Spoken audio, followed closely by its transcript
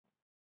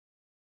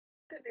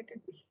Let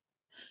it be.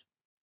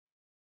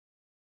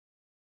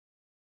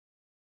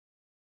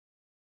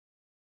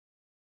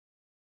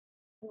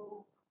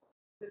 So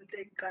we'll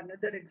take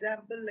another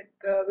example.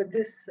 Like with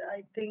this,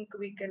 I think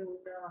we can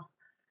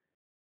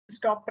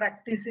stop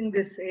practicing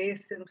this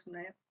ASMs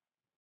now.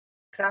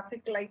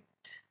 Traffic light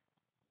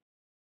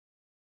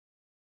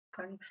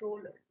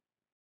controller.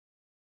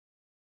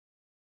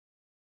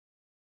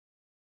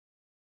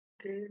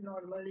 Okay,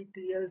 normally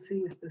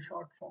TLC is the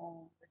short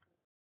form.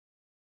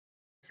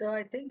 So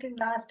I think in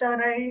last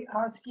hour I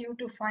asked you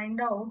to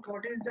find out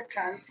what is the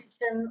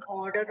transition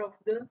order of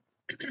the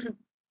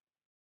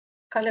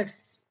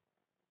colors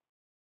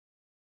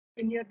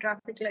in your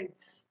traffic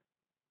lights.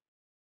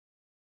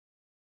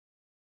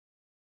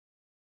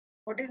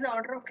 What is the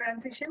order of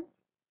transition?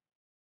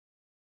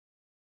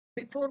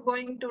 Before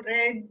going to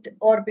red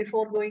or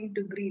before going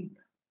to green?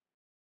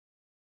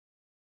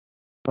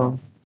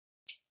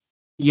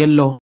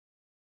 Yellow.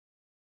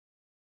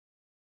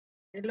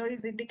 Yellow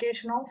is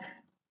indication of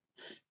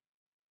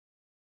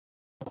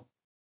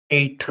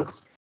 8.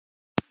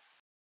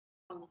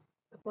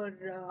 for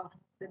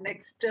the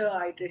next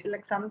iteration,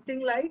 like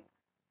something like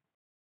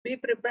be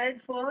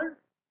prepared for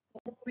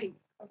moving.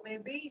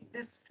 Maybe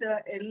this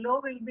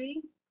yellow will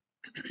be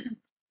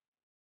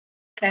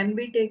can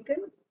be taken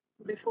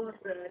before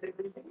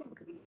reducing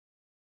green.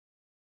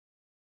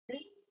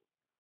 Okay?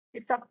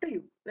 It's up to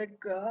you. Like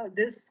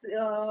this,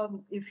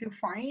 if you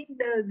find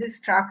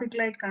this traffic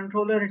light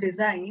controller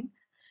design,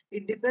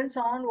 it depends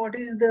on what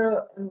is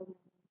the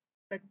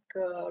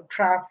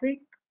traffic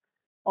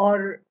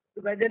or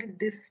whether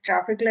this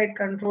traffic light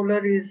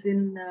controller is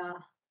in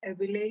a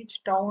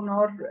village, town,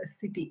 or a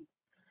city.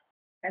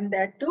 And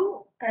that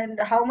too, and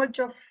how much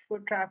of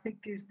traffic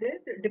is there.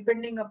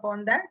 Depending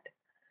upon that,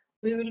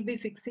 we will be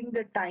fixing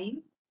the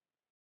time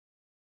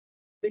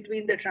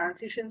between the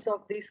transitions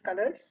of these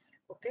colors,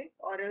 okay?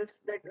 Or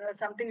else that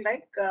something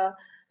like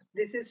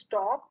this is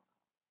stop,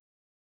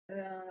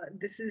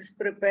 this is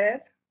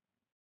prepare,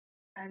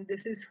 and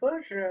this is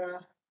for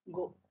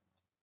go.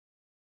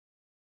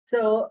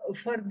 So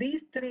for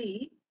these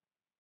three,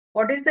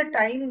 what is the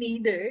time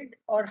needed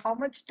or how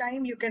much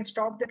time you can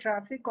stop the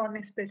traffic on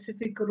a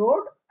specific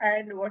road,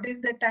 and what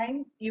is the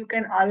time you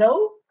can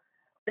allow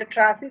the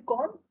traffic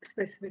on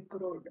specific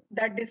road?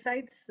 That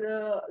decides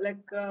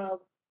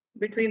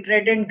between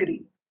red and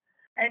green.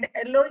 And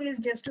yellow is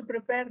just to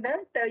prepare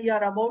that you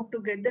are about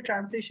to get the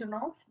transition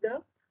of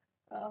the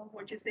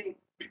what you say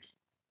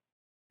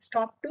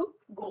stop to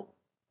go,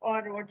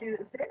 or what you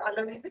say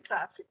allowing the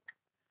traffic.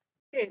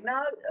 Okay,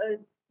 now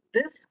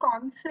this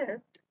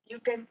concept you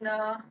can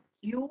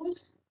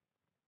use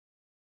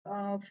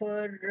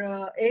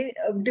for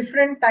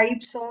different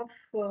types of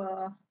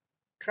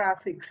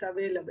traffics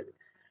available.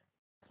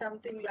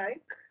 Something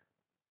like,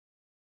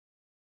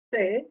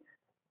 say,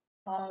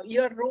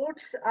 your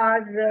roads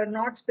are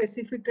not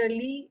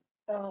specifically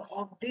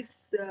of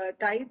this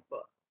type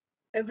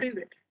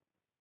everywhere.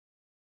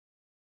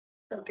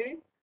 Okay,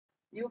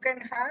 you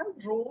can have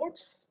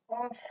roads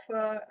of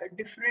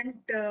different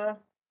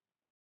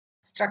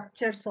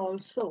structures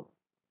also.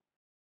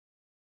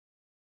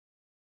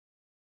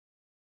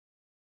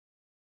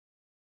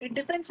 It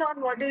depends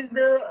on what is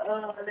the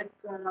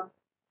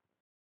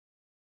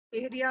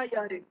area you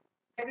are in.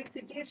 Every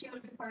cities you will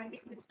be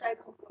finding this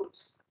type of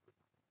roads.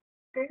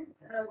 Okay,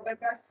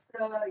 bypass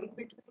in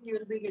between you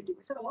will be getting.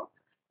 So,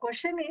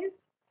 question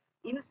is,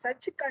 in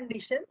such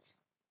conditions,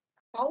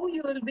 how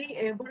you will be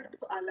able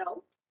to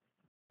allow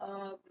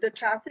the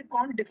traffic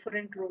on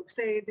different roads?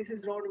 Say this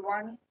is road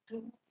 1,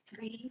 2,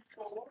 3,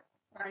 4,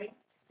 5,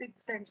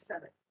 6, and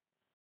 7.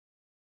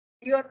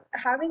 You are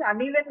having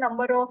uneven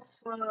number of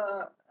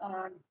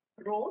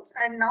roads,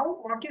 and now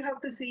what you have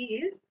to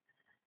see is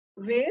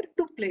where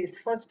to place.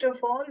 First of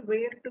all,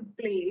 where to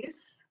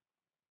place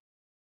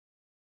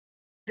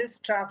this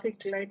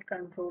traffic light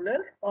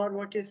controller, or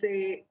what you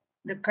say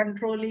the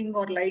controlling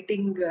or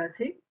lighting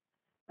thing.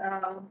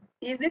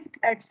 Is it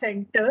at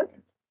center,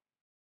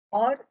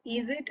 or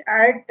is it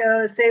at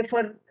say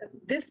for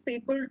this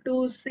people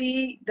to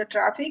see the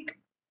traffic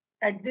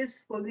at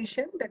this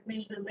position? That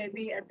means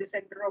maybe at the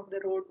center of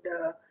the road,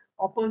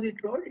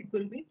 opposite road, it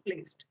will be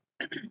placed.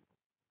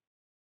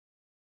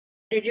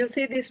 Did you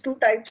see these two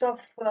types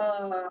of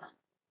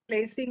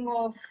placing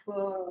of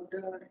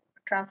the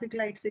traffic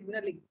light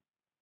signaling?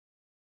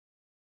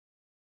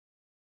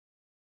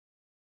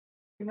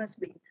 You must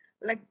be.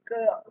 Like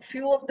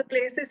few of the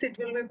places it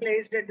will be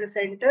placed at the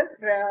center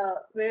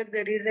where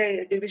there is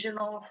a division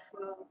of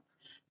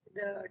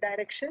the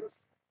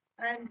directions,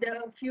 and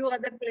a few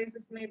other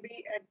places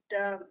maybe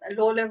at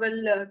low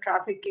level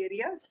traffic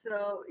areas.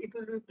 It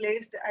will be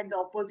placed at the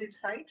opposite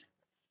sides.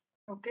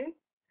 Okay,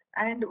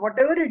 and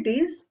whatever it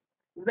is,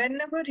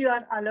 whenever you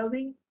are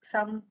allowing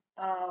some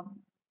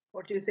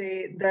what you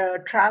say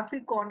the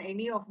traffic on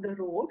any of the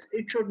roads,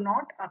 it should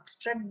not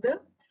obstruct the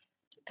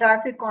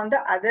traffic on the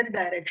other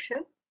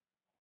direction.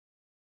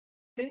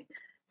 Okay,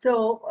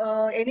 so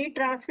any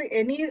traffic,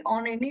 any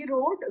on any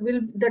road,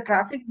 will the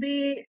traffic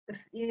be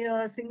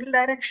single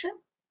direction?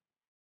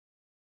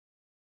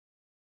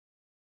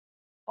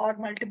 or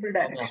multiple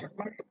direction.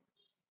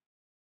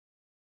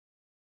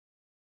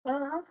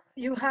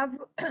 You have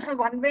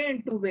one way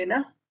and two way,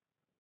 na?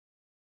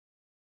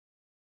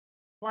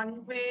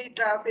 One way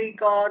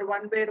traffic or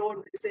one way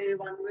road, say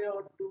one way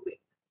or two way.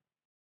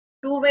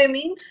 Two way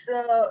means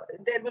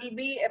there will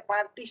be a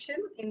partition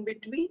in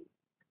between,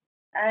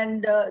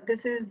 and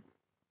this is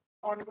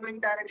ongoing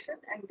direction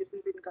and this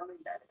is incoming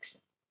direction.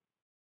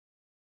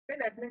 Okay,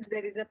 that means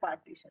there is a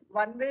partition.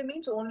 One way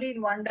means only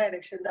in one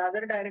direction, the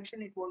other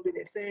direction it won't be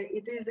there. Say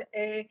it is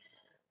a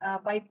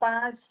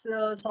bypass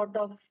sort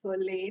of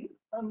lane,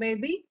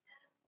 maybe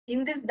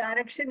in this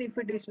direction, if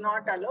it is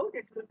not allowed,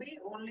 it will be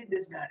only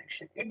this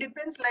direction. It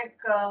depends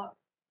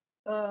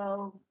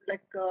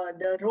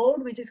the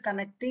road which is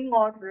connecting,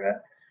 or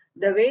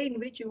the way in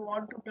which you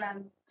want to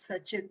plan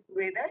such a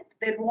way that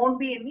there won't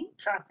be any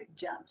traffic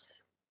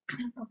jams.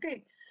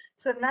 Okay,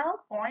 so now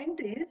point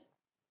is,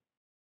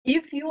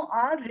 if you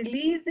are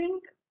releasing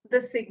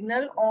the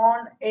signal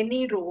on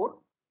any road,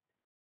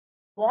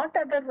 what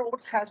other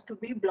roads has to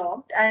be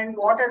blocked and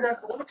what other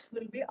roads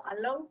will be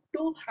allowed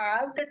to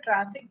have the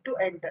traffic to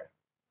enter.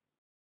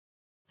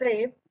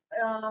 Say,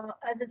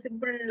 as a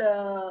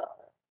simple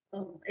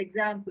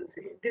example,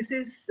 say this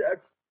is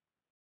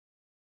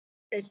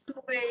a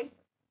two-way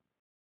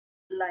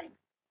line,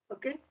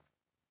 okay?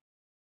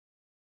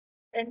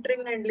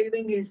 Entering and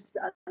leaving is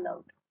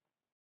allowed.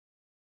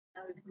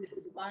 Now this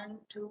is 1,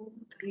 2,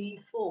 3,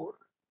 4.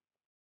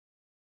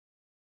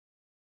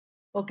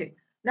 Okay,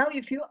 now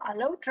if you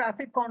allow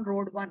traffic on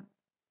road 1,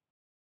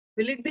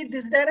 will it be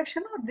this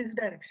direction or this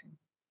direction?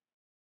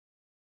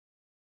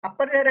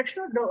 Upper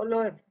direction or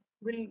lower?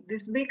 Will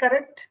this be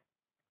correct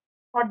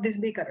or this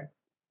be correct?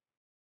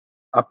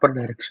 Upper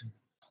direction.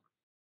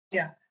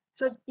 Yeah.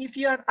 So if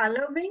you are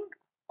allowing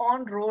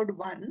on road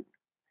 1,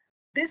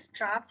 this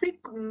traffic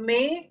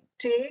may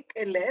take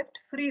a left,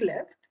 free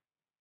left,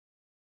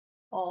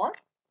 or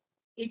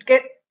it can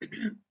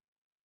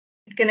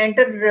it can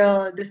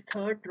enter this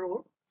third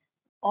road,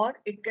 or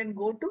it can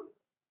go to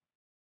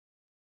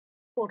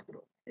fourth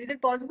road. Is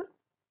it possible?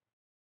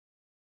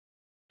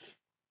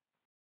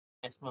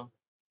 Yes, ma'am.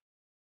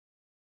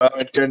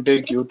 It can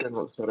take U-turn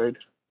also, right?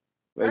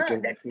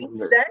 That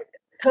means that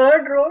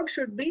third road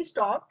should be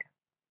stopped,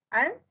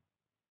 and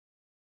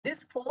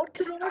this fourth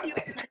road you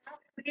can have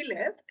free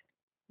left.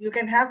 You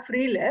can have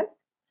free left,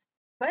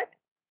 but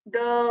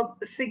the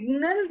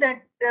signal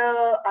that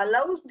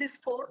allows this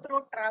fourth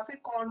road traffic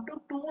onto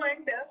 2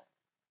 and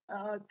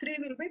 3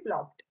 will be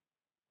blocked.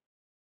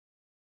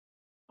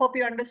 Hope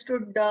you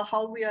understood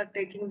how we are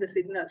taking the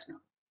signals now.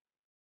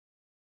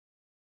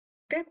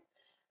 Okay,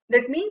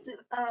 that means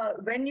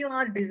when you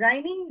are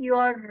designing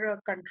your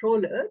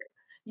controller,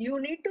 you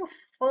need to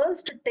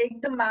first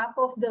take the map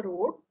of the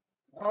road,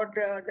 or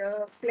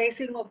the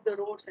placing of the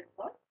roads and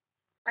all,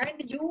 and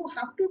you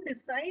have to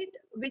decide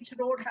which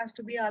road has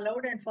to be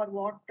allowed and for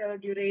what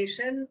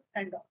duration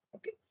and all.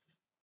 Okay,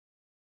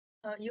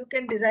 you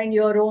can design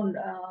your own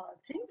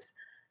things.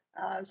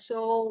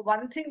 So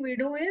one thing we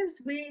do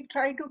is we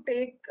try to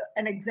take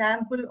an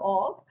example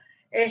of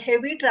a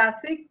heavy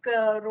traffic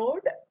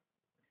road,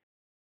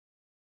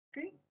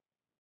 okay,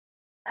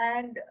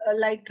 and a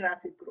light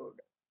traffic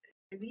road.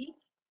 Heavy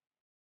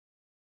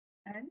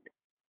and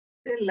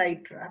the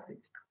light traffic.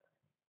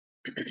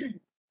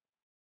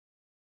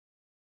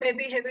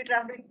 Maybe heavy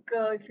traffic,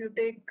 if you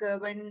take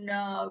when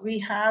we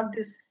have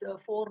this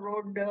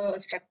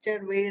 4-road structure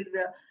where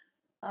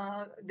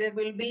there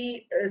will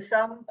be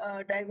some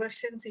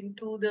diversions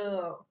into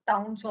the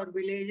towns or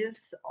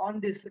villages on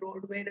this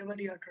road wherever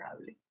you are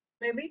traveling.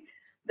 Maybe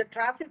the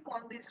traffic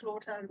on these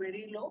roads are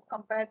very low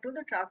compared to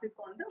the traffic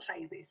on the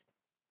highways.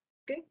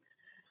 Okay,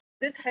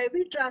 this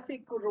heavy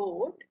traffic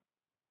road,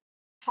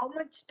 how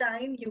much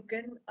time you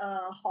can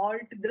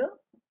halt the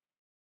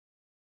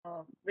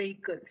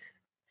vehicles?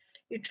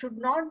 It should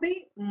not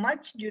be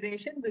much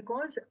duration,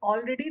 because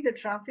already the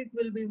traffic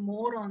will be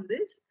more on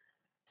this.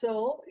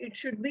 So it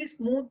should be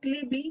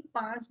smoothly be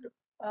passed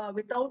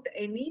without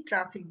any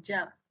traffic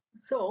jam.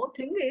 So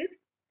thing is,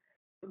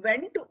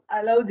 when to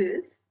allow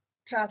this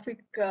traffic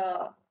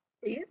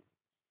is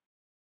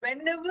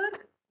whenever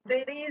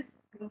there is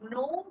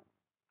no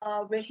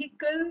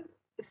vehicle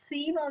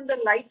seen on the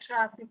light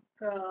traffic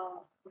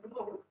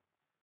road,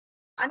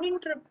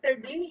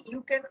 uninterruptedly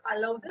you can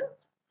allow the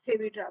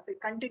heavy traffic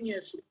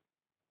continuously.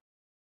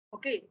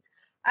 Okay,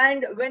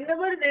 and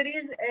whenever there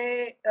is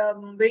a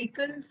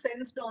vehicle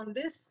sensed on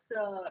this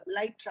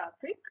light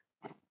traffic,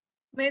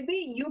 maybe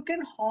you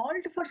can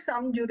halt for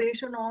some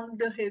duration on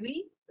the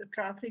heavy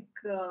traffic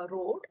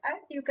road, and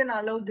you can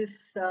allow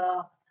this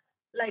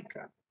light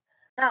traffic.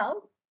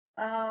 Now,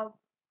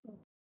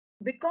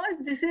 because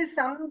this is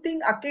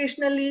something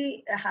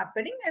occasionally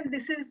happening, and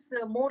this is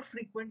more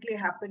frequently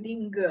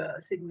happening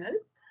signal.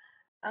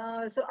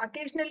 So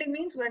occasionally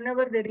means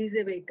whenever there is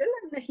a vehicle,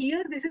 and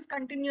here this is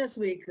continuous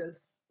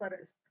vehicles for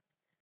us.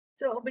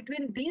 So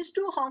between these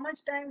two, how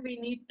much time we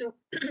need to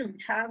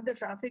have the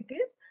traffic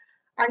is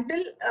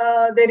until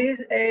there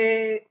is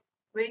a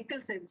vehicle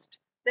sensed.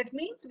 That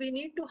means we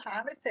need to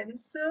have a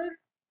sensor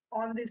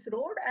on this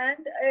road,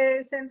 and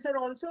a sensor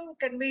also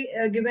can be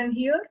given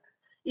here.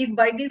 If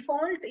by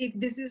default, if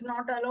this is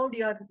not allowed,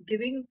 you are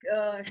giving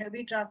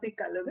heavy traffic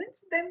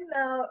allowance, then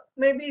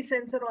maybe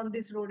sensor on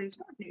this road is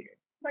not needed.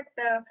 But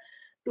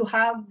to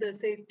have the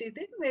safety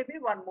thing, maybe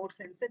one more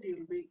sensor you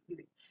will be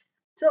giving.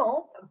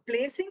 So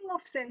placing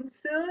of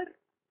sensor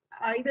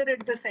either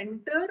at the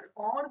center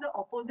or the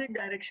opposite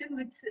direction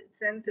with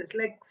sensors,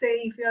 like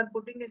say if you are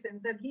putting a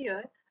sensor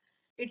here,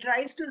 it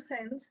tries to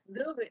sense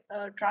the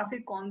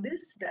traffic on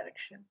this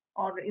direction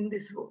or in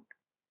this road.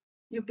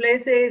 You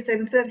place a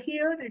sensor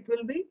here, it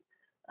will be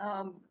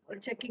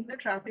checking the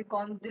traffic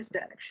on this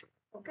direction.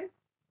 Okay,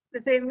 the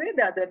same way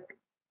the other two.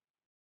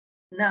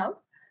 Now,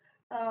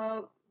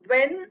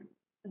 when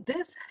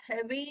this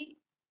heavy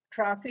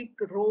traffic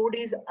road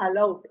is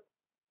allowed,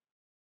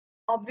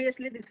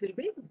 obviously this will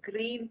be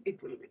green,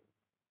 it will be.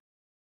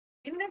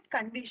 In that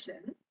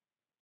condition,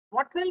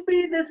 what will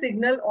be the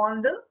signal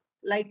on the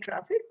light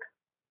traffic?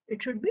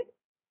 It should be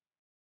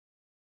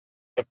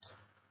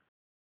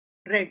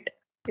red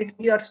if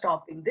you are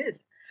stopping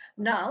this.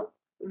 Now,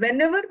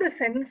 whenever the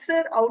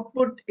sensor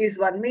output is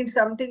one, means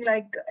something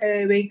like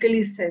a vehicle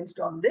is sensed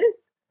on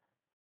this,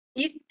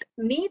 it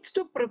needs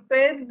to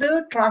prepare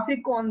the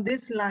traffic on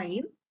this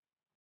line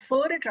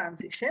for a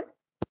transition,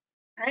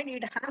 and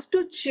it has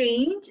to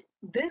change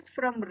this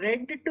from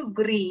red to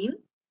green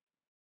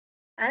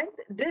and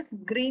this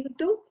green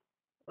to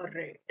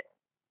red.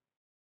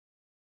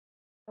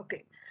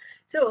 Okay,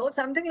 so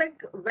something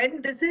like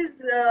when this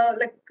is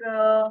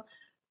a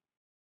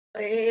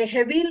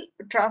heavy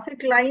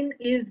traffic line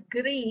is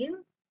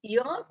green,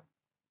 your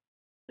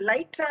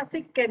light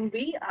traffic can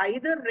be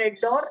either red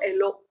or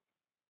yellow.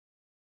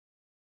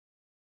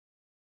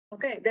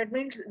 Okay, that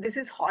means this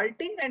is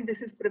halting and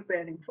this is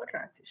preparing for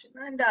transition.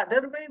 And the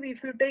other way,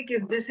 if you take,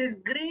 if this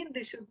is green,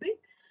 this should be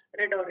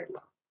red or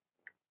yellow.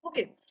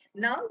 Okay,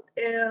 now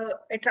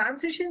a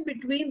transition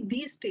between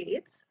these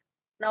states.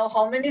 Now,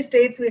 how many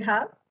states we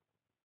have?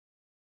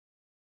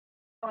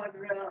 Or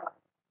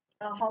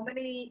how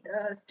many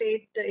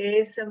state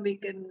ASM we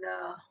can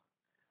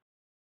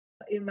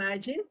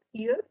imagine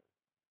here?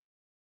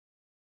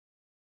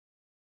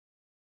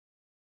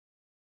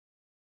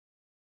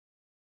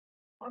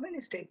 How many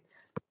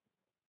states?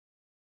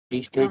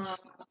 3 states.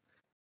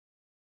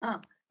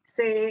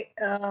 Say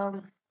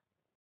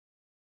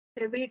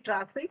heavy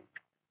traffic,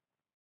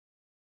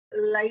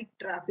 light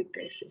traffic,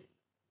 I say.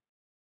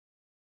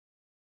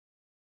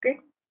 Okay,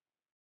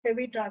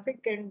 heavy traffic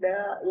and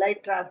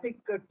light traffic,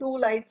 two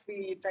lights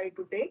we try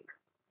to take.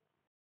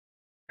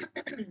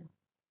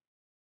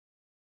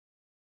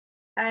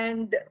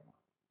 And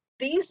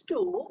these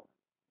two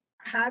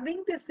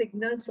having the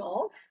signals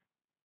of,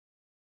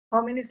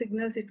 how many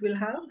signals it will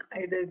have?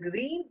 Either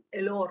green,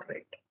 yellow or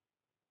red.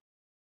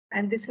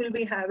 And this will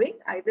be having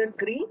either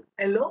green,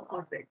 yellow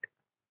or red.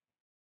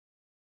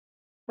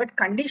 But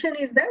condition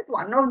is that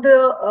one of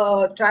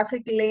the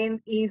traffic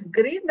lane is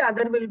green, the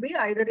other will be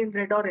either in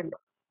red or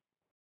yellow.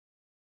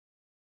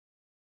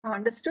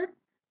 Understood?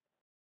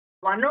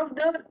 One of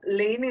the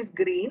lane is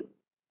green,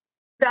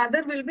 the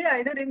other will be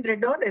either in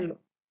red or yellow.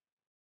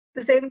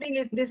 The same thing,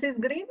 if this is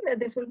green,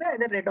 this will be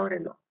either red or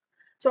yellow.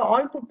 So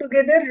all put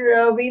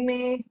together, we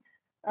may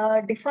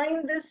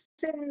define this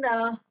in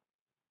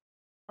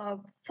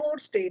 4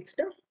 states,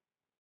 no?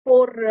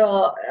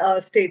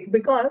 4 states,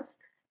 because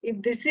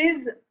if this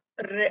is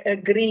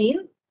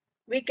green,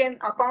 we can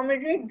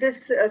accommodate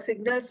this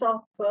signals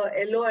of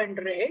yellow and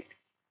red,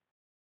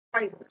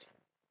 vice versa.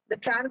 The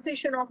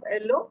transition of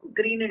yellow,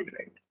 green and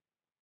red.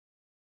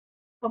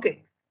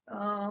 Okay,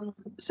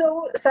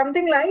 so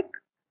something like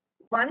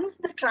once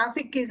the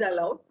traffic is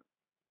allowed,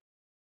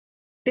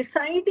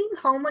 deciding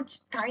how much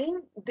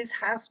time this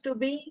has to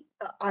be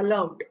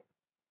allowed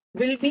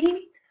will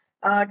be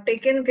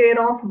taken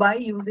care of by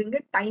using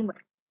a timer.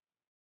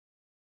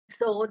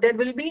 So there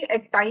will be a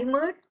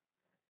timer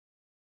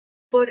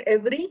for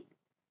every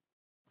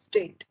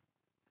state.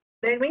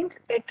 That means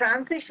a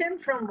transition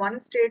from one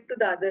state to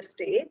the other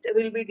state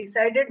will be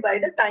decided by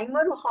the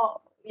timer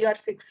how you are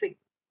fixing.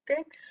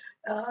 Okay,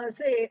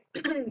 say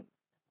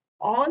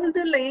all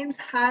the lanes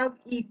have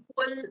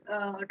equal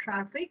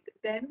traffic,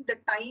 then the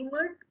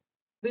timer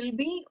will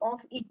be of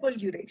equal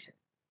duration.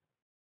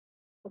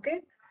 Okay,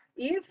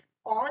 if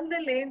all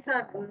the lanes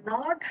are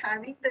not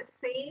having the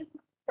same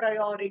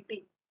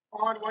priority,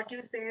 or what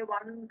you say,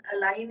 one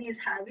line is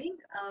having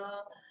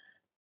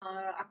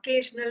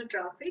occasional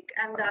traffic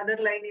and the other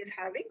line is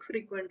having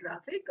frequent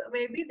traffic,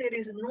 maybe there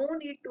is no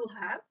need to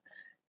have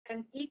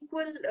an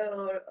equal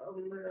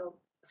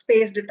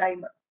spaced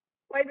timer.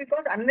 Why?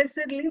 Because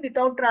unnecessarily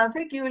without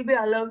traffic, you will be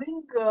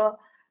allowing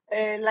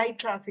a light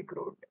traffic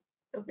road.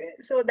 Okay,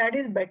 so that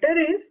is better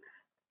is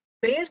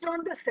based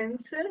on the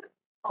sensor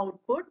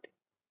output,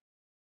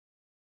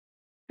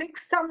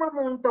 fix some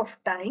amount of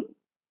time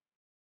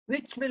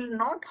which will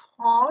not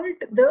halt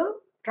the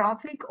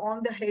traffic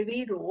on the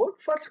heavy road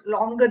for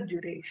longer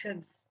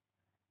durations.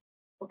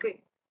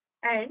 Okay,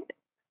 and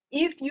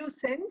if you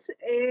sense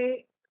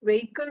a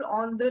vehicle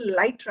on the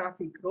light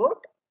traffic road,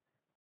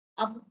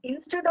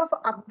 instead of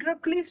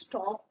abruptly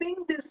stopping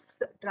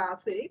this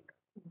traffic,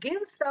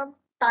 give some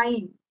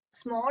time,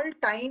 small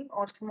time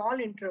or small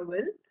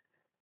interval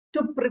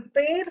to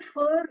prepare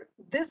for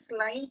this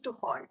line to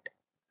halt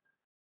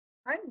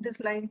and this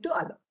line to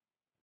allow.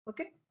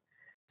 Okay,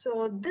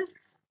 so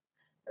this,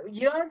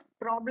 your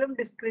problem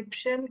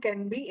description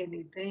can be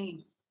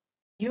anything.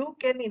 You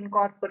can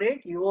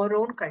incorporate your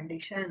own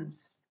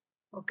conditions.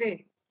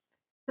 Okay,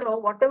 so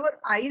whatever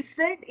I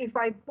said, if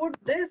I put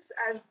this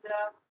as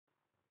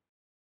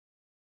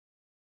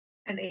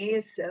an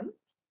ASM,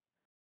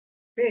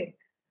 okay,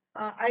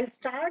 I'll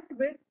start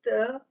with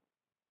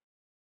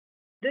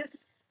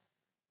this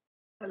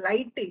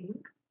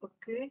lighting,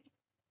 okay,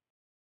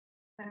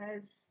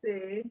 as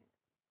say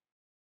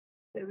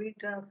heavy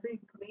traffic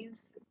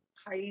means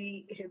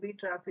heavy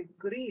traffic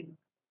green,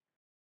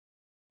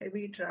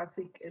 heavy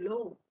traffic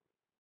yellow,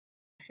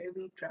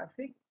 heavy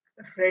traffic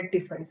red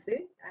if I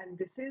say, and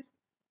this is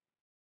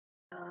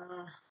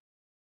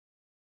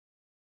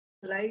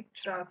light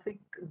traffic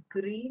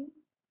green,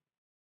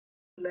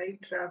 light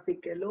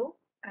traffic yellow,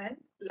 and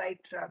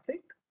light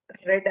traffic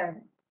red.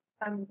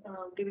 I'm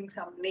giving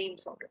some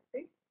names out of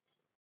it.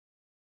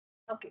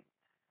 Okay,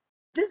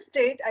 this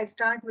state I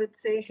start with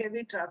say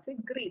heavy traffic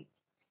green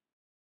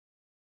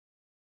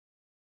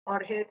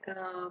or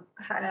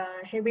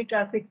heavy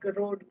traffic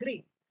road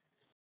green,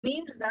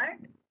 means that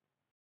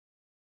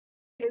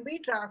heavy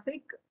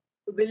traffic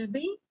will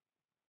be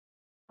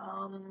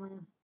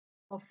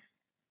of,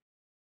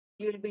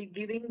 you'll be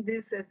giving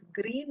this as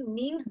green,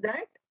 means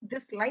that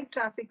this light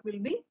traffic will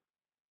be,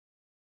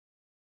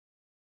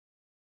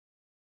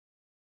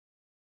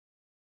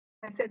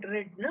 I said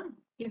red, no?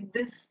 If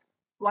this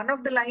one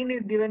of the line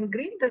is given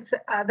green, this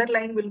other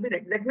line will be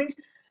red. That means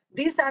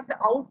these are the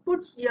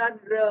outputs you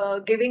are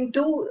giving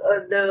to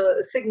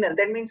the signal.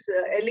 That means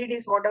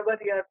LEDs, whatever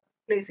you are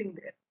placing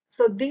there.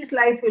 So these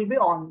lights will be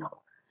on now.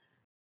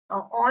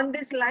 On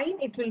this line,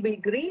 it will be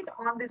green.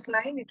 On this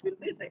line, it will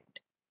be red.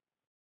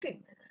 Okay.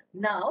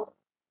 Now,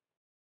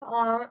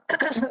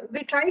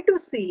 we try to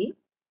see,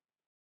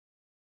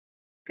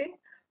 okay,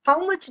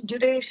 how much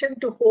duration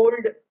to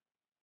hold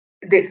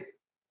this.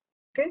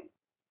 Okay.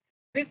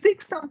 We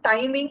fix some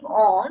timing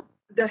on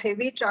the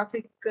heavy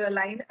traffic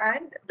line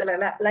and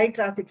the light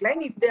traffic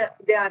line if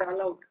they are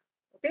allowed.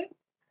 Okay.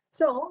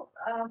 So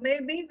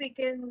maybe we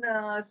can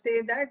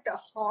say that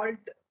halt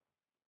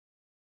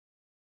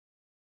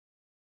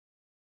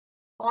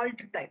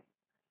time.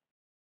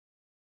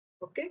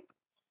 Okay.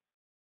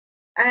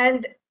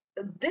 And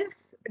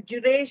this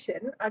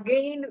duration,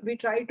 again, we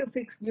try to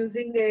fix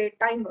using a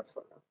timer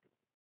sort of.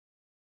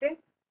 Okay.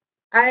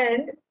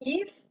 And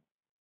if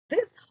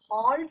this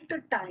halt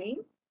time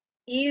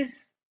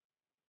is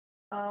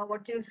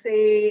what you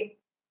say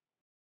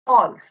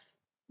false,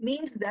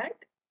 means that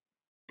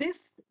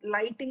this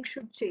lighting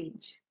should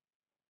change.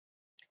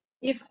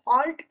 If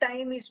halt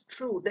time is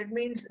true, that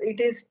means it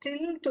is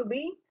still to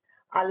be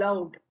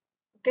allowed.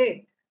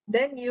 Okay,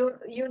 then you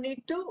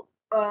need to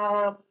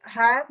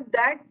have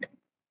that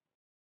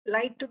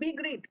light to be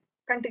green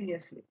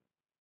continuously.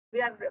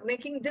 We are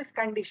making this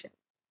condition,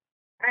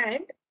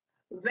 and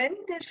when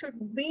there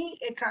should be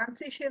a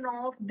transition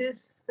of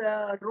this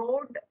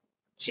road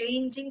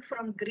changing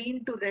from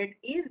green to red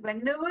is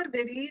whenever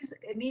there is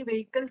any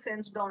vehicle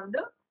sensed on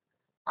the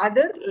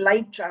other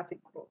light traffic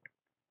road.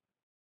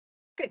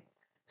 Okay,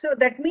 so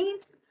that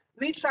means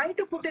we try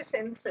to put a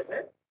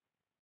sensor,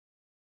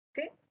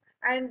 okay,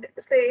 and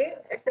say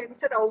a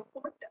sensor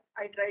output,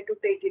 I try to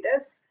take it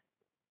as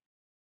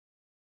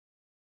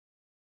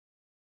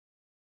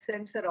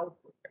sensor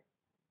output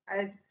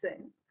as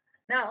sen.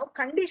 Now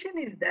condition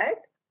is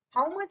that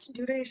how much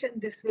duration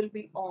this will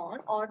be on,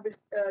 or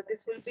this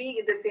will be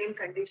in the same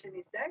condition,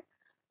 is that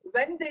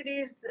when there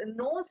is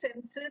no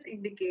sensor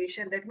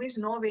indication, that means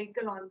no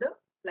vehicle on the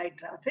light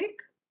traffic,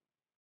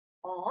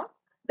 or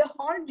the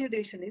halt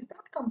duration is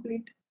not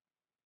complete.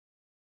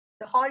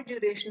 The halt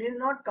duration is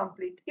not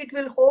complete. It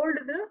will hold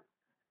the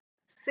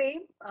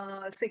same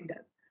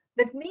signal.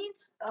 That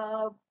means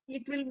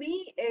it will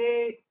be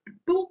a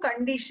two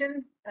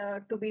condition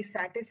to be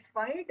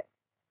satisfied,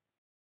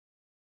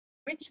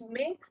 which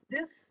makes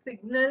this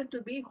signal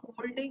to be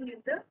holding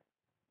in the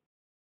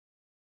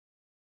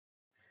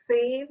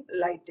same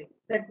lighting.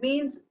 That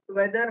means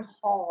whether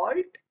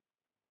halt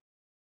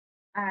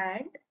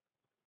and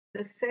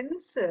the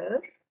sensor,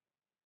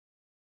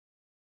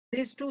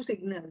 these two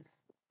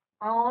signals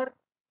are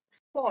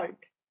fault,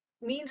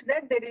 means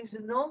that there is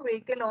no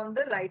vehicle on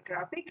the light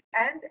traffic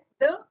and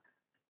the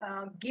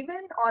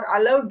given or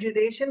allowed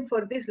duration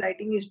for this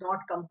lighting is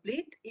not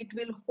complete. It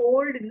will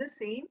hold in the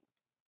same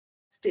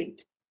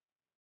state.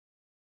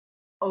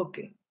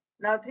 Okay.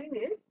 Now thing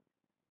is,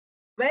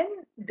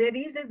 when there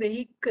is a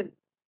vehicle,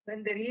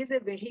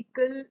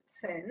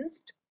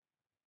 sensed,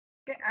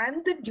 okay,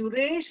 and the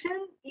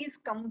duration is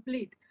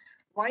complete.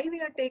 Why we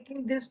are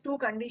taking these two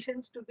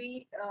conditions to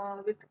be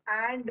with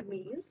and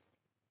means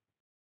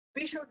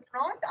we should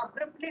not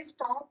abruptly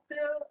stop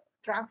the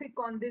traffic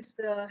on this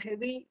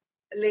heavy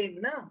lane.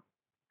 Na?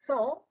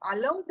 So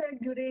allow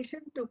that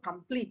duration to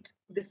complete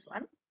this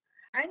one.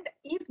 And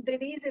if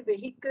there is a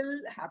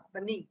vehicle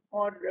happening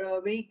or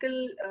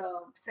vehicle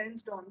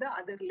sensed on the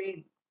other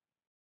lane,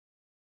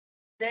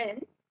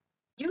 then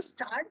you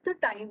start the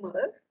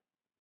timer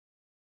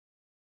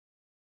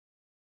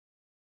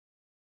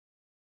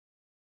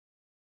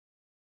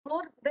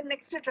for the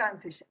next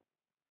transition.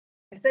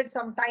 I said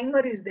some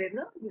timer is there,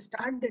 no? You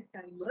start the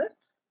timer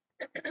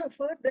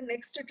for the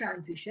next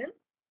transition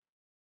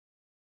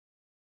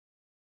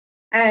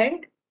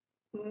and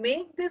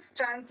make this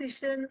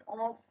transition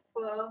of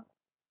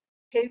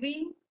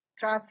heavy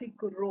traffic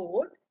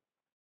road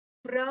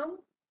from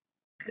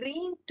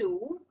green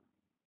to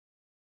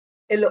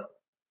yellow.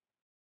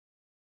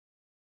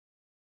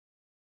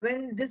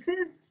 When this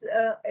is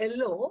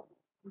yellow,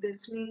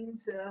 this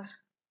means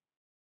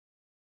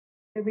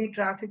heavy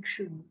traffic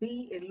should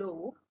be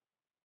yellow.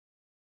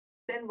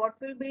 Then what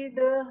will be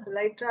the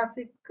light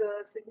traffic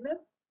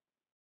signal?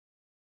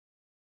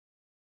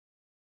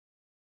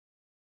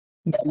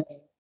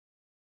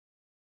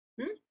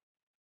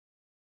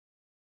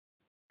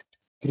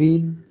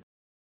 Green.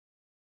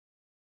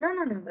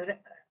 No.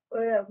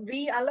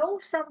 We allow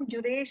some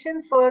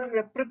duration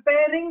for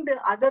preparing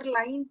the other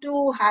line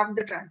to have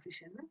the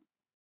transition.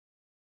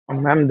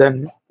 Ma'am,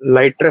 then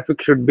light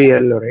traffic should be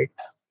yellow, right?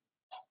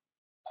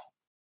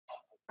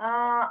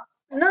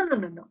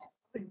 No.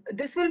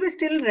 This will be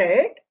still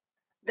red.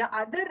 The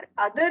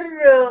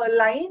other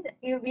line,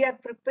 if we are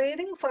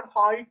preparing for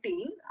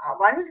halting.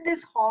 Once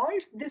this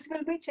halts, this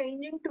will be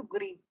changing to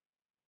green.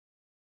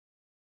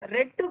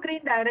 Red to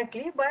green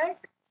directly, but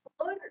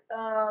for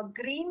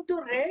green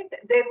to red,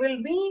 there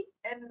will be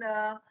an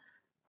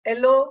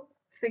yellow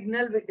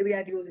signal we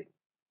are using.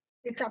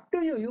 It's up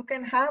to you. You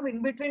can have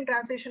in between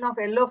transition of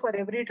yellow for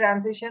every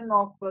transition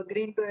of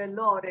green to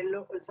yellow or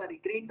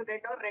green to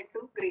red or red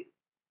to green.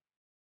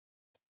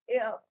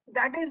 Yeah,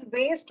 that is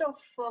based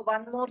of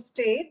one more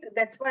state.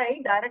 That's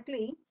why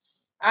directly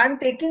I'm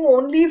taking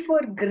only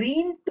for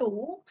green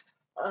to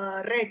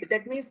red.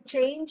 That means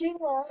changing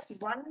of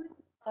one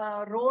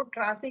road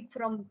traffic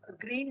from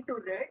green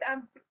to red.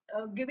 I'm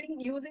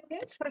using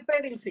a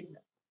preparing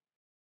signal.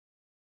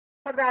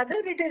 For the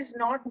other, it is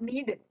not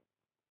needed.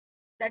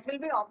 That will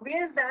be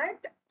obvious that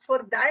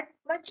for that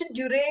much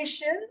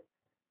duration,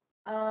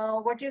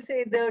 what you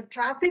say, the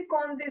traffic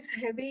on this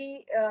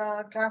heavy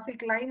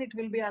traffic line, it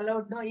will be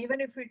allowed. No, even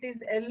if it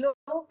is yellow,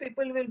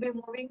 people will be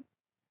moving.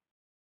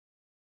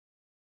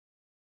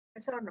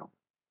 Yes or no?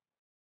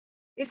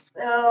 It's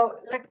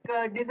like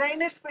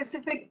designer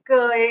specific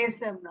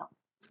ASM now.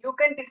 You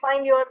can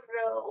define your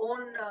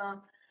own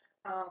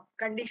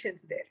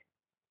conditions there.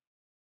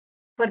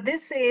 For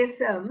this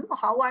ASM,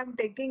 how I'm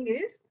taking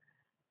is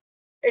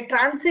a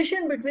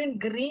transition between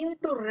green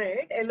to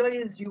red, yellow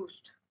is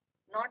used,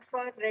 not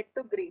for red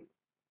to green.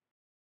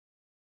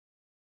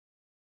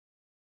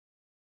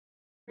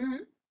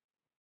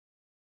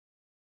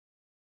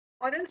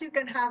 Or else you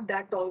can have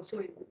that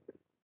also.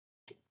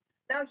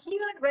 Now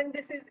here, when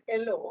this is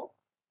yellow,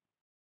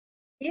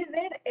 is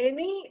there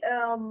any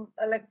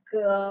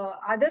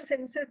other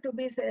sensor to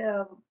be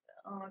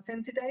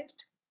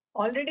sensitized?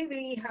 Already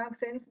we have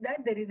sensed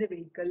that there is a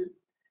vehicle.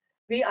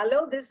 We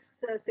allow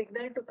this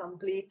signal to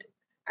complete.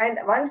 And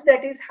once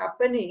that is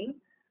happening,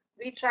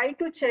 we try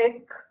to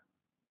check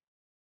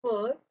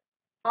for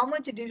how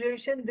much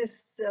duration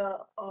this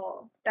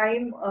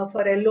time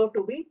for yellow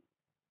to be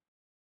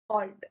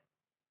halt.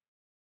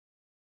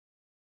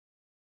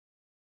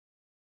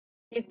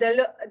 If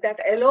that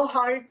yellow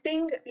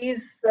halting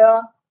is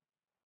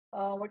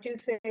what you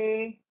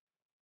say,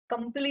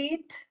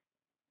 complete,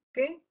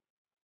 okay,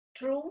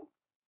 true,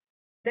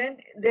 then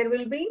there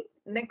will be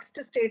next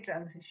state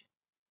transition.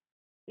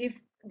 If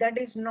that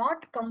is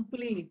not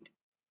complete,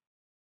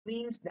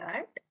 means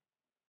that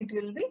it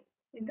will be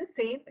in the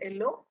same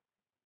yellow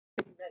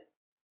signal.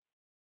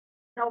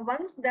 Now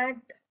once that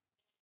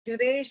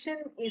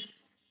duration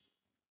is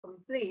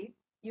complete,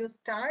 you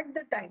start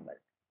the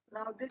timer.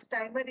 Now this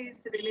timer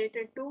is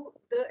related to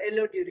the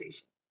yellow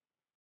duration.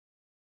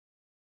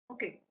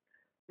 Okay,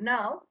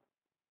 now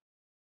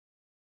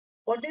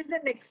what is the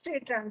next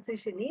state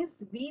transition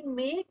is we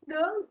make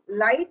the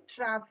light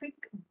traffic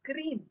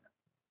green.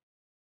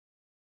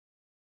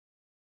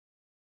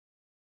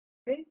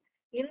 Okay,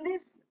 in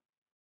this,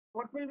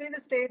 what will be the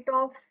state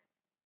of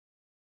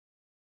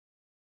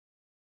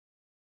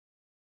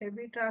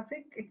heavy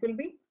traffic? It will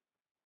be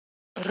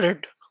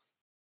Red.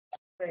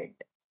 red,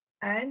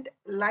 and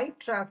light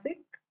traffic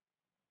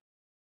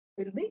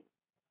will be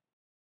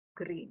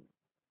green.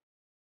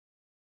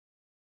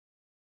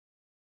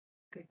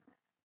 Okay,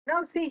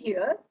 now see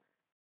here,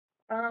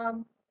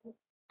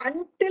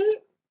 until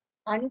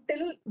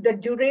the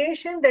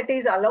duration that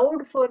is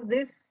allowed for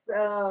this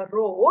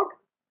road,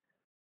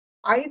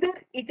 either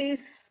it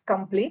is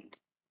complete,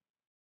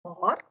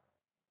 or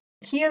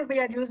here we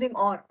are using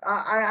or.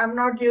 I am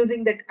not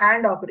using that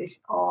and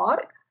operation.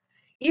 Or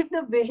if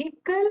the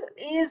vehicle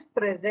is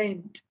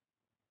present,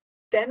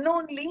 then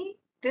only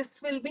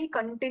this will be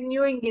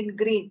continuing in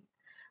green.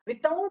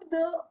 Without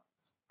the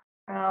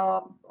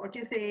what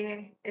you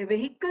say, a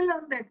vehicle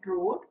on that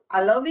road,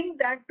 allowing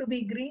that to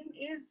be green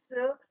is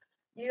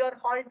you are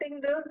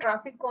halting the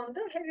traffic on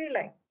the heavy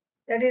line.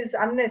 That is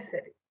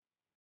unnecessary.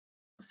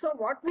 So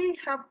what we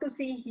have to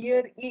see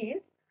here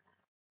is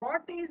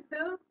what is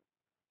the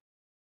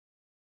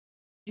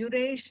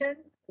duration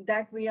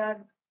that we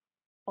are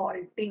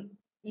halting?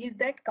 Is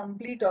that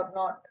complete or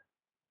not?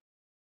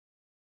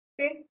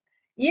 Okay.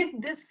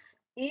 If this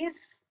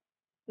is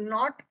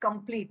not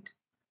complete,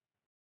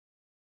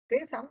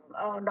 okay, some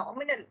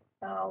nominal,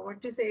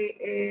 what you say,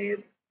 a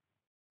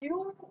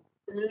few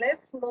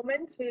less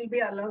moments will be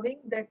allowing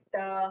that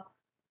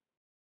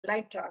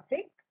light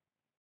traffic.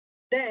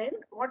 Then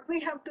what we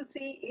have to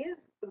see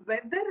is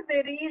whether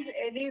there is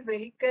any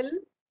vehicle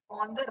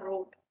on the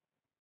road.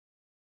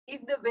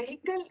 If the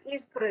vehicle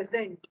is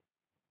present,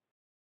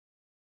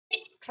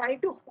 try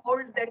to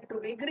hold that to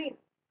be green.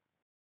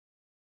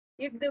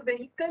 If the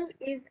vehicle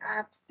is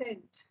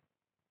absent,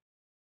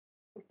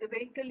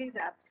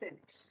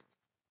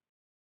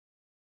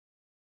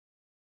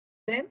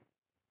 then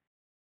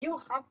you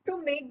have to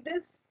make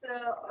this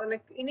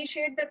like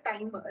initiate the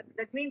timer.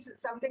 That means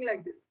something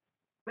like this.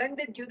 When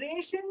the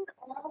duration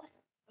of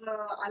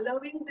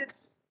allowing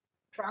this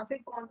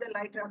traffic on the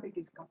light traffic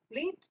is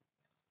complete,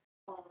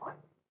 or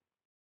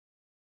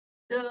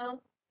the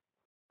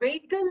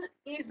vehicle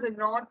is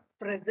not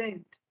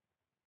present,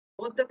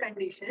 both the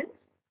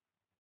conditions,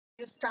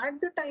 you start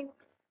the time.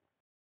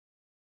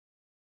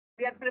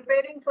 We are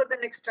preparing for the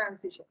next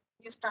transition.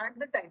 You start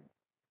the time.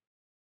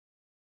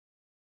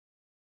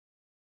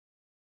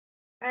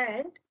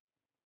 And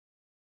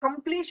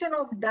completion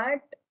of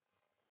that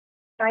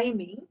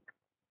timing,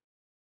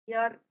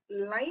 your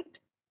light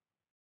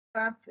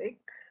traffic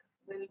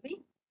will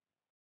be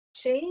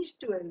changed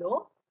to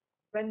yellow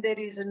when there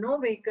is no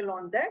vehicle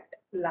on that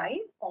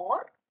line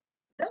or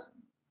the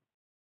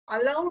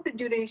allowed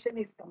duration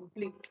is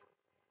complete.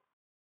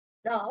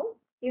 Now,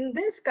 in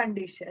this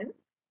condition,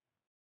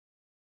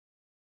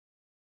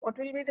 what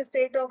will be the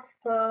state of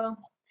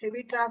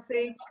heavy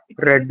traffic? It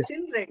will be Red.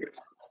 still red.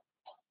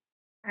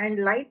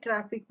 And light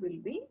traffic will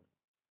be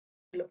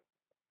low.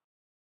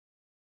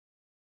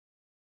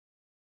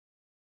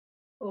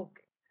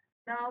 Okay.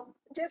 Now,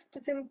 just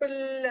a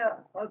simple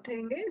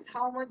thing is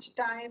how much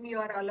time you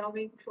are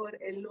allowing for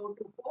yellow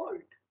to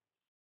hold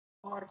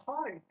or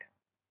halt.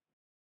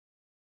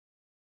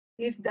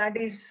 If that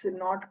is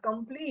not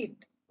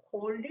complete,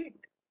 hold it.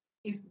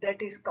 If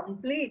that is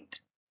complete,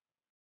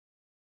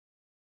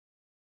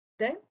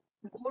 then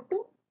go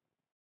to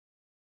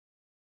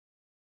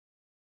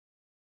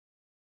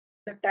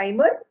the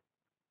timer,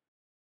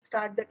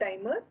 start the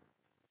timer.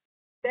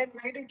 Then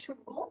where it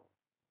should go?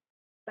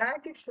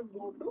 Back it should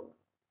go to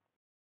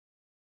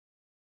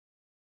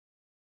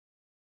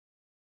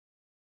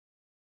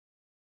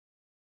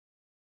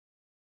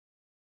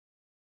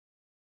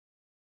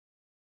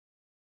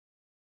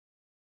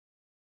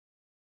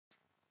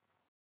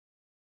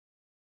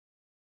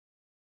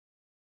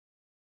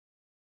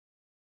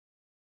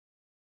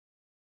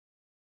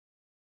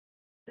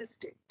the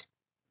state.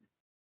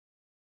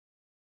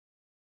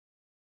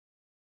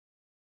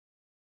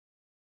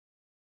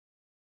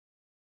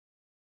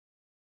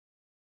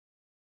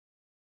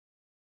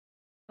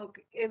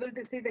 Okay, able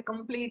to see the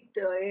complete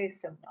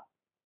ASM now.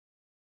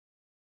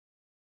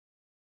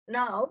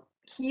 Now,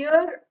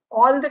 here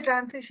all the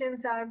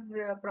transitions are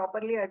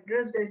properly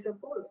addressed, I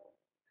suppose.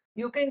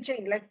 You can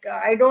change, like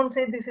I don't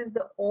say this is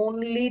the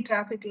only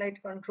traffic light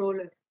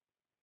controller.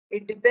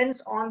 It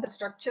depends on the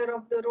structure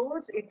of the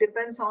roads. It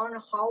depends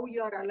on how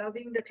you are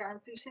allowing the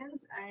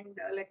transitions and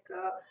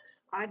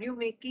are you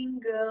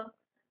making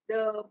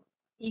the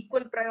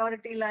equal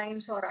priority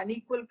lines or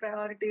unequal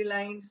priority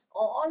lines?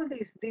 All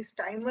this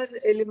timer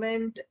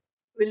element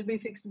will be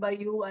fixed by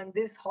you, and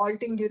this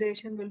halting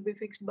duration will be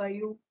fixed by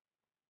you.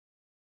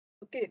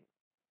 Okay,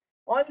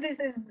 all this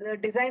is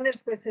designer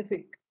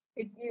specific.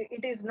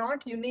 It is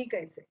not unique,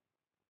 I say.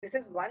 This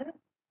is one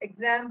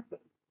example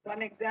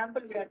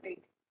we are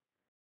taking.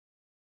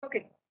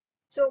 Okay,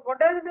 so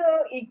what are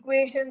the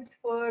equations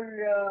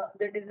for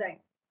the design?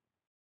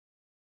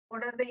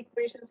 What are the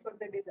equations for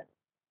the design?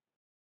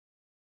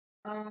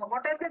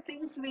 What are the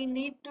things we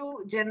need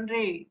to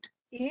generate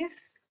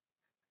is,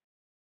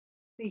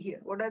 see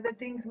here, what are the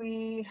things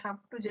we have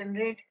to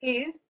generate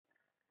is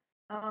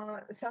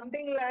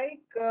something like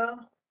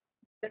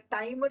the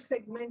timer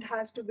segment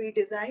has to be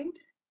designed,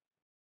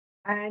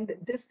 and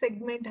this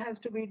segment has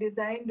to be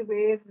designed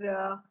where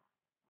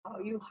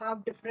you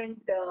have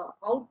different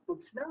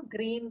outputs, no?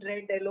 Green,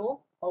 red, yellow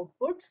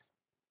outputs.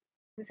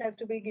 This has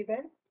to be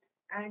given.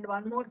 And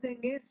one more thing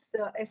is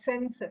a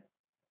sensor.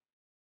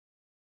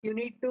 You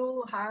need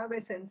to have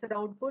a sensor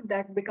output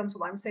that becomes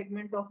one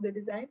segment of the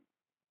design.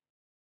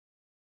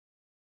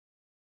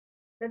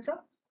 That's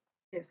all.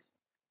 Yes.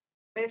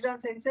 Based on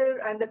sensor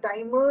and the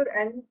timer,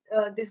 and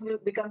this will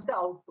becomes the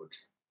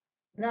outputs.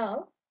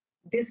 Now,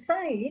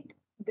 decide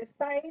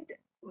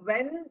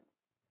when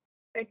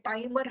a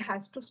timer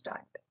has to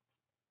start.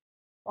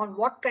 On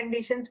what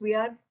conditions we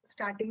are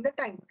starting the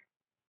timer.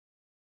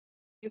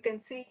 you can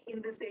see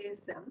in this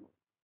ASM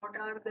what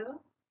are the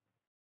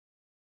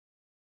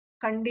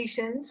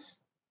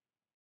conditions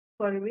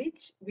for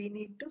which we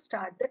need to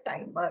start the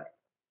timer.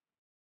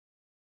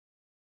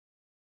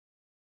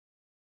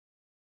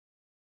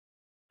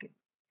 Okay.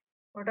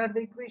 What are the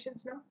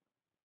equations now?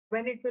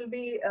 When it will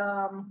be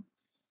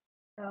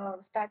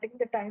starting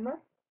the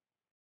timer?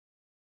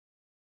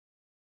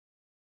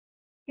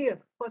 Here,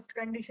 first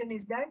condition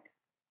is that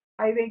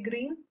highway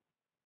green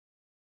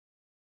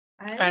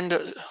and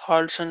And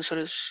halt sensor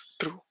is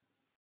true.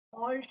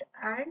 halt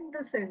and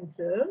the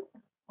sensor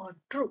are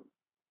true.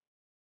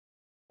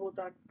 Both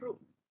are true.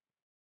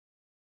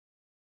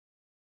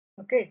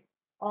 Okay.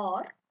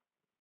 Or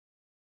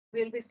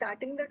we'll be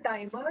starting the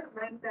timer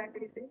when that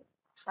is in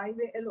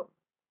highway yellow.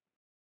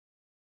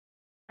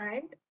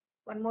 And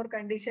one more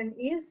condition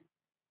is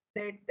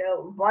that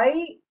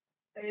why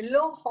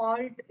yellow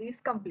halt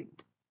is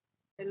complete.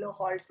 Yellow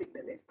halt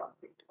signal is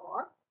complete.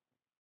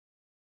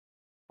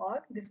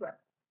 Or this one.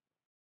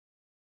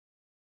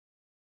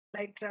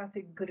 Light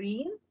traffic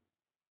green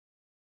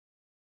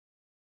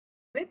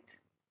with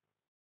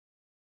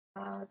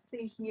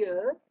see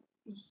here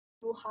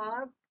you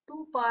have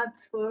two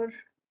paths for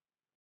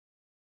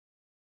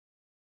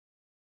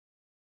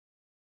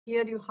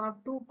here you have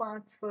two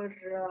paths for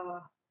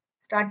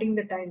starting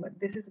the timer.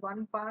 This is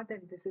one path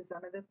and this is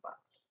another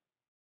path.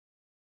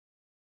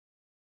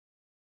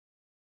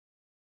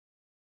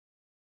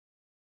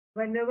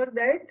 Whenever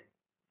that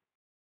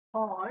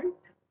halt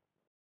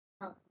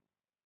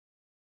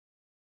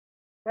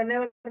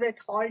whenever that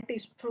halt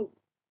is true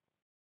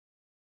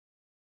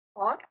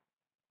or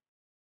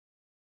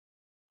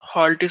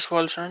Halt is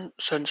false and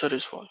sensor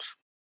is false.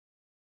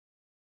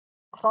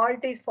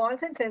 halt is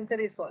false and sensor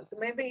is false.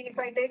 Maybe if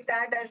I take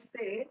that as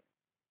say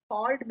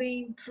halt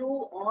being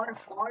true or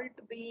halt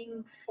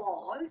being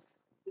false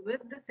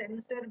with the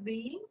sensor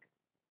being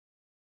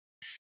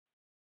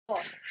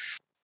false.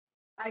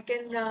 I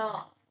can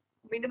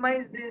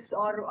minimize this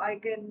or I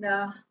can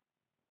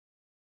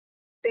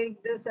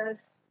take this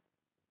as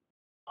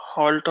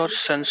Halt or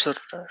sensor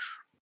dash.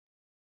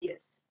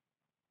 yes.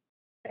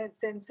 And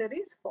sensor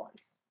is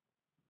false.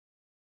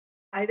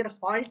 Either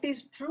halt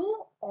is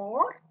true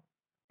or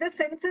the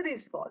sensor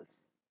is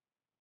false.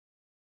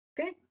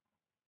 Okay.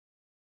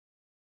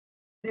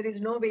 There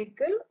is no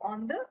vehicle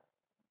on the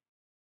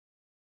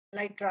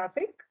light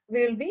traffic.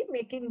 We will be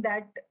making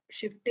that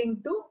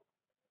shifting to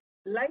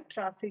light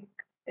traffic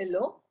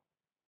yellow.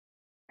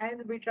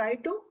 And we try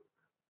to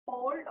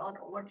hold on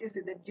what you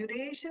say the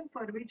duration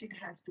for which it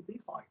has to be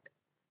halt.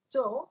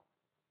 So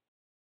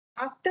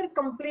after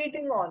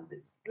completing all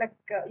this, like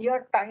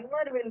your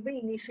timer will be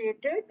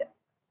initiated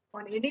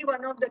on any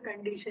one of the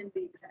conditions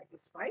being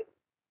satisfied.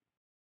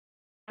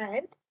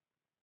 And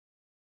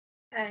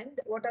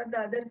what are the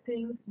other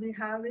things we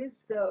have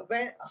is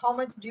how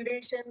much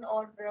duration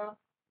or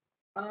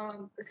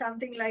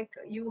something like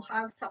you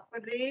have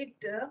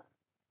separate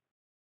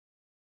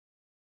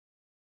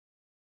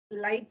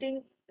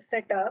lighting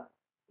setup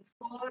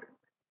for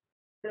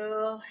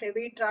the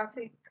heavy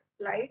traffic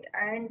light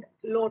and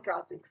low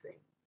traffic say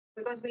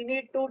because we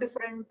need two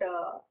different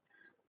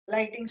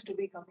lightings to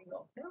be coming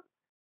out. No?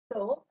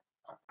 So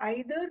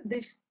either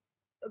this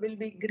will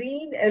be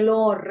green,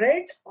 yellow or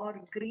red or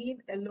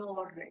green, yellow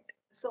or red.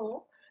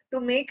 So to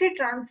make a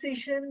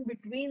transition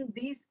between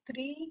these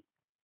three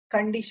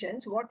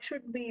conditions, what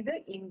should be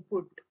the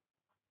input?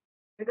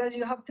 Because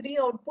you have three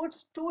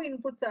outputs, two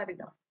inputs are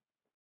enough.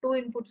 Two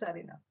inputs are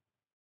enough.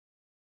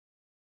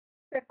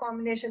 A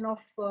combination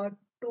of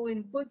two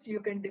inputs you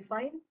can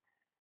define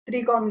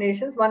three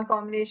combinations. One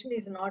combination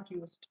is not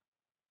used.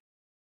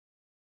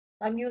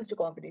 Unused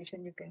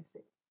combination you can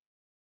say.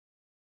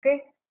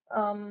 Okay.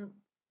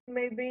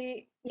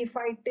 Maybe if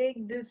I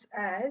take this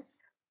as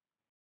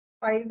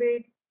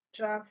highway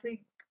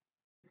traffic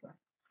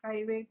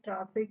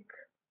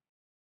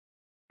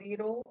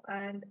 0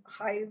 and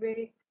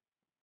highway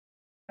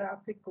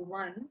traffic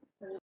 1,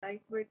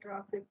 lightweight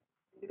traffic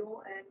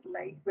 0 and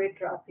lightweight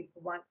traffic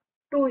 1,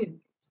 two inputs.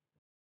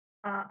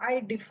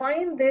 I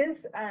define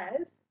this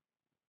as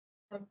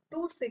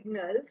two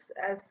signals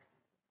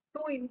as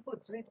two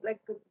inputs, right?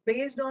 Like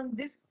based on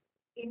this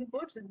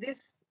inputs,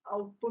 this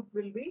output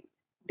will be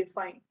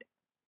defined.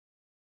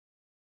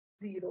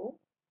 0.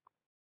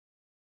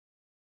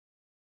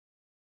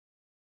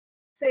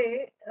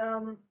 Say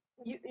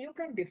you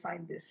can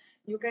define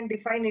this. You can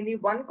define any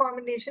one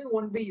combination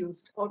won't be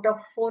used out of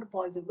 4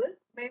 possible.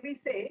 Maybe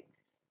say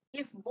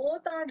if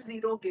both are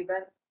 0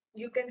 given,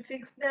 you can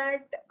fix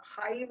that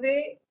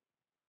highway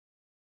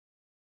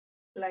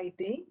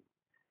lighting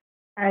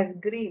as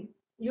green.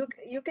 You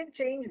can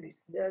change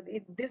this.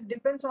 This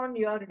depends on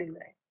your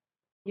design,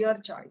 your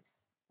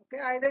choice.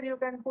 Okay, either you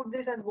can put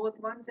this as both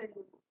ones and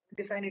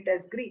define it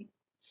as green.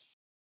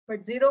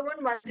 But 0,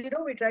 1, 1,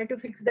 0, we try to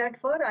fix that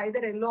for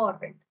either yellow or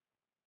red.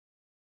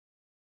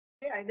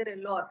 Okay, either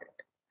yellow or red.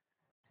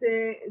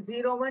 Say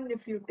 0, 1,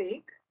 if you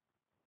take,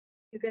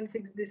 you can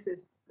fix this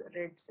as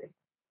red, say.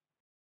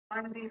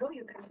 1, 0,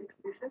 you can fix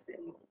this as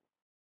yellow.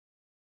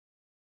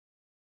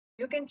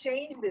 You can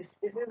change this.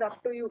 This is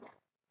up to you.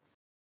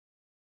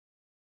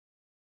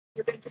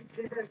 You can fix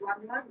this as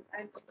 1, 1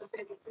 and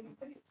say this is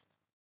 3.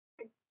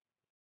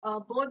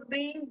 Both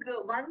being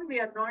 1 we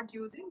are not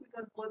using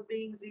because both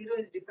being 0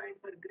 is defined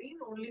for green.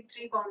 Only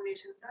 3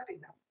 combinations are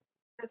enough.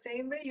 The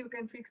same way you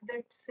can fix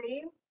that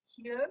same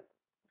here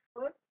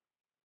for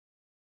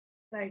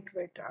right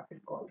way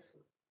traffic also.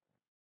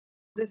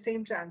 The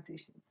same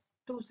transitions,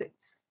 2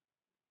 sets.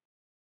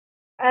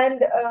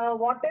 And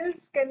what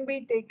else can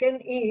be taken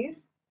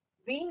is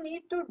we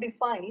need to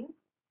define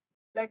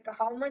like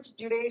how much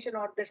duration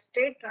or the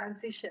state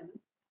transition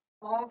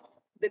of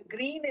the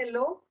green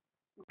yellow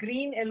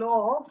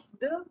of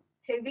the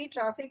heavy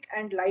traffic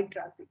and light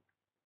traffic.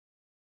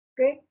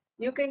 Okay,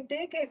 you can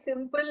take a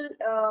simple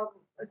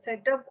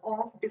setup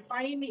of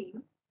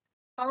defining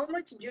how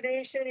much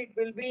duration it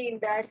will be in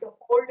that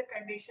hold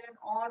condition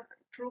or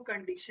true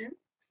condition.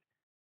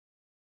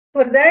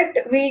 For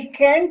that, we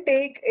can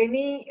take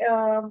any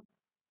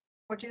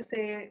what you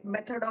say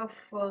method of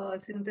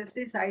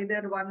synthesis,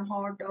 either one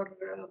hot or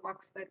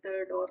Mux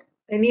method or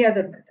any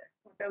other method,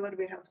 whatever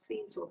we have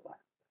seen so far.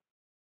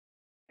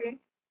 Okay,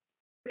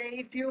 say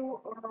if you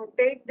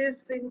take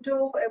this into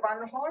a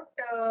one hot,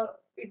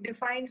 it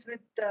defines with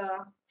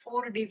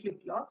 4D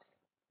flip-flops.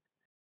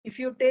 If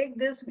you take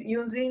this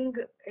using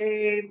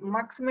a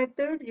Mux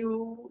method,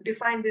 you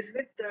define this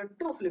with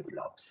 2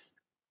 flip-flops.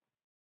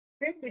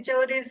 Okay,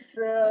 whichever is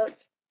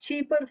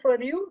cheaper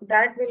for you,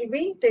 that will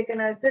be taken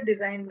as the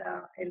design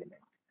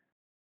element.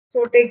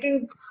 So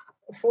taking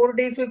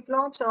 4D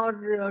flip-flops or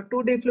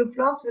 2D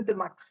flip-flops with the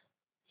Mux.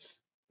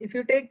 If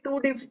you take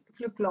 2D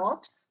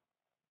flip-flops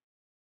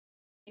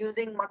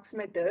using Mux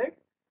method,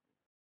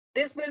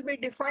 this will be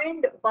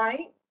defined by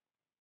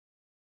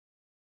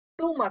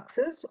 2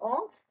 Muxes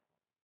of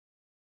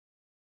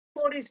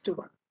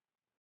 4:1.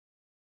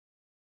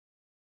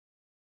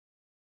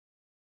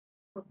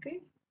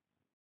 Okay.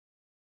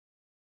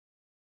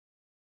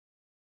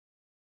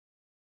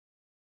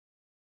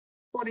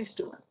 Four is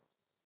to 1.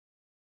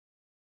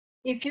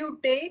 If you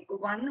take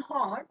one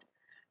hot,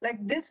 like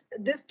this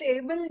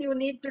table you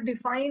need to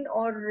define,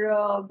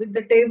 or with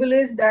the table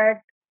is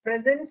that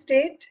present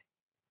state,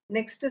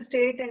 next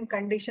state and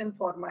condition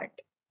format.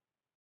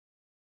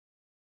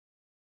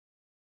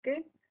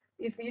 Okay,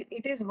 if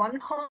it is one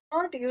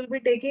hot, you will be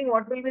taking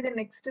what will be the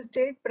next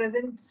state,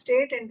 present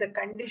state and the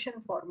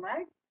condition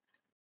format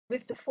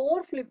with the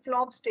 4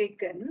 flip-flops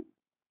taken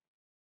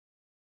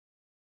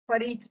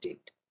for each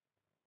state.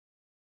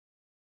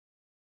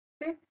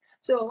 Okay,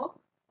 so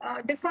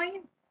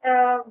define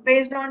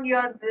based on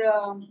your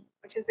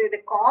which is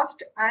the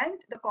cost and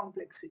the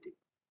complexity.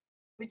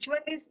 Which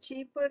one is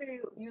cheaper,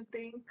 you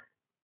think?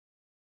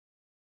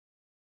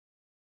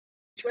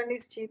 Which one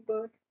is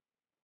cheaper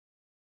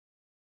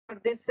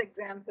for this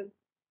example?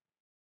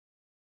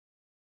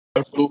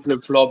 2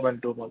 flip-flop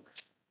and 2 Mux.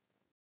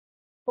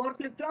 4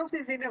 flip-flops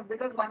is enough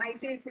because one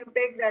IC if you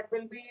take, that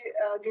will be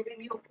giving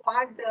you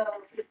quad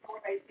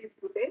flip-flop IC if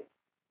you take.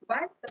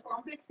 But the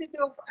complexity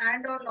of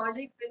AND or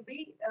logic will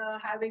be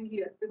having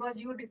here because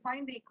you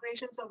define the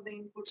equations of the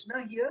inputs.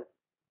 Now here,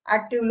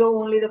 active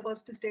low only the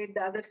first state,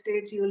 the other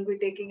states you will be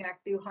taking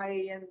active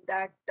high, and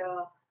that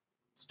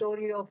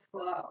story of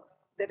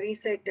the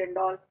reset and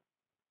all.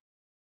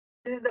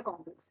 This is the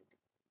complexity.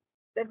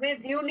 That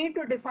means you need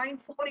to define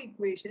 4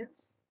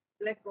 equations,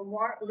 like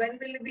what, when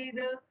will be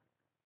the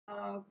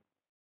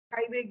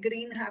highway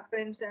green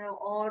happens,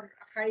 or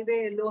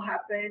highway yellow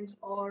happens,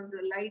 or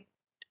the light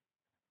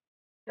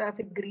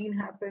traffic green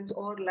happens,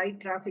 or light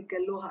traffic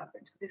yellow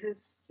happens. This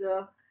is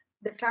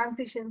the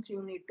transitions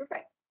you need to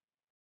write.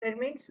 That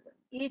means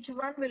each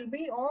one will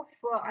be of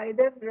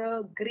either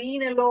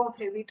green yellow of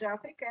heavy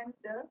traffic and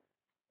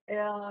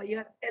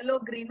your yellow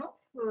green of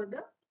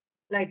the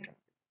light traffic.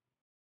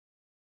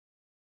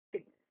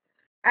 Okay.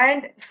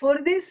 And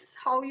for this,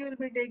 how you will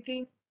be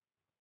taking?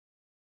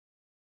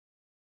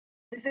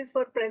 This is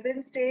for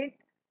present state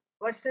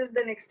versus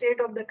the next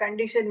state of the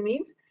condition,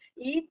 means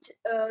each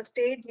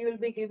state you will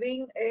be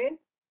giving a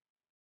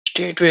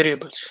State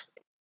variables.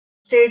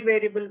 state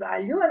variable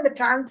value, and the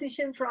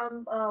transition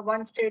from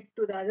one state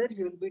to the other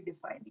you will be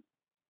defining.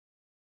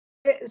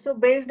 Okay, so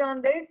based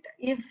on that,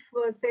 if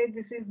say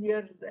this is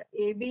your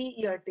AB,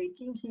 you are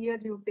taking here,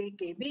 you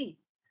take AB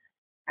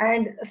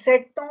and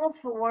set of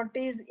what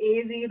is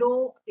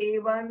A0,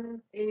 A1,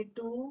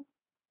 A2,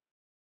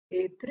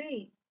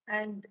 A3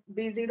 and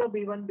B0,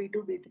 B1, B2,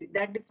 B3.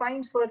 That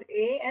defines for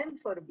A and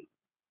for B.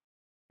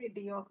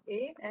 D of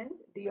A and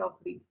D of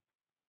B.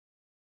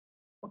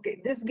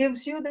 Okay, this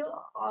gives you the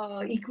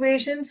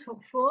equations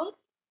for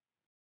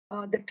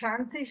the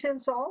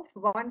transitions of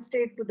one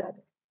state to the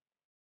other.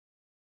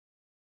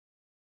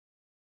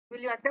 Will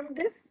you attempt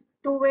this?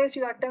 2 ways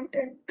you attempt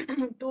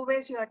and 2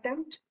 ways you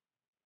attempt.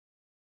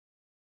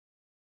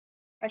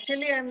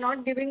 Actually, I'm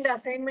not giving the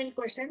assignment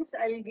questions.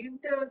 I'll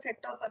give the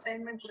set of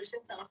assignment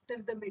questions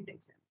after the mid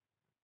exam.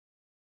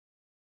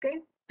 Okay.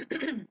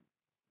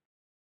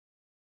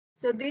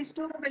 So these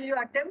 2 will you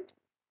attempt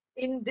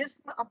in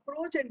this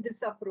approach and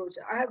this approach.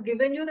 I have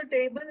given you the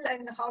table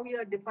and how you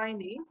are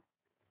defining.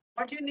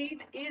 What you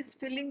need is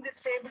filling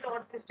this table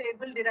or this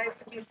table derived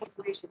from these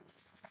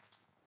equations.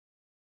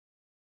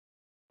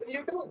 Will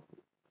you do?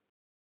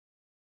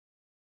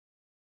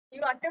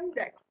 You attempt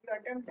that. You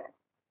attempt that.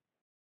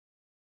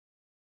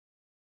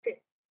 Okay.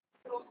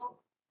 So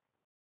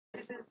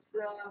this is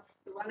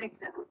one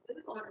example,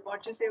 or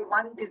what you say,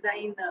 one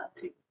design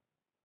thing.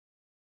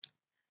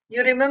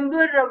 You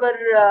remember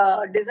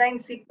our design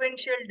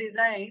sequential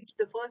designs,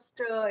 the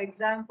first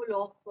example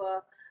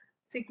of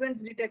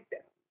sequence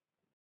detector.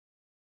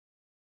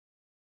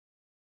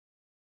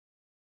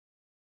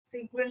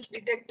 Sequence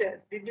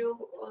detector. Did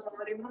you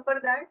remember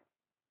that?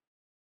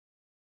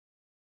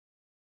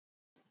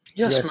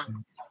 Yes, Yes,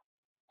 ma'am.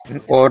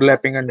 ma'am.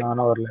 Overlapping and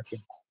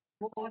non-overlapping.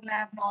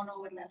 Overlap,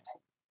 non-overlap.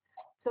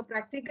 So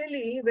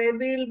practically where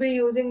we will be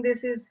using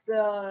this is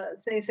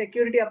say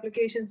security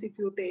applications. If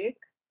you take,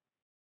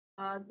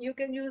 you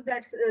can use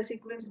that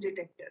sequence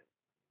detector.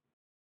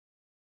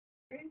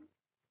 Okay.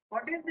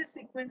 What is the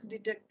sequence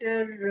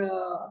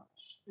detector?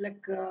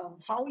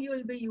 How you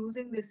will be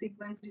using the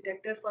sequence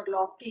detector for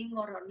locking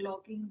or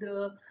unlocking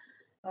the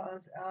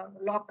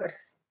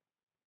lockers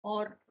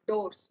or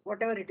doors,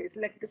 whatever it is,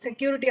 like the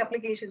security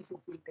applications. If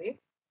we take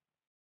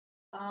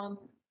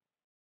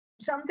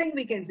something,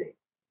 we can say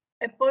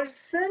a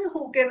person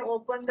who can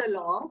open the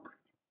lock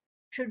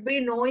should be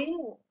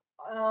knowing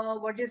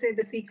what you say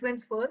the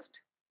sequence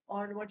first,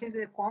 or what is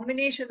the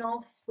combination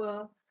of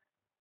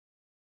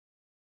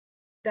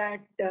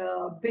that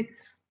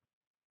bits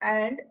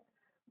and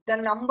the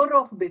number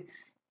of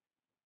bits.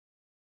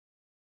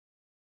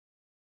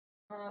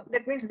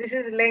 That means this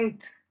is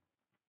length.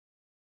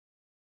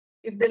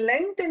 If the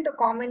length and the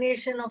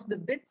combination of the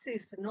bits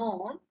is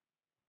known,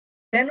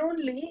 then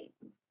only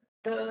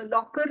the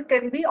locker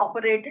can be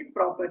operated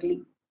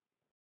properly.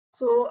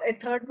 So a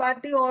third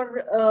party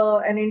or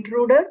an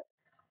intruder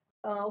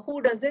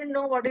who doesn't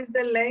know what is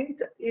the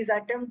length is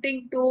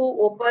attempting to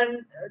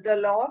open the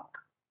lock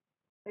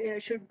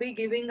should be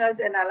giving us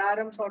an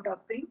alarm sort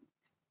of thing.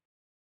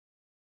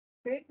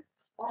 Okay.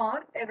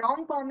 Or a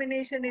wrong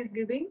combination is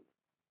given,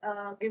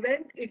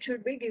 it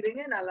should be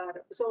giving an alarm.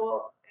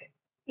 So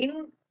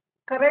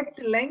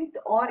incorrect length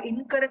or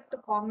incorrect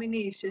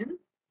combination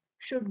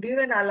should give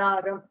an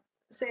alarm,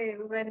 say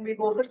when we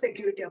go for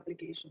security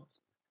applications.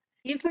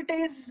 If it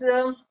is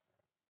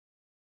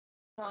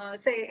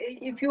say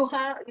if you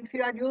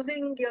are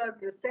using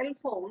your cell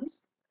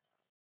phones,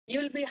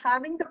 you will be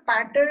having the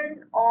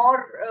pattern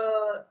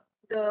or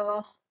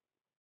the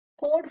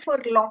code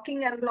for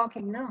locking and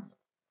unlocking, na?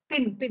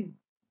 Pin.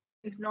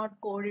 If not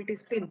code, it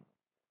is pin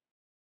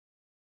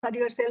for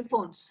your cell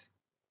phones.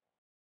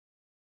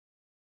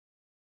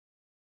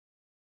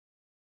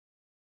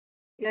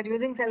 You are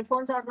using cell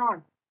phones or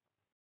not?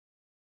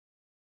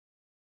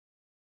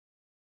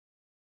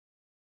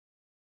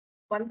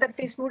 One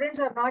 130 students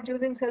are not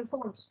using cell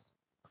phones.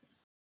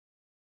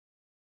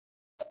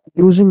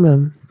 Using,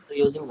 ma'am.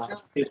 Using ma'am.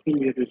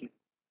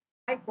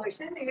 My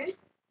question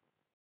is,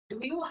 do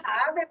you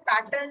have a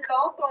pattern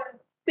lock or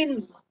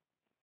pin?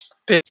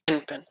 Pin.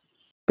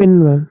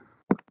 Pin, ma'am.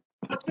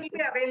 Both will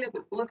be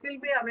available. Both will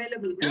be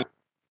available. Na?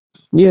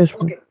 Yes,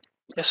 ma'am. Okay.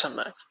 Yes,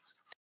 ma'am.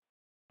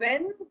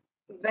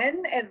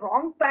 When a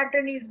wrong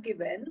pattern is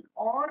given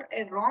or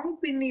a wrong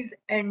pin is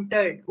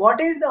entered, what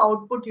is the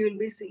output you will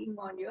be seeing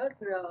on your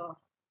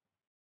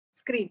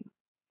screen?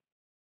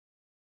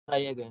 Try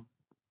again.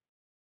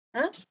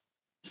 Huh?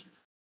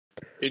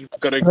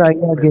 Incorrect. Try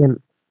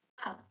again.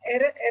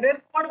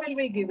 Error code will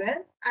be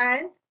given,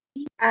 and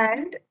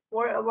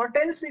what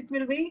else it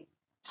will be?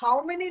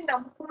 How many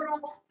number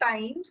of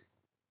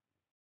times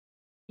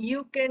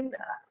you can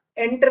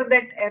enter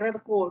that error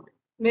code?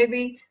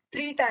 Maybe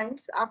 3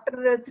 times. After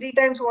the 3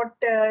 times, what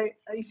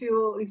if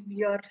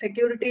your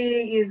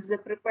security is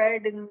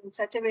prepared in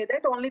such a way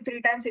that only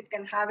 3 times it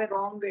can have a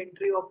wrong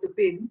entry of the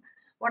pin.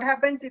 What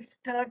happens if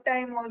third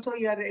time also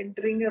you are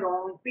entering a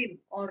wrong pin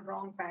or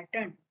wrong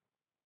pattern?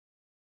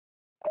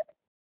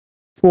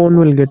 Phone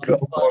will get For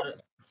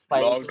locked.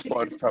 Logged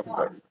for some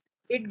time.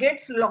 It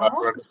gets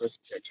logged.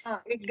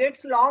 It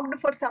gets logged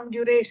for some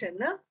duration,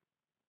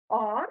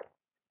 or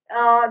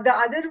the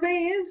other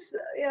way is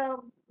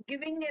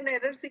giving an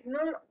error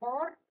signal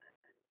or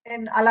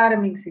an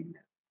alarming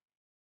signal.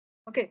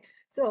 Okay,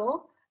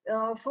 so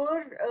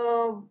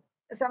for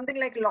something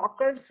like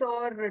lockers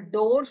or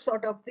doors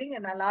sort of thing,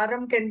 an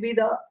alarm can be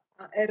the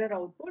error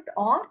output,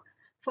 or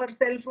for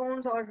cell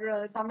phones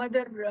or some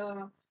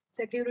other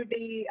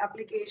security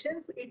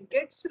applications, it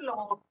gets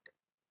logged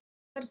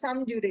for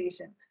some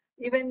duration.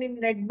 Even in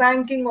net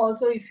banking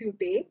also, if you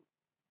take,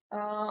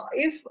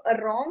 if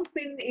a wrong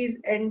pin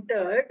is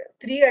entered,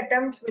 3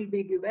 attempts will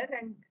be given,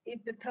 and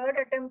if the third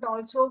attempt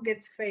also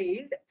gets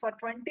failed, for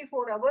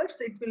 24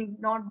 hours, it will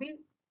not be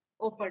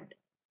opened.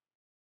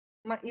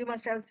 You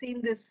must have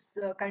seen this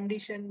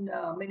condition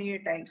many a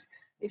times.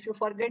 If you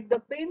forget the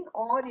pin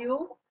or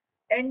you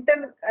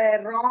enter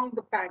a wrong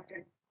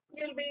pattern,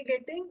 you'll be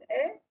getting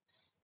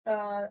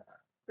a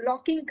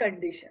locking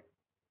condition.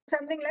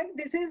 Something like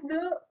this is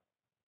the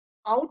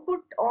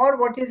output, or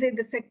what you say,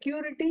 the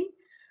security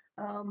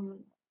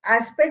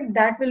aspect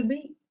that will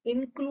be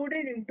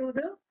included into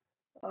the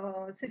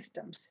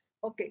systems.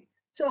 Okay,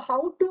 so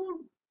how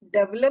to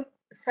develop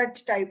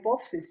such type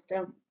of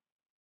system.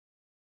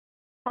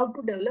 How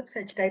to develop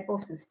such type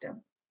of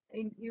system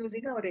in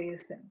using our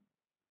ASM.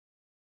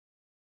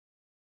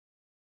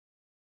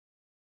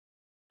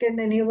 Can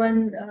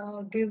anyone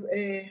give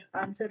a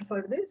answer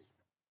for this?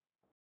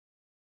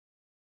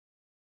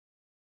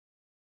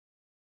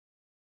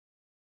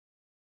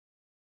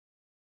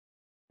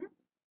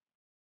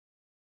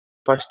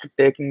 First,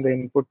 taking the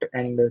input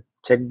and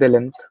check the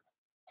length.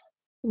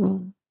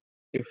 Mm.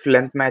 If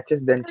length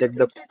matches, then check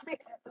the It should be,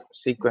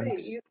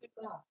 sequence. see,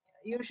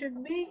 you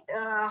should be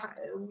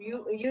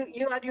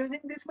you are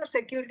using this for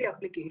security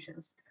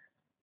applications.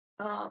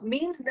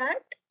 Means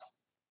that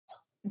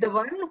the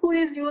one who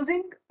is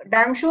using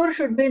damn sure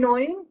should be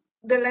knowing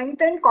the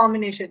length and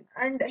combination,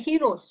 and he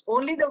knows.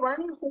 Only the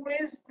one who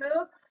is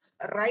the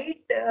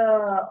right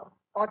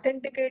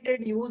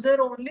authenticated user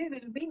only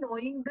will be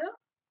knowing the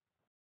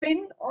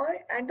pin or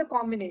and the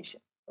combination,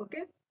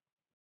 okay,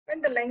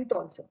 and the length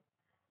also.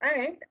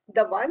 And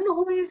the one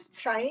who is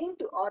trying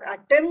to or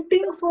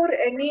attempting for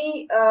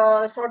any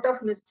sort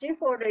of mischief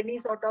or any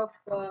sort of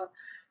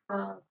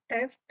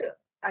theft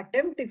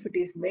attempt, if it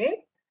is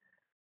made,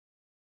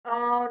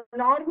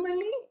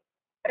 normally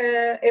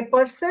a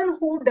person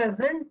who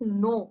doesn't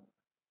know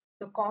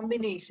the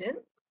combination,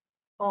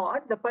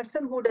 or the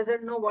person who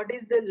doesn't know what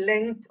is the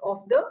length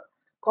of the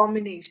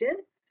combination,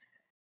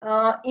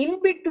 in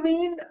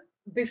between,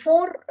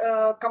 before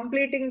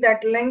completing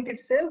that length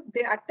itself,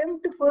 they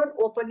attempt for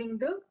opening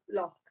the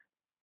lock.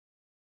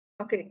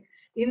 Okay,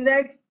 in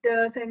that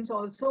sense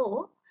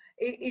also,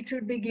 it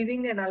should be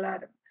giving an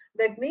alarm.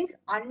 That means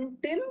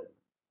until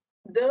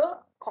the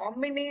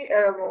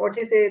what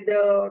you say,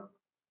 the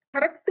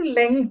correct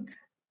length,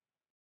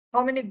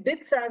 how many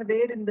bits are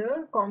there in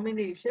the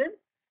combination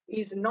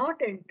is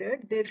not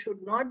entered, there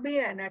should not be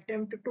an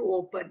attempt to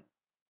open.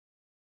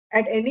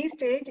 At any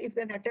stage, if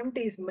an attempt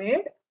is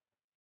made,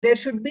 there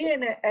should be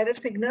an error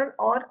signal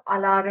or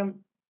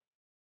alarm.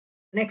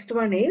 Next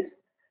one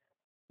is,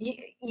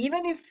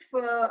 even if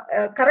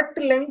correct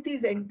length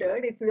is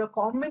entered, if your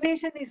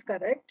combination is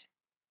correct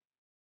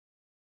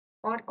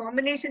or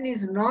combination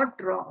is not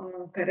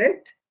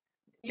correct,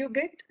 you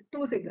get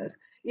two signals.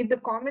 If the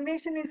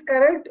combination is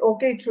correct,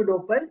 okay, it should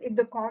open. If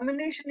the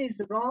combination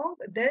is wrong,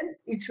 then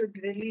it should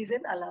release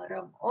an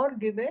alarm or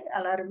give an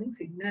alarming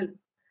signal.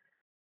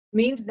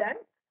 Means that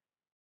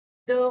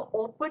the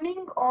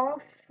opening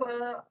of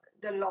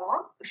the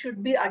lock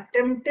should be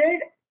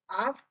attempted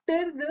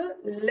after the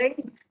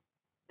length,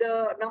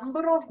 the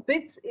number of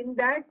bits in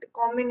that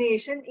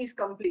combination is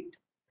complete.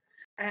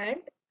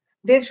 And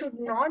there should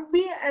not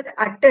be an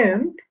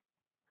attempt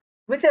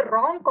with a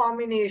wrong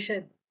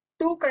combination.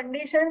 Two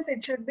conditions,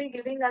 it should be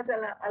giving us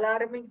an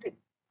alarming thing.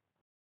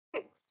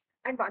 Okay.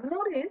 And one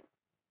more is,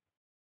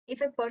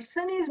 if a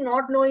person is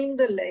not knowing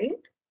the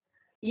length,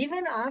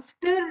 even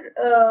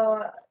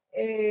after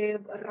a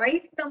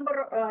right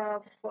number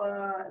of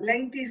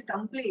length is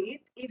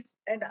complete, if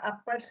a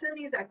person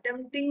is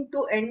attempting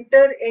to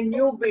enter a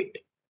new bit,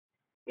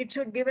 it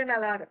should give an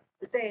alarm.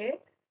 Say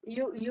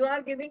you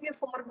are giving a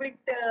 4-bit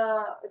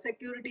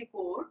security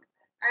code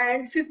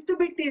and 5th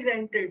bit is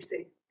entered.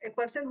 Say a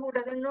person who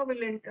doesn't know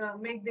will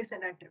make this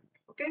an attempt.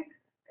 Okay,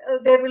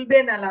 there will be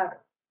an alarm.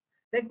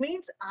 That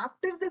means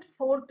after the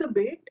 4th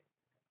bit,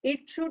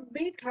 it should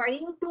be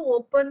trying to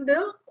open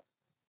the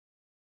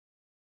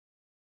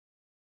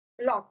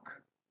lock.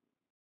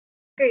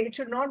 Okay, it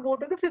should not go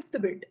to the 5th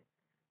bit.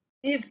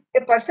 If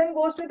a person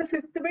goes to the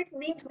 5th bit,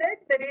 means that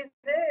there is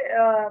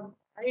a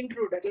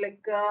intruder,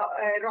 like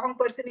a wrong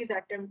person is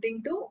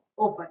attempting to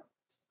open.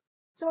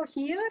 So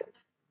here,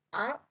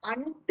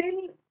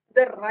 until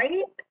the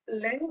right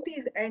length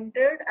is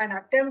entered, an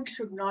attempt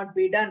should not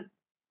be done.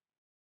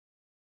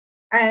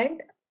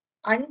 And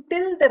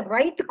until the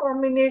right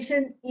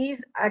combination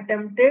is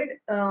attempted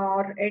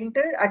or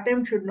entered,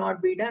 attempt should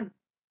not be done.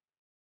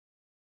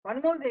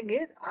 One more thing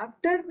is,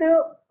 after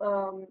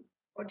the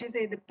what you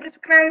say, the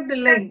prescribed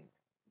length,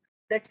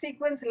 that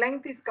sequence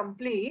length is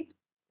complete,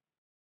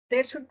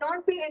 there should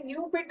not be a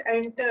new bit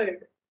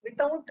entered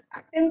without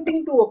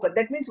attempting to open.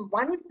 That means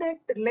once that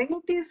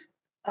length is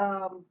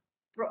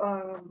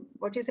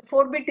what you say,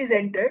 4-bit is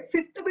entered,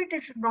 5th bit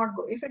it should not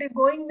go. If it is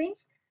going,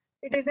 means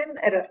it is an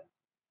error.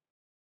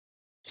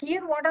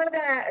 Here, what are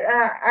the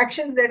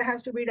actions that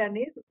has to be done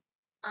is,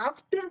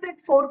 after that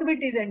 4th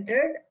bit is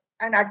entered,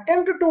 an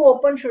attempt to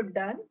open should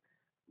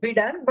be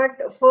done,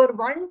 but for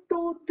 1,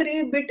 2,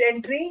 3-bit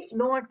entry,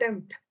 no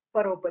attempt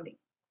for opening.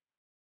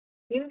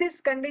 In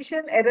this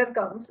condition, error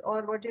comes,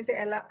 or what you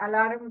say,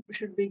 alarm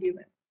should be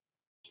given.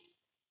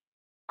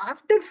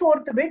 After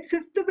 4th bit,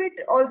 5th bit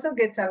also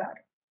gets alarm.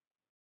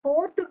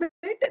 4th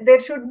bit,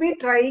 there should be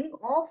trying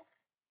of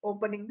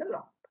opening the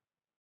lock.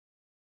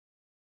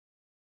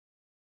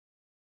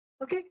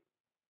 Okay,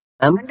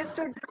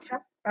 understood?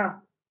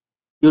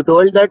 You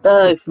told that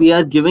if we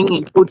are giving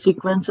input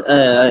sequence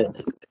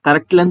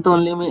correct length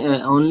only,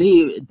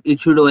 only it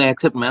should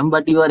accept, ma'am.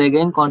 But you are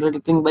again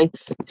contradicting by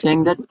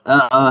saying that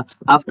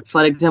after,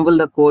 for example,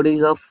 the code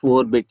is of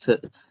 4 bits.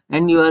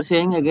 and you are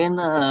saying again,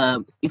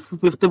 if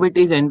fifth bit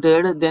is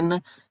entered,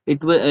 then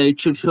it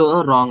should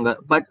show wrong.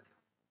 But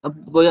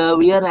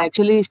we are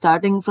actually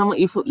starting from,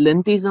 if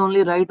length is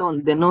only right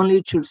on, then only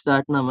it should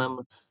start, na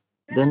ma'am.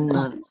 Then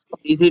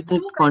is it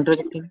Two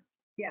contradicting?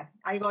 Yeah,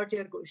 I got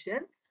your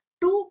question.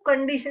 Two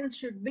conditions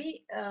should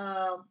be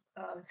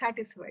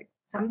satisfied.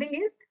 Something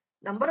is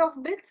number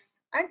of bits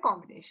and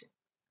combination.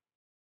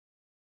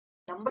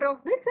 Number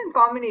of bits and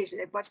combination.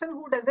 A person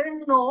who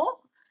doesn't know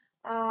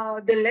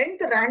the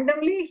length,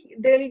 randomly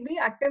they'll be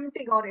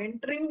attempting or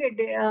entering a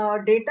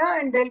data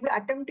and they'll be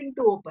attempting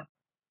to open.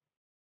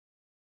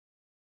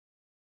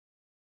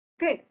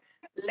 Okay,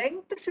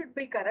 length should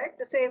be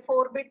correct. Say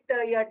 4-bit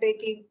you are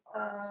taking,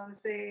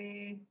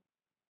 say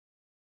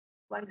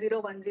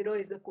 1010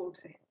 is the code,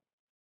 say.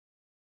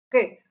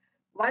 Okay,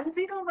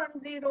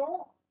 1010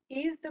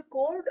 is the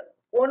code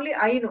only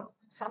I know.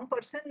 Some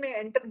person may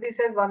enter this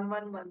as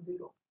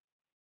 1110.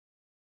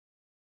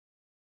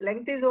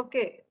 Length is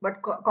okay,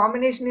 but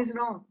combination is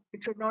wrong.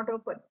 It should not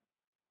open.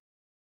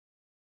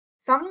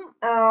 Some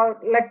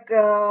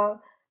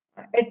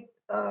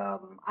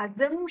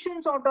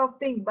assumption sort of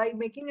thing, by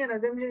making an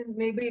assumption,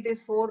 maybe it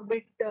is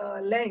 4-bit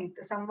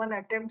length, someone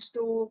attempts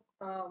to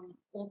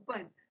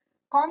open,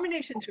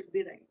 combination should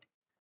be right.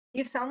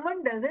 If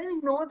someone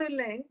doesn't know the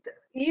length,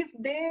 if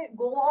they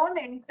go on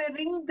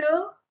entering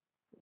the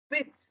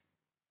bits,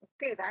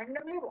 okay,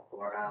 randomly,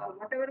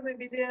 whatever may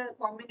be the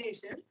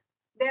combination,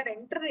 they are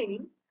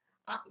entering,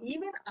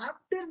 even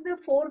after the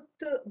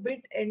 4th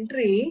bit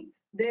entry,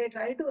 they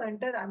try to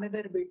enter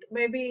another bit.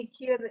 Maybe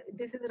here,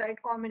 this is the right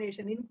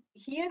combination. In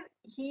here,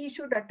 he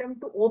should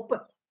attempt to open.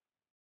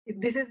 If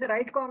this is the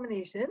right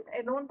combination,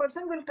 a known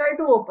person will try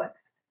to open.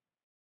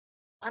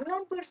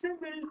 Unknown person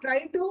will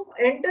try to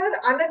enter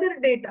another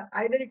data.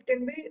 Either it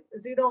can be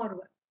 0 or 1.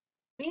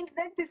 Means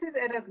that this is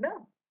error,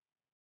 no?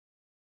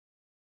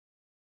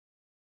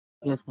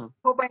 Yes, ma'am.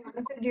 Hope I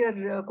answered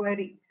your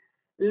query.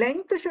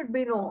 Length should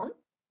be known,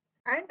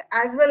 and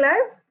as well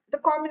as the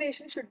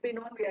combination should be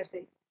known, we are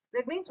saying.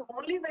 That means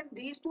only when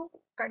these two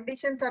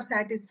conditions are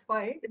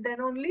satisfied, then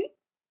only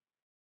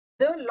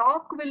the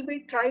lock will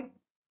be tried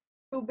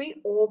to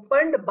be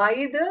opened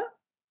by the,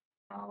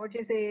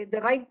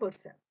 the right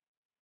person.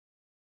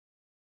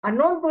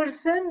 Unknown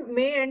person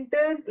may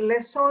enter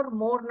less or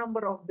more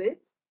number of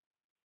bits,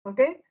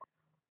 okay?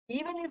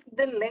 Even if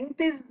the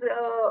length is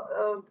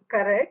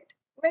correct,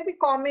 maybe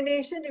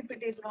combination if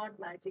it is not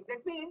matching.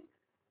 That means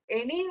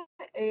any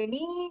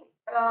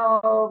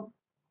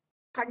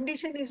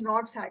condition is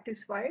not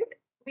satisfied,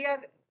 we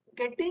are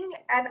getting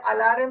an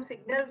alarm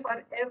signal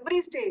for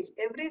every stage.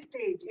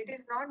 It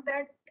is not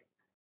that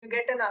you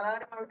get an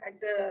alarm at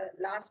the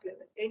last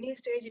level. Any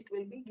stage it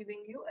will be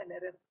giving you an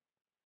error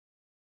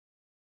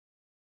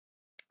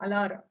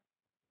alarm.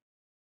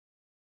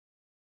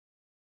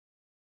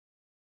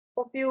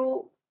 Hope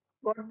you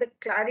got the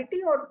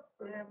clarity, or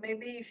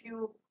maybe if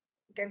you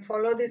can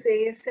follow this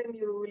ASM,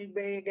 you will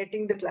be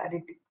getting the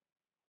clarity.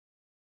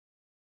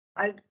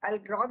 I'll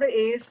draw the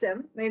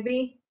ASM.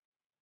 Maybe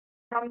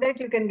from that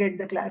you can get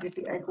the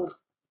clarity, I hope.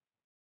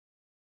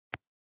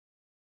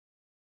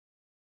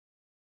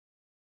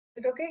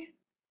 Is it okay?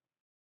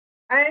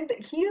 And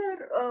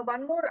here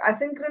one more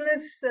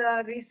asynchronous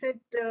reset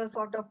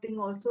sort of thing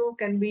also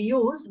can be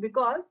used,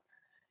 because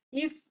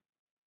if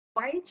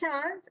by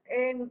chance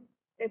a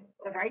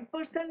right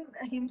person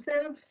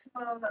himself,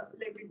 let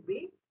it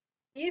be,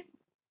 if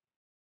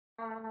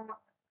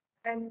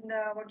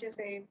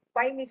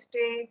by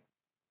mistake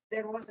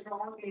there was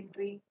wrong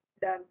entry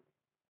done,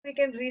 we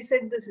can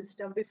reset the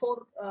system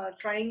before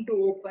trying to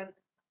open.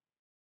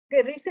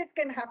 Okay, reset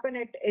can happen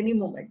at any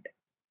moment.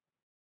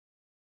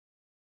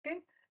 Okay,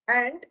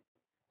 and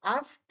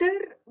after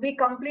we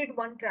complete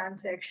one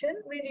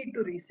transaction, we need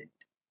to reset.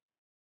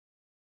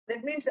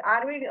 That means,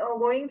 are we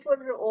going for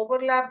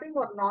overlapping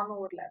or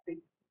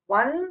non-overlapping?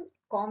 One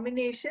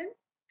combination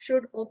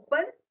should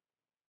open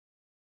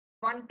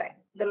one time,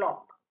 the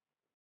lock.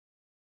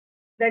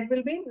 That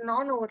will be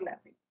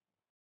non-overlapping.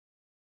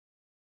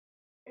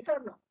 Yes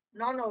or no?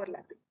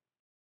 Non-overlapping.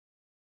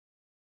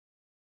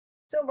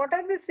 So what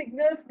are the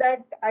signals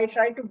that I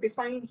try to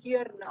define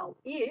here now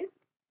is,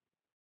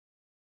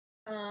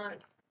 I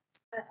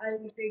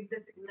will take the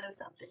signal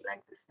something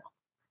like this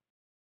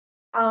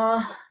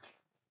now.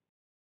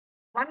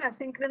 One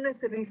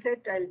asynchronous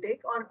reset I'll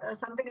take, or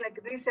something like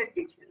reset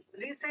itself.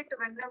 Reset,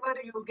 whenever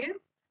you give,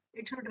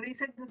 it should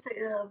reset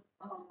the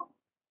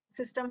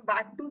system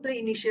back to the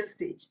initial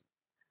stage.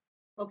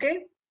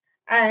 Okay,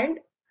 and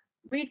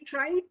we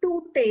try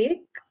to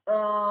take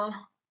the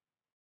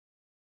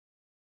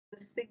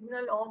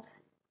signal of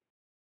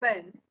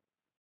pen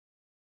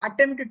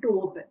attempt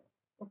to open.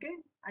 Okay,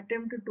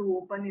 attempt to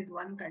open is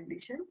one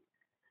condition,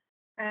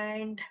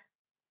 and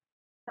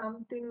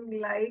something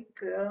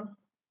like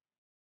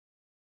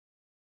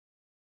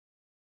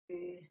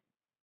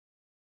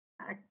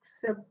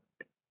accept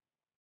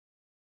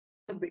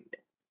the bit.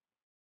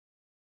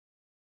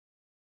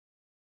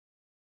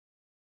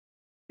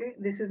 Okay,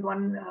 this is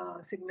one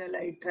signal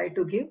I try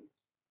to give.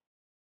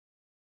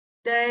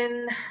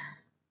 Then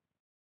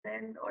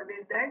Then what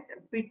is that?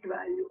 Bit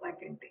value I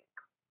can take,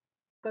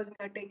 because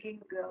we are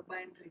taking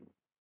binary.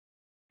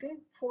 Okay,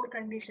 4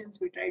 conditions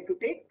we try to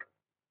take,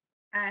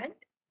 and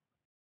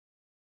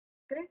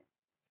okay,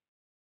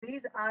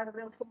 these are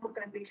the 4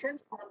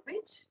 conditions on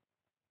which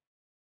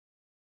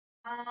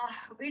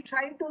we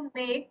try to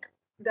make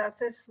the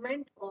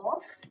assessment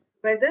of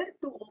whether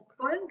to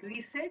open,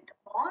 reset,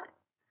 or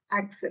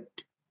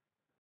accept.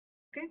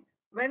 Okay,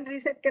 when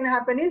reset can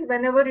happen is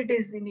whenever it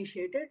is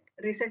initiated,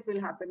 reset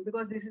will happen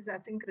because this is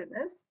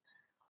asynchronous.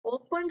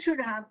 Open should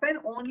happen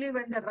only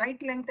when the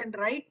right length and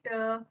right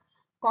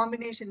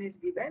combination is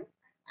given.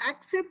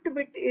 Accept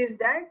bit is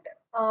that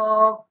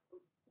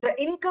the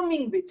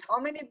incoming bits, how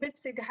many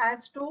bits it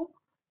has to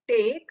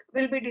take,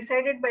 will be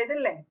decided by the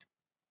length.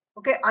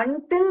 Okay,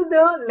 until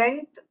the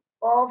length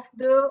of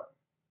the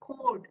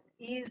code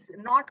is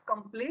not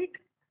complete,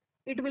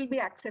 it will be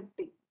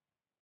accepting.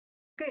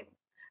 Okay,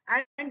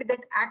 and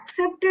that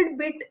accepted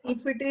bit,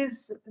 if it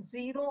is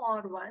 0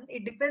 or 1,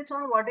 it depends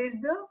on what is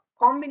the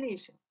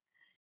combination.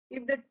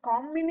 If the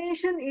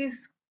combination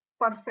is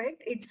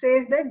perfect, it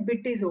says that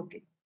bit is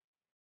okay.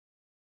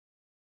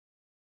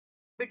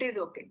 Bit is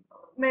okay.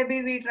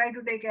 Maybe we try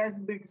to take as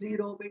bit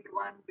 0, bit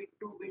 1, bit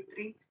 2, bit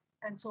 3,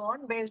 and so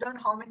on, based on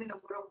how many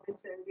number of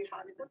bits we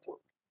have in the code.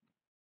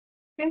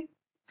 Okay,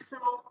 so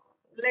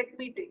let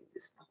me take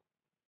this now.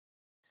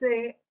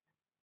 Say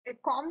a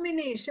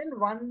combination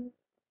 1.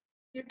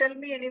 You tell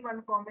me any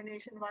one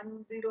combination,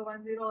 1010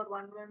 or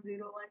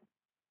 1101,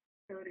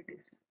 whatever it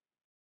is.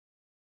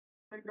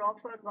 I'll draw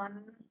for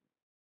 1.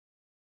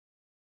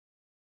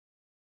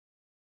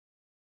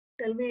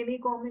 Tell me any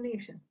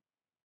combination.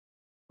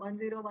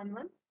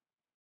 1011.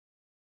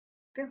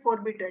 Okay,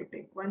 4-bit I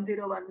take.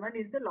 1011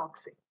 is the log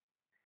say.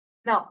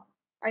 Now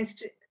I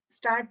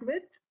start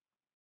with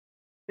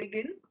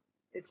begin,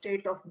 a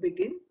state of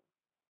begin.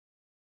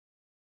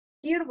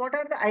 Here, what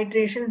are the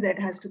iterations that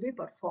has to be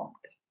performed?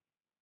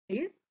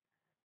 Is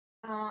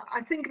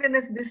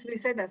asynchronous. This we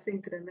said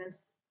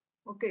asynchronous.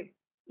 Okay,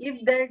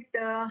 if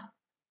that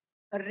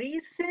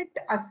reset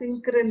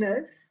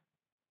asynchronous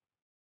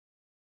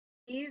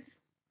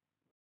is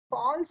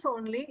false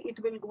only,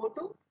 it will go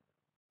to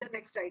the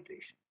next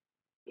iteration.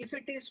 If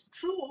it is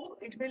true,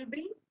 it will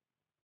be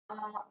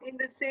in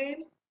the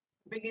same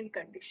begin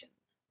condition.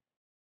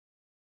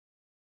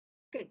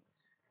 Okay,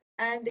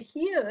 and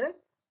here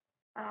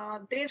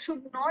there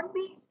should not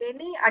be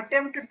any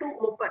attempt to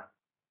open.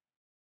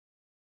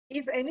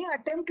 If any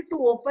attempt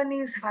to open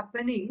is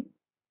happening,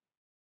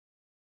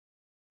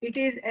 it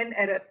is an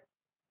error.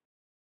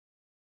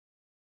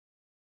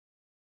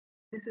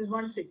 This is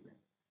one signal.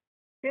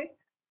 Okay,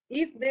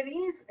 if there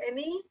is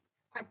any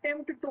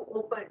attempt to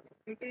open,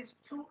 it is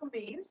true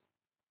means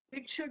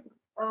it should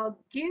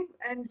give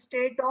a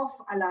state of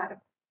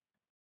alarm.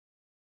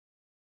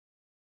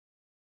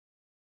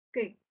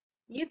 Okay,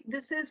 if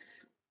this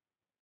is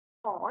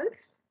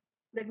false,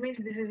 that means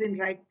this is in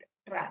right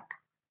track.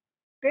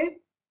 Okay,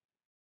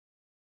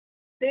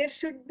 there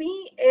should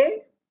be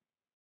a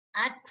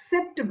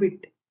accept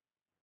bit.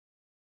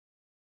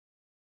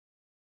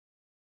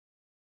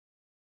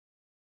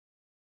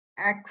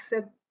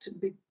 Accept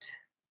bit,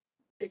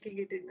 taking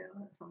it in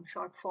some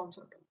short form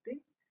sort of thing.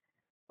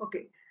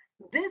 Okay,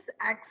 this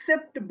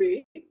accept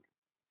bit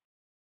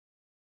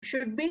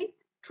should be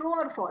true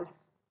or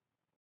false,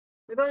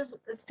 because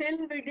still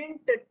we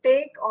didn't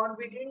take or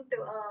we didn't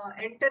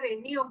enter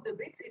any of the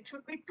bits. It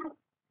should be true.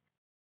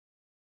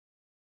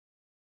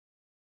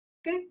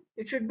 Okay,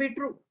 it should be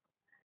true.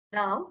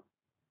 Now,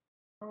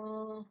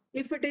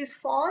 if it is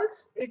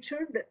false, it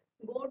should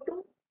go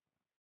to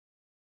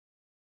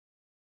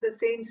the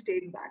same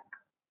state back.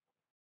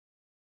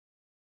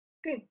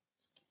 Okay,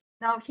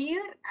 now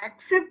here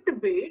accept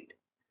bit.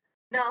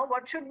 Now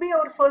what should be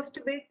our first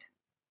bit?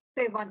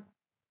 Say 1.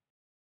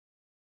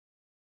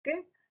 Okay,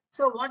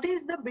 so what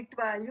is the bit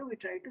value we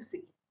try to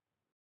see?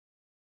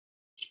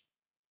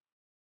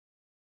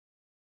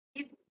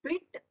 If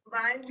bit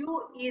value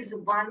is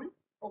 1,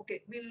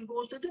 okay, we'll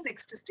go to the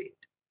next state.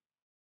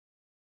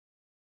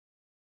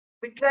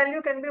 Bit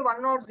value can be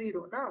 1 or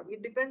 0. Now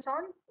it depends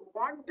on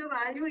what the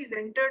value is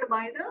entered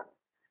by the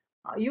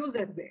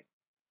user there.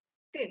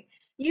 Okay,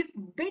 if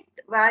bit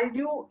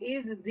value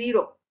is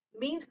 0,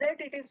 means that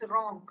it is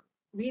wrong.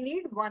 We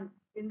need 1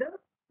 in the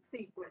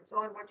sequence,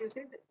 or what you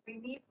say, we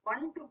need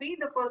 1 to be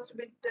the first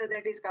bit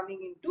that is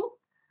coming into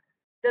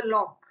the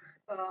lock,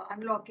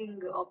 unlocking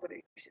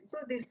operation. So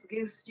this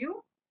gives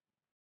you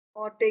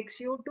or takes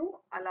you to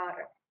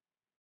alarm.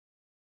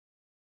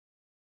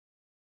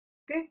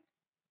 Okay,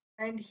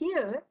 and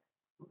here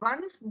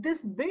once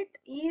this bit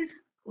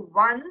is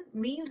 1,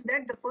 means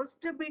that the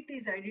first bit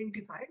is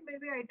identified.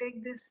 Maybe I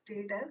take this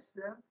state as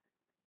the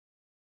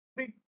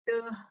bit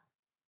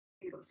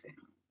 0, say.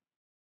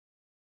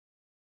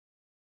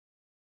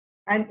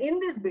 And in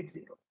this bit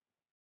 0,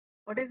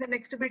 what is the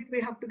next bit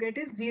we have to get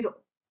is 0.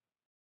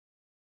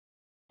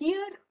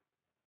 Here,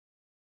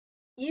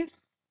 if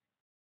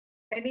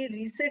any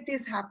reset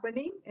is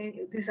happening,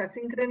 this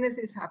asynchronous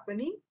is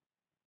happening,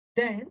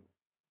 then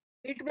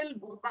it will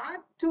go back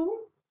to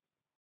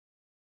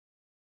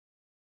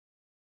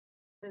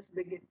Let's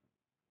begin.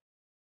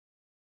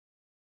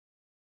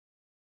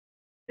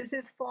 This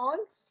is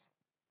false.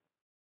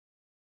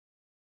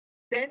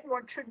 Then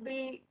what should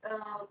be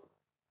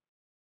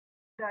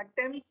the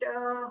attempt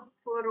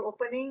for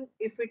opening?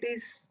 If it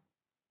is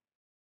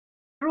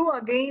true,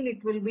 again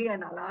it will be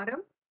an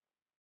alarm.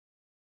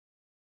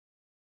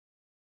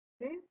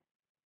 Okay.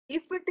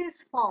 If it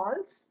is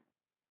false,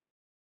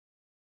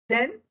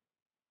 then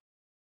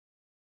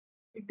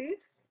it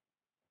is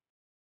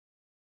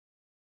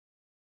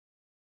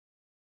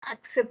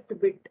accept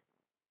bit.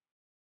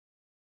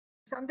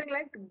 Something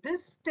like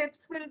this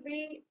steps will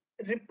be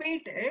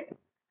repeated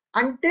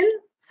until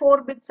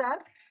 4 bits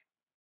are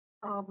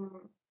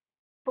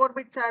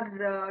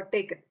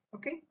taken.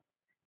 Okay.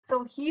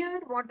 So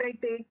here what I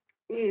take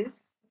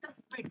is the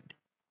bit.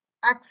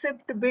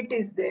 Accept bit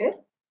is there.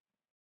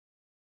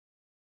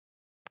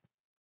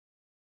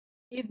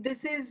 If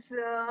this is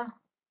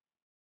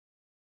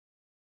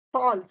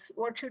false,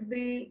 what should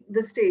be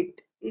the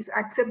state? If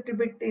accept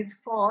bit is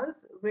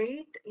false,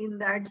 wait in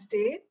that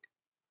state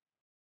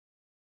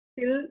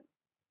till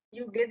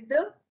you get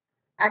the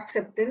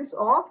acceptance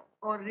of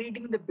or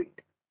reading the bit.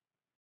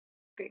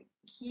 Okay,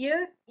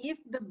 here if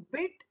the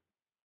bit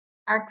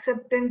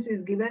acceptance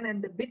is given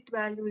and the bit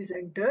value is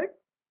entered,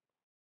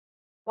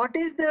 what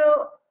is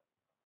the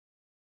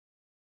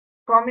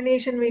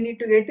combination we need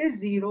to get is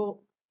 0.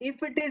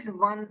 If it is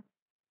 1,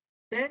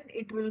 then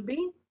it will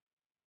be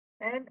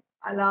an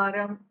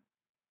alarm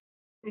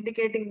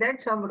indicating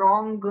that some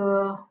wrong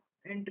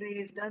entry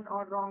is done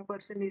or wrong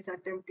person is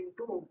attempting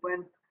to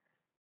open.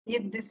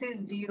 If this is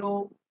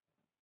 0,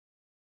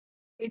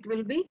 it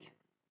will be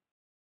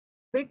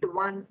bit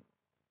 1.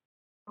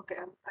 Okay,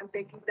 I'm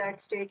taking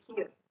that state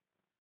here.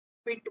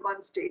 Bit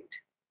 1 state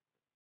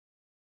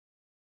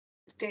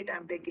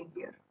I'm taking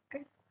here.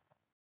 Okay.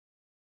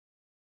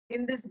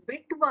 In this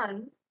bit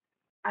 1,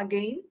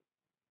 again,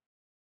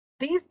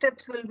 these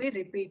steps will be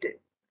repeated.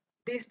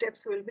 These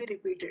steps will be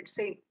repeated.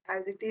 Same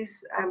as it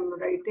is, I'm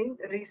writing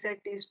reset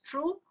is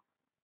true.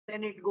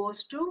 Then it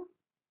goes to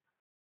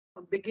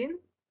begin.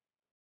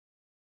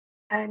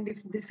 And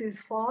if this is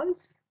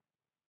false,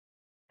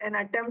 an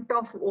attempt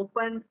of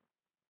open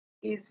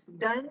is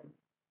done.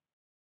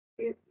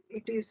 If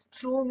it is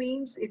true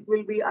means it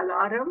will be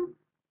alarm.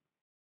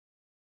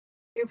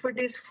 If it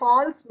is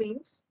false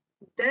means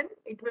then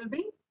it will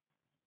be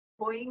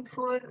going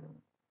for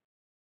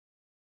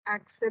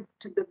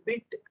accept the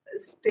bit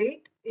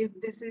state. If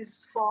this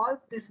is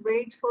false, this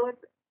waits for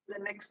the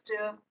next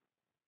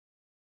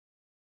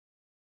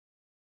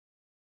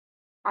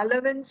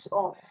allowance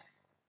of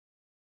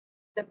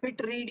the bit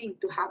reading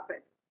to happen.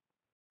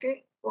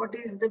 Okay, what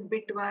is the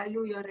bit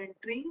value you are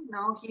entering?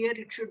 Now here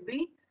it should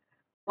be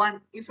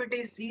 1. If it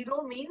is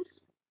 0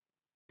 means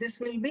this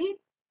will be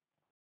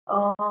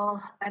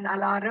an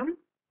alarm.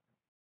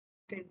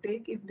 Can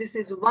take. If this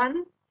is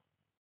 1,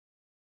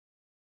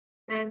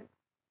 then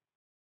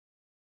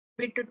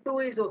bit 2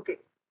 is okay.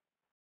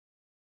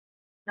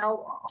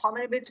 Now how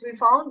many bits we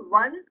found?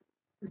 1,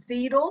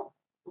 0,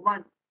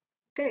 1.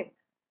 Okay,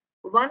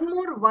 one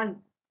more 1.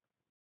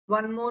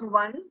 One more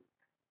 1.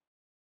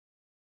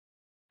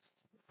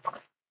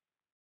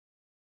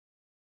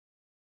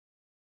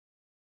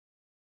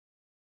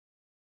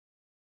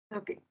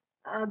 Okay,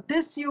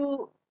 this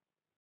you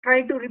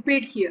try to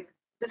repeat here.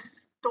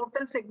 This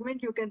total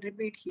segment you can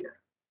repeat here.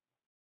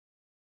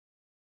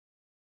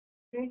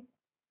 Okay.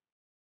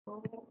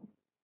 So,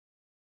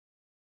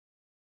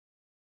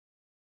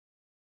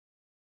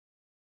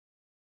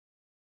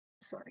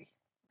 sorry.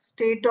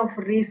 State of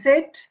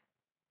reset.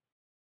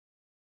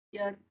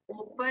 Here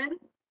open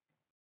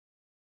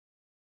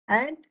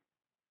and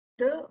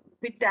the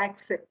bit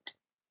accept.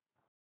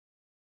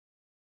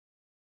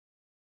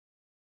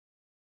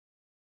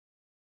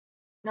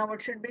 Now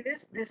what should be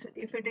this? This,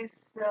 if it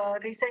is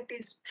reset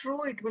is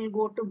true, it will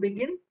go to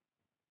begin.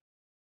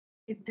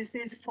 If this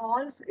is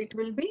false, it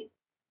will be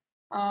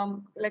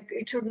like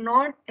it should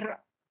not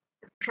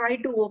try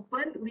to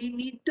open. We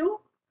need to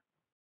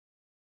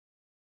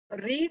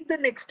read the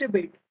next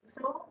bit.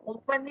 So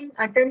opening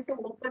attempt to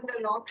open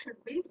the lock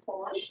should be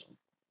false,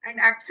 and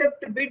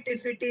accept bit,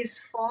 if it is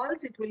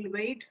false, it will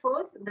wait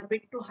for the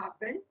bit to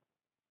happen.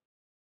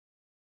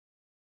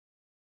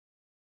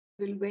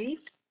 Will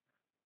wait.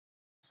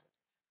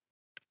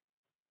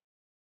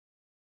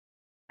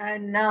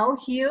 And now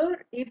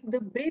here, if the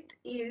bit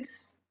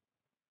is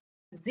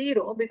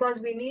 0,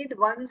 because we need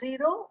 1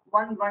 0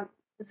 1 1,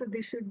 so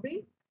this should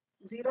be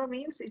 0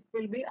 means it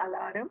will be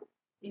alarm.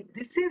 If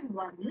this is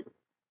 1,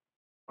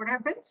 what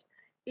happens?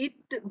 It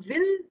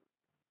will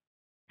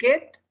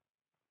get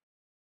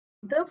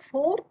the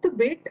 4th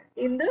bit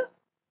in the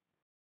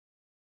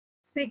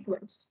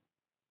sequence.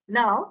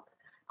 Now,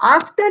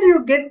 after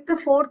you get the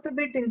 4th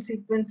bit in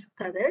sequence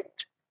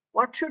correct,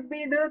 what should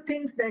be the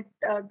things that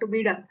to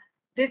be done?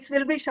 This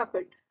will be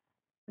shuffled.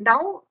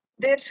 Now,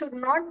 there should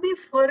not be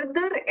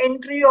further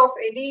entry of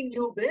any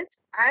new bits,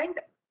 and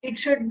it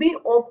should be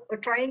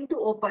trying to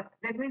open.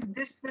 That means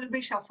this will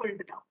be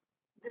shuffled now.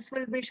 This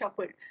will be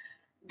shuffled.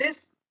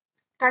 This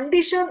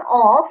condition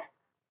of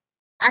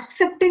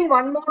accepting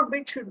one more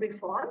bit should be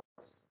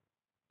false,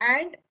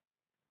 and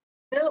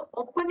the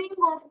opening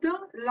of the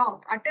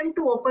lock, attempt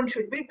to open,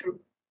 should be true.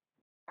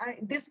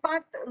 This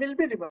part will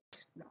be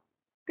reversed now.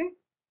 Okay.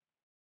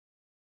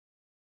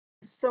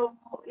 So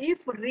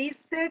if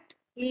reset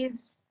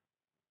is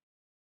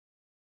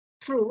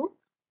true,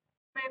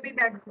 maybe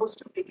that goes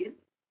to begin.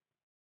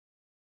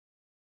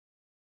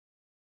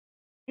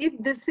 If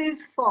this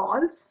is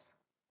false,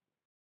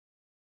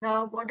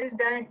 now what is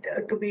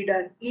that to be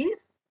done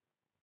is,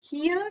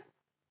 here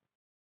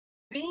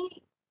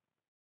we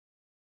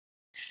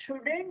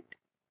shouldn't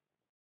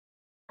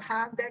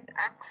have that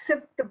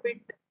accept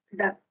bit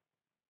done.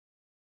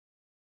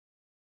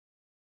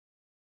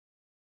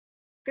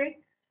 Okay.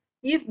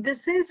 If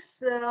this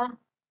is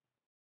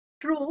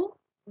true,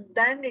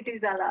 then it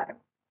is alarm.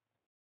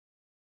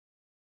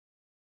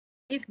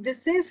 If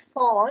this is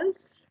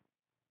false,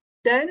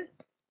 then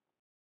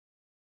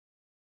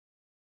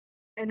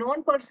a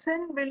known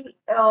person will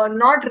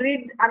not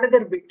read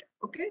another bit.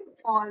 Okay,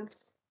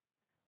 false.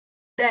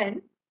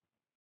 Then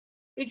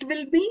it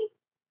will be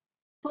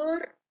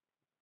for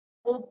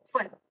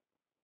open.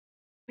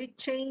 We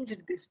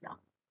changed this now.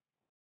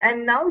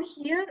 And now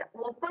here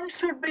open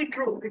should be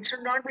true. It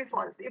should not be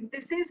false. If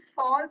this is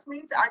false,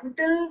 means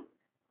until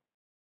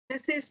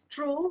this is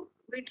true,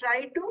 we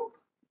try to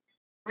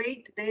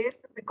wait there,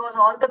 because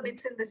all the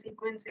bits in the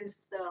sequence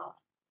is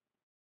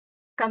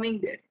coming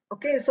there.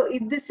 Okay, so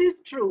if this is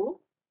true,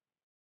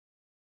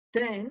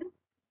 then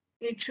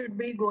it should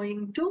be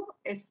going to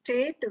a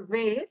state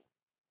where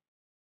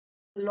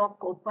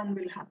lock open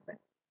will happen.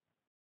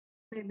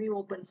 Maybe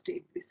open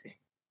state, we say.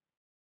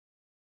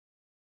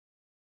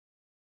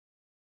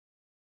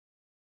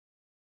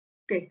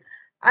 Okay,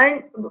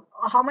 and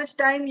how much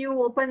time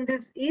you open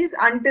this is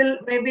until,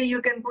 maybe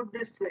you can put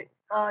this way.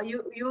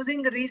 You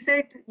using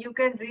reset, you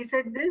can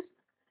reset this.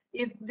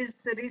 If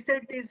this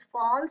reset is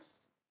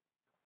false,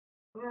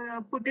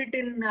 put it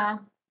in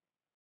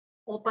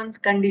open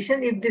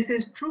condition. If this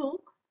is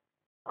true,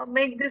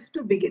 make this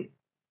to begin.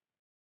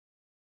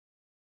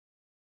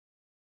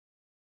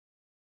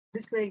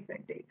 This way you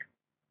can take.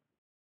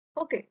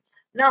 Okay,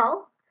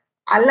 now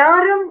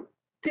alarm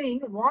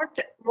thing, what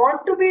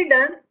to be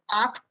done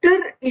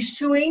after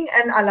issuing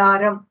an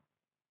alarm?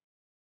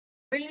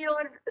 Will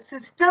your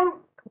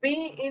system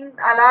be in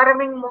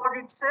alarming mode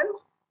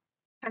itself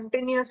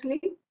continuously?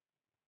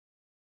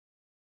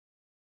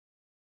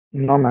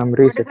 No, ma'am, What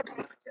is reset.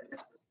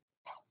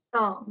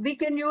 the we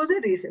can use a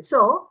reset.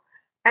 So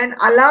an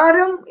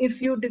alarm,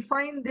 if you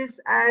define this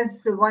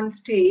as one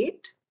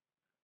state,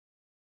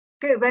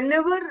 okay,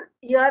 whenever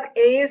your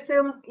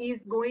ASM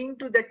is going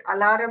to that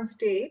alarm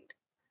state,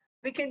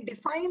 we can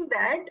define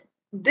that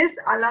this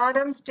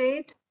alarm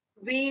state,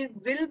 we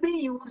will be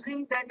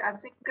using that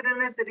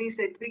asynchronous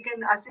reset. We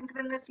can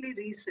asynchronously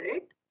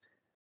reset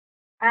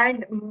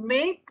and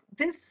make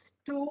this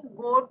to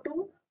go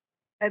to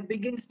a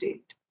begin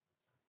state,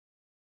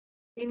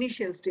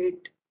 initial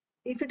state.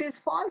 If it is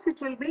false,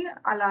 it will be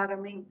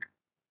alarming.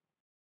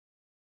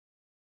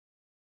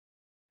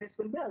 This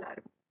will be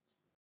alarming.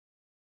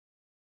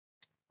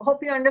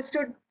 Hope you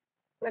understood,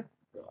 like,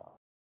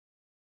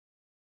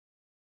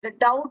 the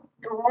doubt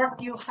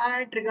what you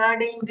had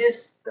regarding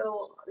this,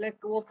 like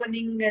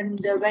opening and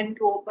when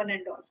to open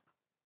and all.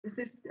 Is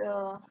this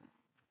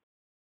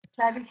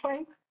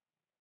clarified?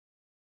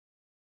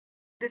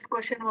 This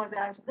question was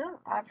asked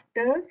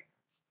after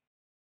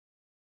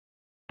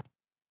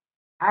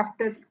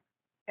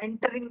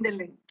entering the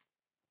link.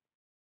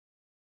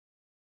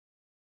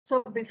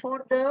 So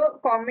before the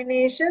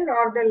combination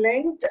or the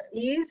length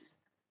is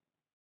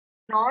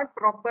not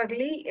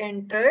properly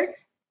entered,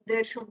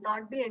 there should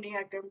not be any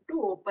attempt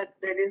to open.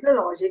 That is the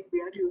logic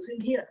we are using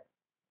here.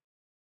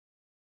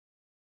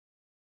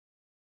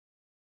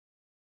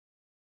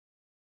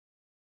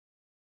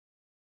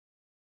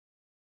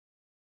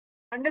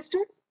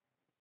 Understood?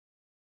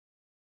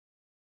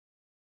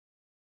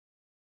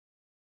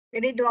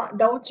 Any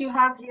doubts you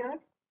have here?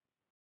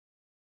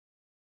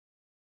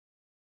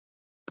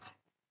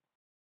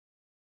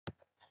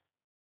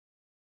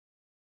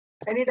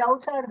 Any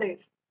doubts are there?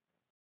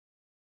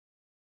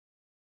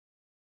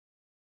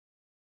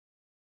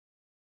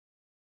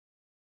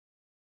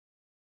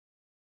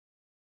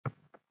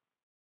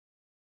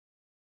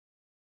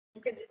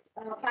 Okay,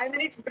 5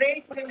 minutes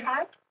break we'll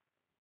have.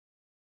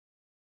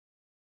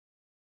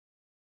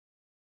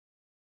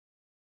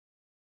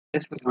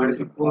 Yes,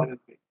 Mr.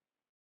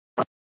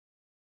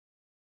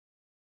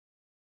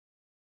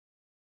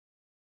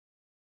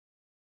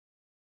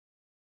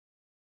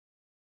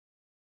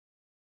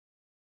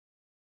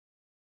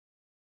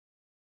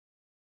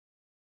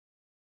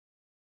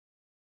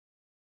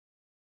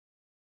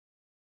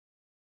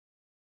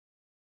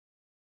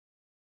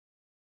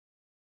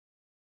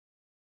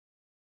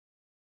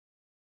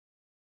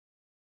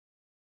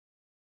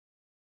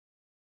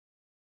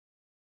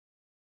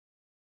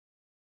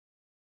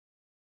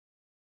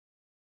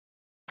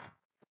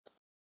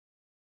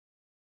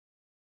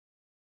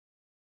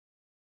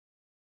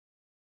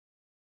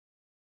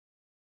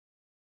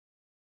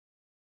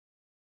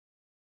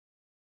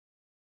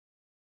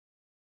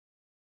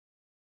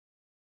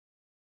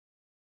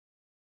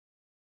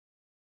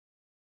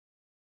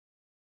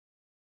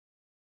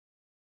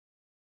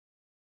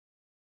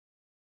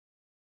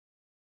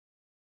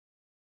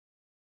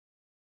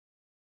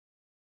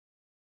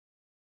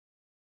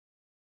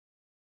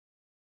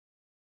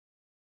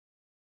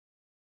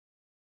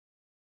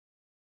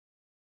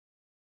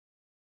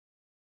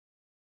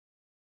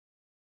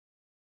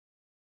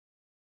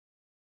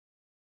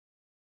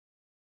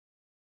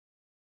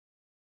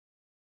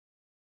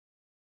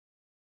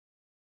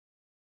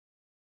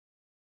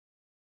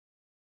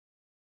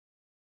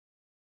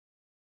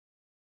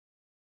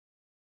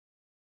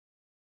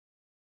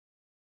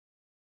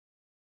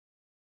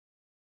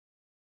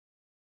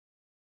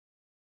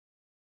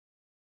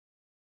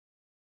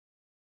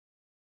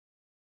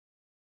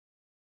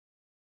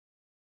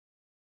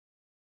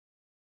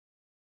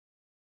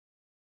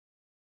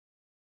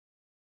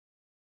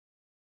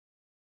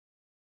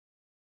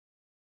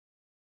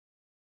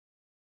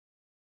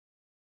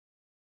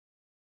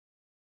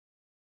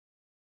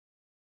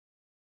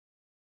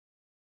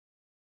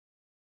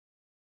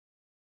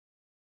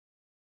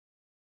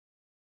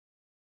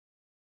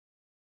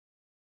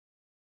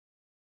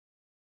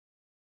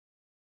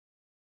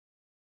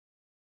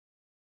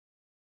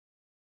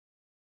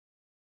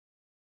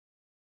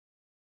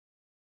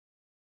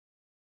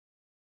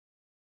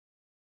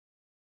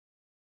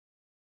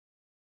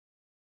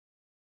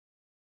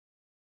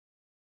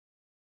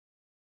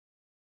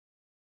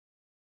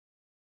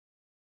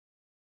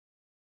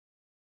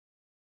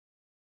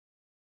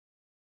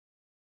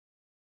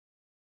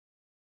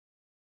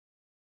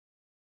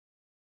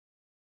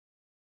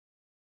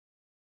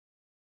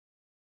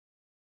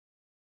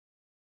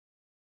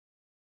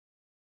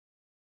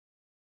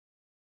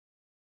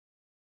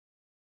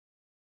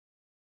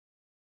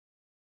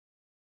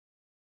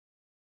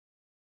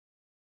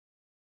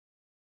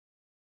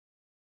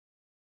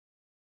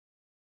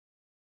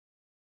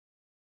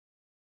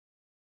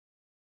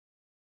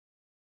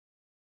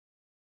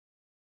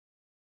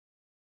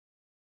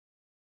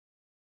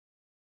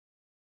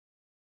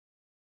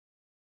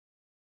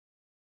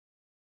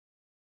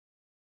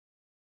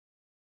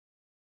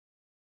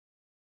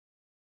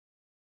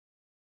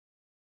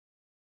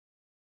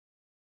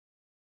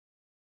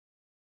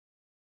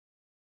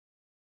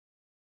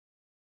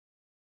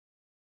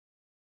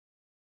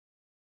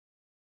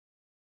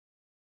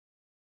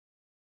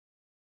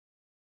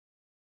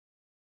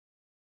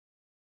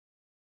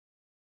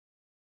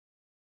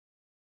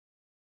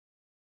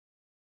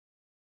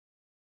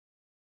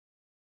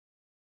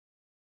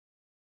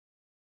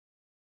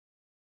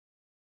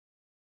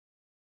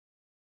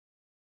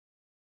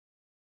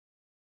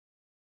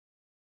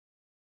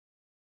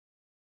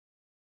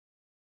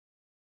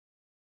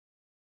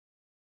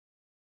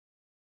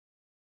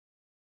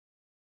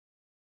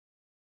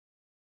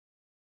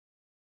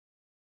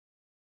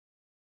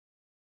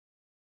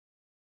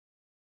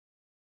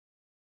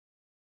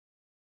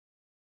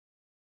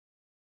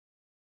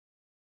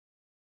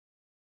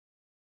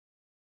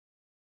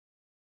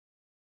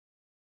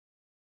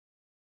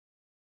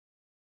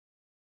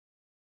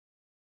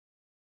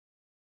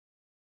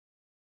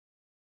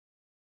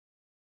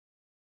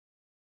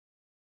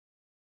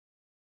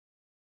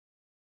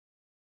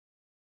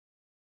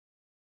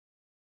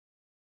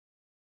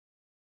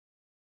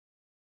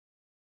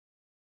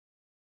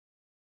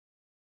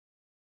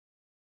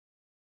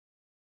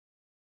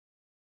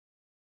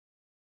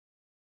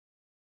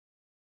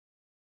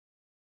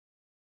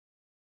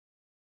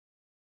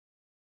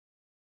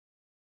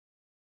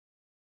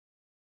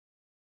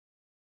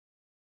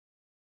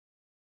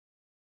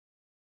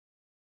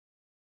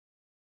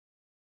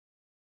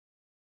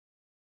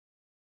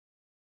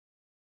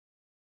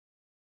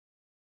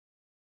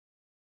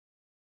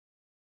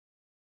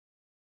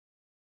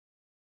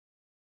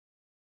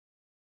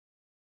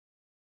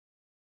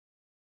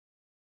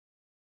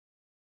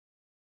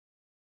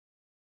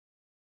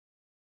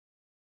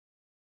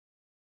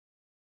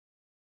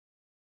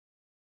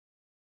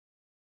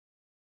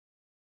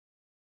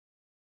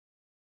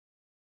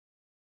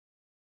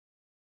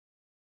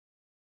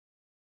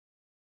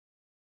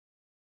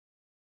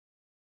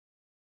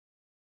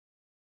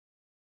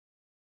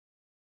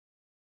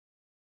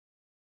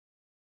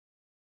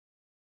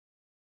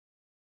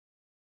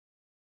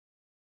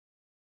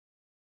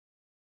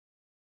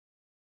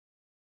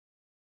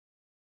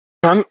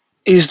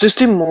 Is this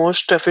the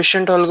most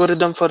efficient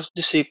algorithm for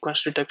the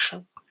sequence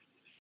detection?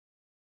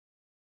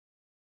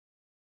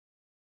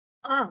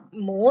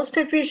 Most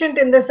efficient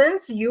in the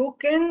sense you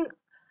can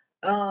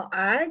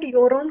add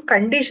your own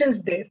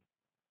conditions there.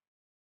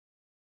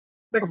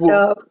 But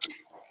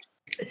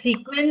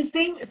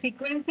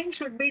sequencing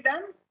should be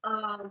done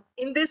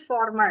in this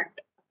format.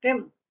 Okay,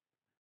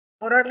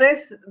 more or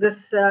less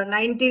this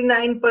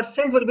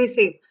 99% will be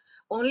safe.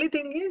 Only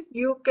thing is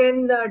you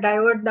can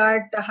divert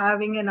that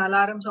having an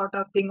alarm sort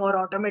of thing or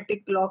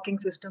automatic locking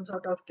system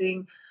sort of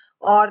thing,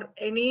 or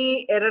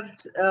any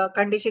errors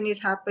condition is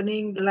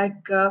happening like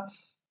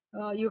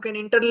you can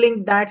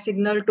interlink that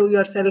signal to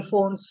your cell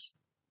phones,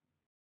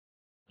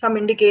 some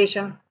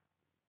indication.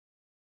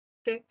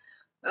 Okay,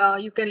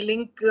 you can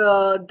link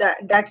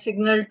that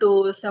signal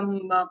to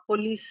some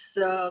police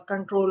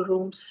control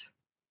rooms.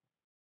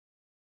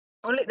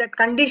 Only that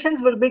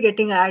conditions will be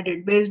getting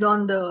added based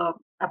on the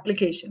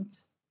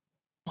applications.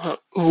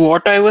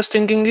 What I was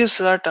thinking is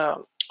that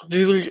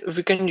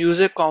we can use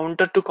a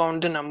counter to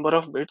count the number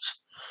of bits.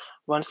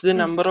 Once the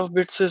number of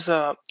bits is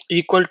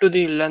equal to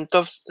the length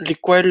of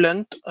required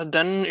length,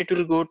 then it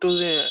will go to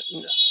the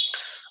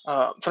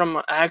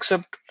from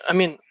accept. I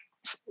mean,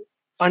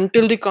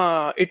 until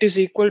the it is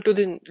equal to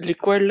the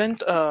required length,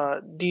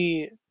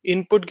 the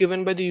input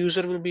given by the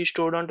user will be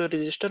stored onto a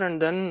register,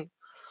 and then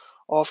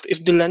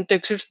if the length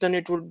exceeds, then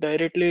it would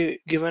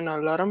directly give an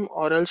alarm,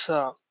 or else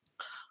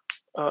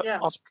Yeah,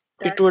 it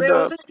that would way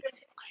also.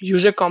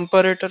 use a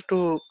comparator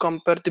to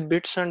compare the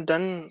bits and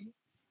then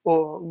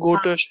go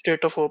to a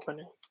state of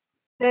opening.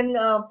 Then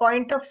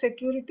point of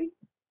security.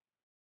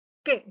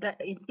 Okay, the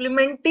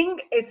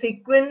implementing a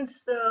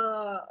sequence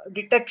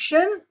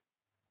detection,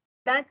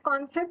 that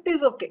concept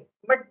is okay.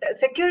 But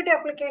security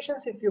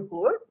applications, if you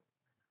put,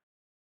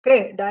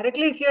 okay,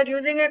 directly if you are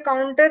using a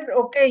counter,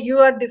 okay, you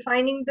are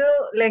defining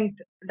the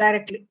length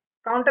directly.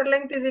 Counter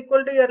length is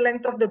equal to your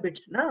length of the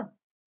bits, no?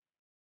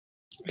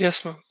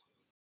 Yes, ma'am.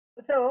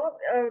 So,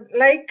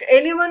 like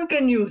anyone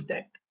can use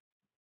that,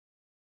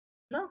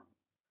 no?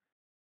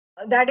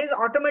 That is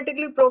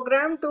automatically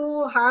programmed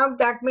to have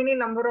that many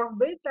number of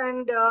bits,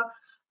 and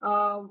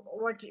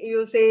what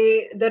you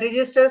say, the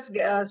registers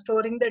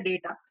storing the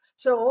data.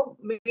 So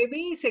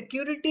maybe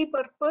security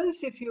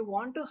purpose, if you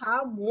want to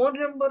have more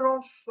number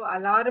of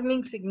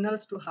alarming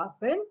signals to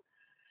happen,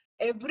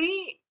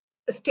 every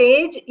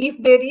stage,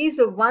 if there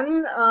is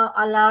one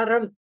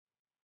alarm,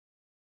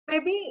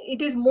 maybe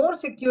it is more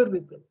secure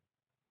with it.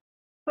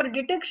 For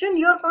detection,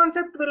 your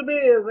concept will be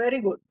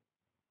very good,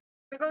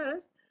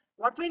 because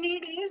what we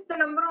need is the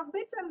number of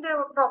bits and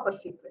the proper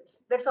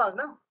sequence. That's all,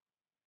 no?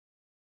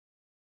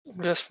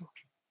 Yes, ma'am.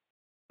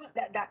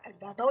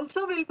 That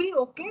also will be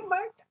okay,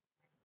 but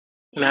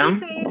in Ma'am?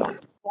 this case,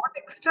 what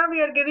extra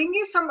we are giving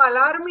is some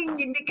alarming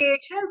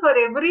indication for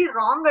every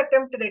wrong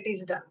attempt that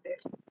is done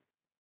there.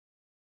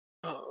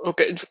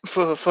 Okay,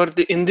 for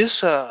the in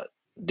this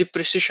the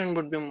precision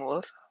would be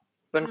more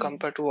when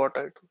compared to what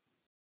I do.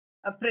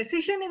 A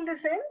precision in the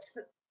sense,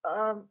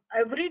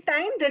 every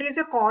time there is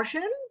a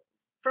caution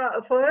for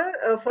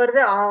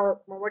the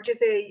what you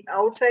say,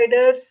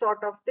 outsiders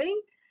sort of thing,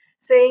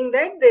 saying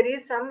that there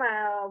is some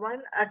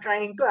one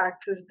trying to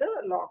access the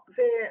lock.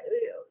 Say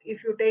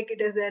if you take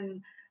it as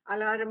an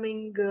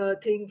alarming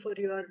thing for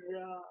your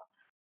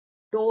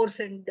doors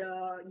and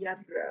your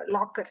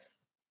lockers.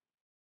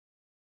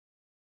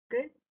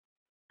 Okay,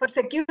 for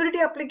security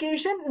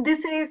application,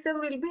 this ASM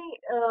will be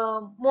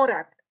more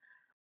apt.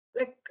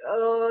 Like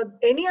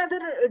any other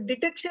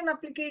detection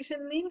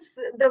application means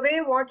the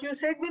way what you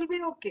said will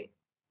be okay.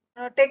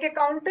 Take a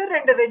counter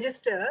and a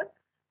register,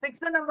 fix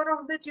the number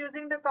of bits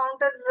using the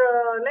counter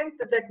length,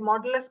 that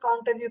modulus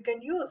counter you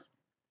can use,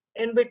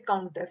 n bit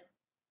counter.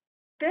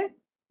 Okay,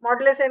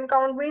 modulus n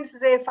count means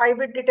say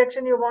 5-bit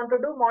detection you want to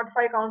do, mod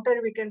 5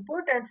 counter we can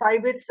put, and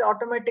 5 bits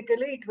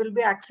automatically it will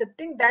be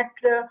accepting that.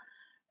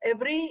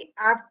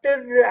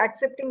 After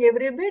accepting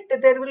every bit,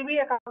 there will be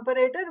a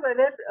comparator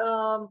whether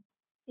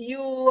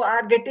you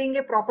are getting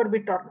a proper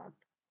bit or not.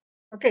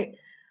 Okay,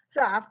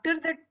 so after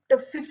that the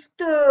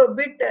 5th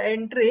bit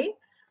entry,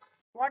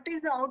 what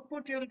is the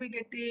output you will be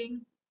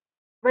getting?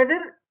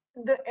 Whether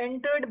the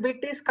entered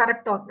bit is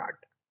correct or not.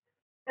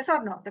 Yes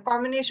or no? The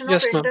combination of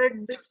Yes, ma'am.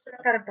 entered bits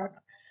are correct or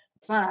not.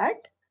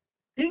 But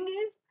thing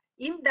is,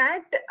 in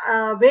that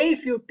way,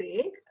 if you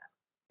take,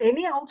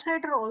 any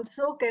outsider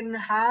also can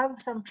have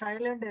some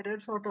trial and error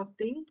sort of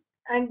thing,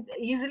 and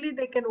easily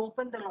they can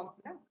open the lock.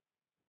 No?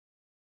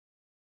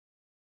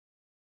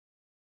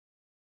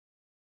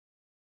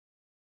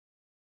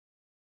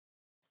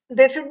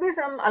 There should be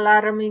some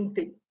alarming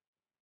thing.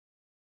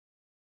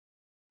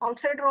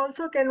 Outsider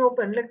also can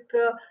open, like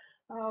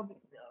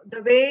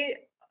the way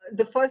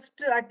the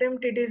first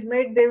attempt it is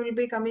made, they will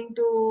be coming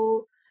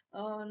to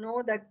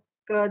know that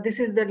this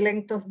is the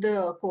length of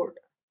the code.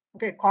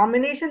 Okay,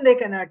 combination they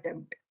can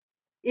attempt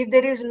if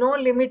there is no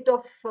limit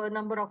of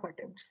number of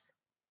attempts.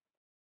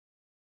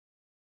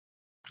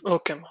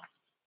 Okay, ma'am.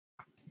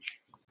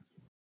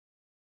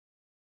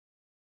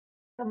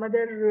 Some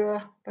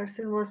other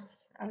person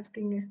was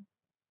asking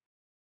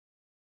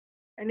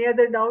Any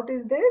other doubt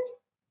is there?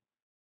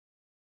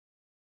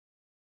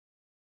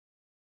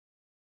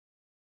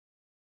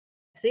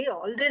 See,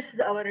 all this,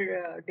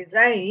 our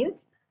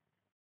designs,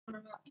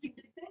 it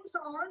depends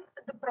on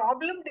the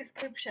problem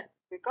description,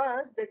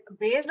 because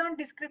based on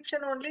description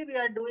only we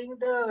are doing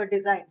the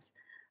designs.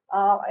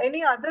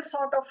 Any other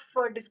sort of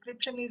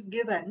description is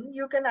given,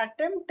 you can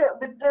attempt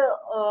with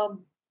the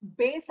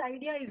base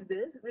idea is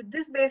this. With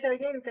this base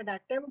idea, you can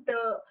attempt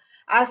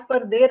as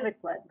per their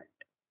requirement.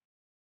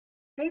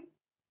 Okay.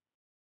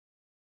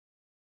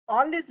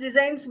 All these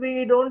designs,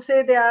 we don't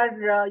say they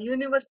are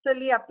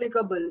universally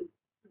applicable.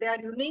 They are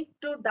unique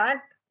to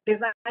that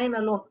design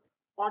alone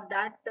or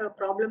that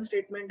problem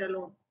statement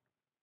alone.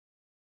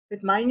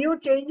 With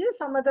minute changes,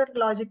 some other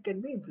logic can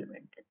be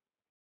implemented.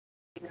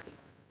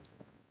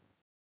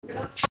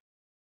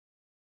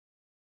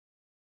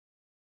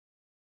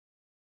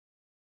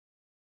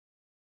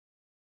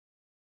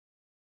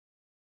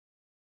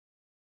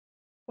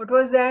 What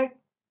was that?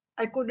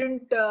 I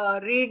couldn't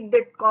read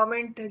that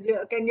comment.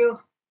 Can you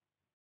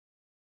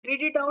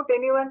read it out,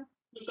 anyone?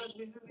 Because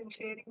this is in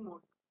sharing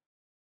mode.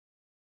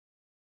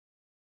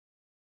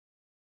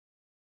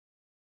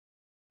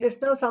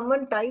 Just now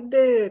someone typed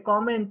a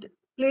comment.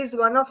 Please,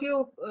 one of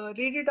you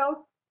read it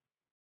out.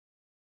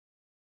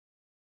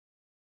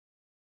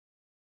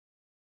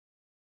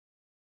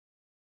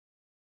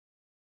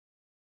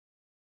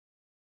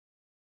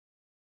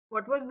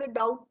 What was the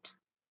doubt?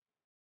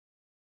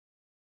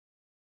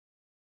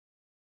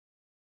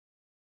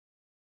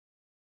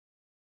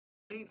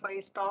 If I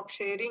stop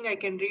sharing, I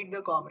can read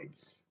the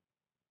comments.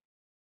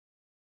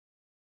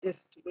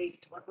 Just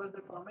wait. What was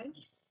the comment?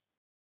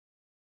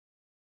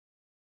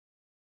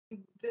 If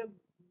the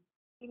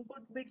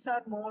input bits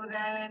are more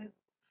than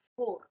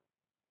 4.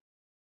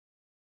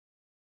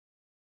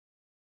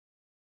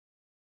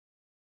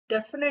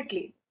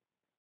 Definitely.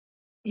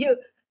 You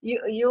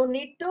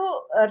need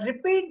to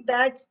repeat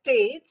that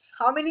states.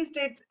 How many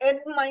states? N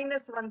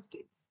minus 1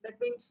 states. That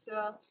means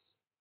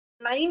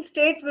 9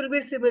 states will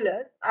be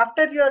similar.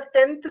 After your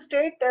 10th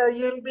state,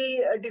 you'll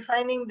be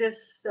defining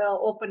this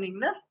opening.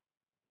 Na?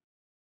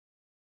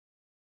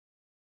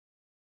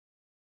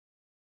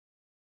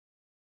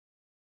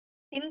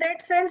 In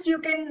that sense, you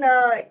can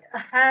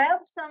have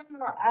some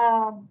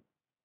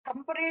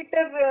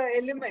comparator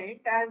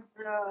element, as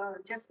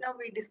just now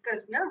we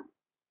discussed. Na?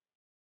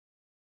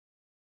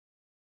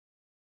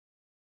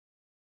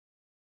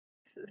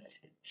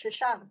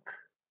 Shashank.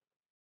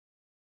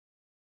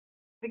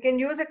 We can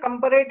use a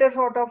comparator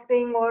sort of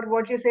thing, or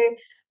what you say,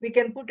 we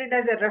can put it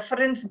as a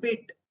reference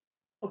bit.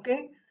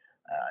 Okay.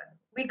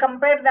 We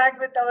compare that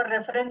with our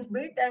reference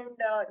bit, and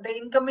the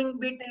incoming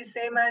bit is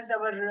same as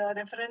our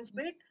reference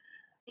bit.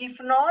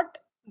 If not,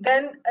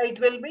 then it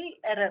will be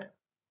error.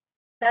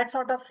 That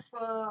sort of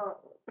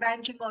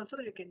branching also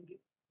you can give.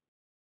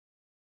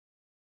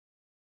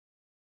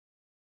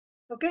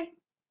 Okay.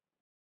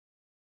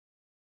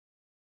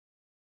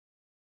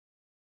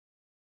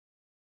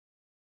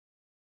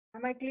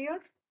 Am I clear?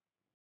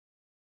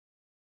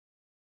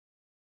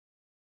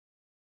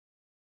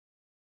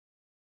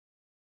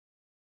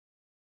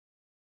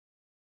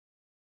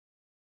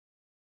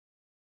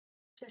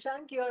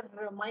 Shashank, your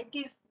mic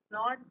is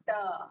not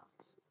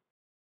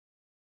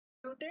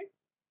muted.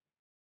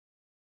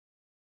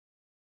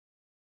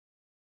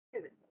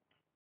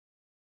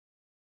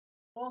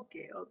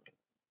 Okay, okay.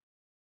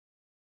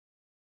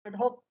 But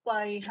hope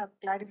I have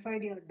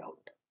clarified your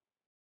doubt.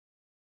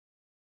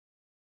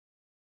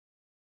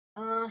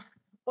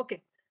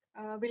 Okay,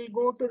 we'll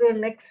go to the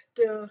next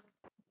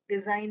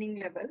designing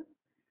level.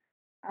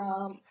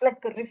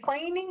 Like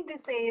refining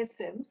these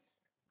ASMs,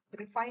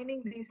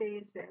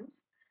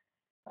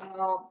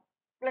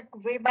 like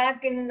way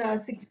back in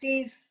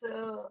 60s,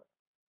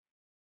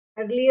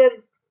 earlier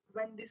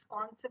when these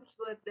concepts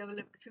were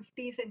developed,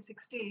 50s and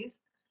 60s,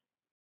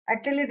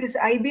 actually this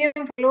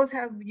IBM fellows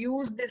have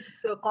used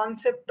this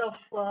concept of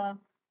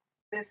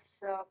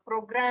this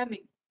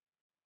programming.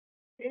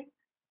 Okay.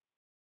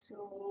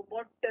 So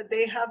what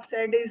they have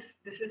said is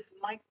this is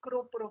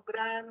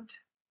micro-programmed.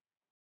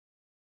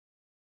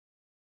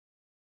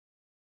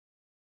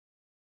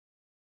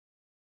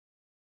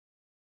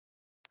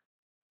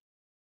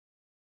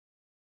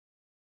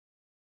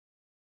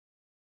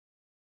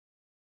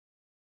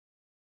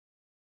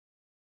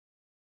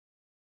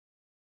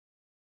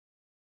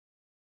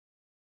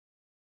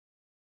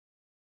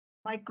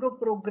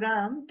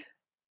 Micro-programmed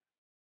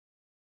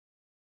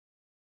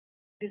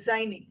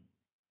designing.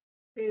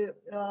 In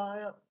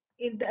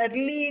the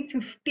early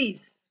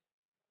 50s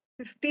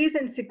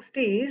and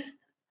 60s,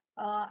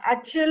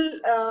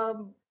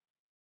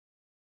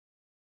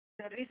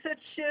 the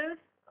researcher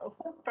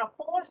who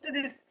proposed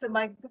this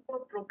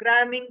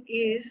micro-programming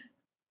is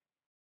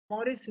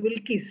Maurice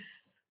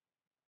Wilkes.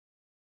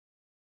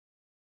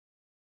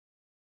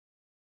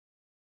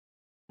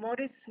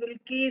 Maurice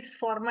Wilkes'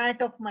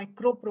 format of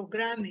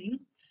micro-programming.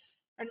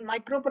 And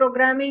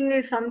microprogramming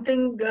is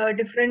something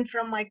different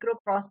from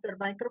microprocessor.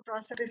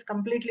 Microprocessor is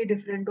completely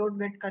different. Don't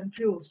get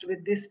confused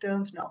with these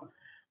terms now.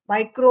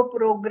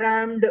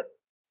 Microprogrammed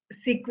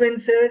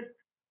sequencer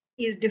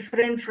is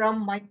different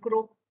from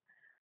micro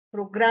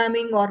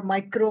programming or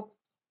micro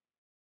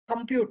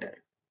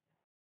computer.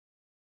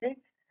 Okay?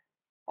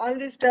 All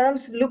these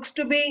terms looks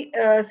to be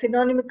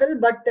synonymical,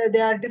 but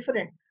they are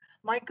different.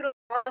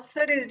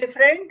 Microprocessor is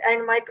different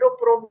and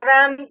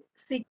microprogram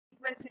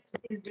sequence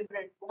is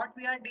different. What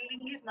we are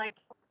dealing is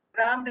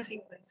microprogrammed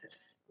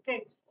sequencers.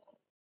 Okay.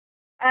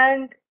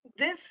 And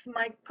this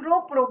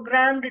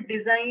microprogrammed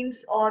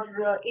designs,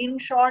 or in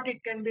short,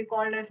 it can be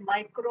called as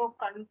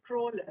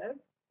microcontroller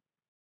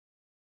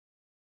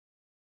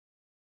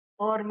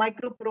or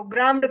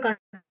microprogrammed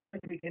controller,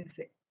 we can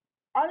say.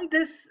 All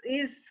this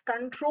is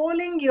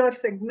controlling your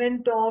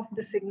segment of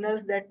the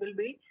signals that will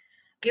be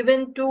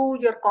given to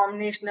your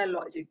combinational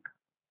logic.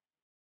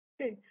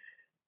 Okay.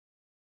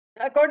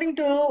 According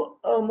to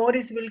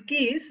Maurice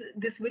Wilkes,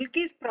 this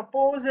Wilkes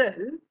proposal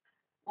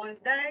was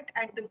that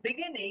at the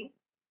beginning,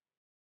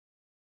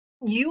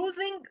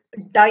 using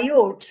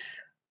diodes,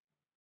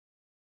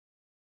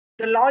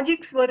 the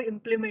logics were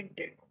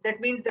implemented.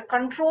 That means the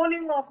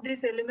controlling of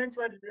these elements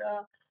were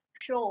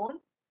shown.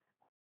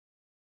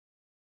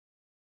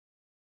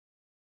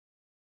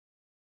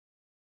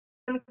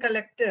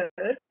 Collector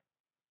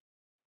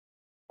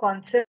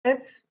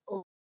concepts,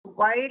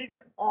 wired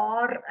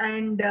OR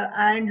and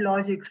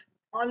logics.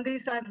 All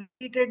these are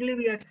repeatedly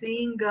we are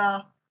seeing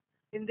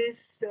in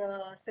this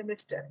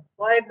semester.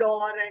 Wired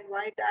OR and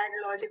wired AND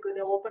logic with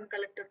the open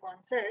collector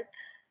concept,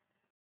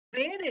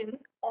 wherein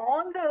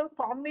all the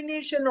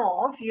combination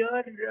of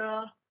your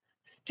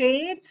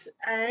states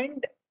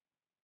and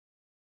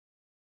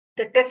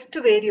the test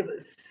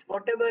variables,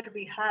 whatever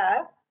we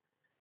have,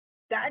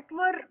 that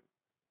were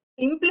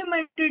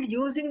implemented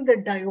using the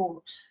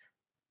diodes.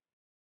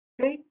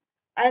 Okay.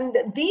 And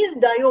these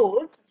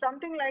diodes,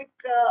 something like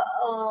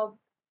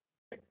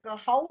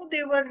how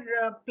they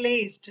were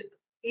placed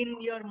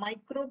in your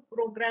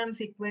microprogram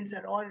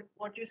sequencer, or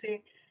what you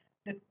say,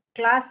 the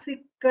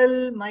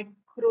classical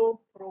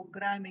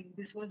microprogramming.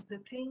 This was the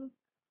thing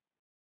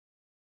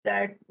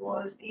that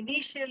was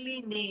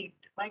initially named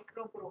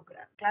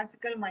microprogram,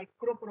 classical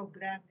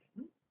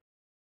microprogramming.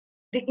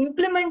 The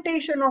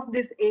implementation of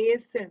this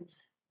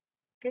ASMs,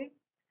 okay,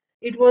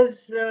 it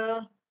was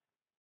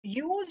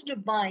used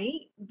by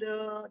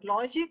the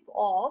logic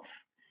of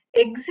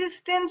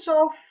existence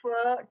of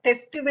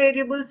test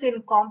variables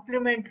in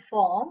complement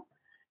form,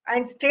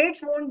 and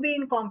states won't be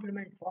in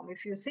complement form.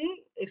 If you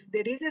see, if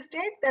there is a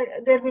state,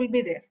 there will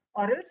be there,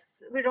 or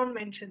else we don't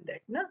mention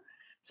that. No?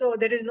 So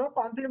there is no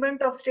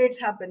complement of states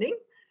happening.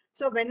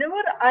 So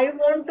whenever I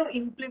want to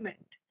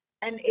implement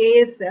an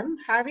ASM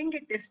having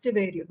a test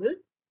variable,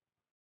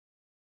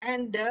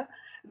 and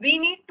we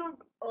need to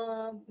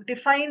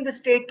define the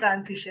state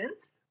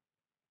transitions.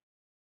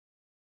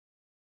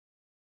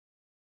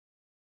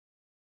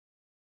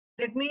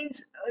 That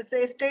means,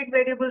 say, state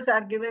variables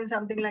are given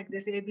something like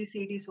this, A, B,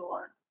 C, D, so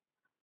on.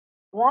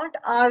 What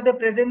are the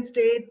present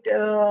state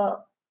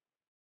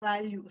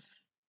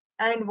values?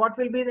 And what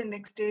will be the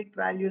next state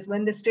values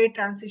when the state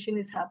transition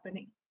is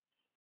happening?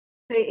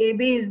 Say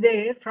AB is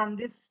there, from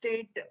this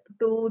state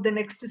to the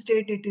next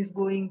state it is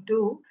going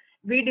to.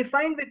 We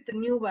define with the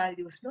new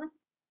values, no?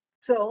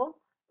 So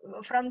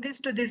from this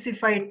to this,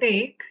 if I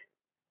take,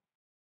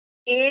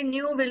 A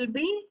new will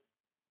be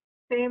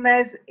same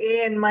as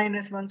A n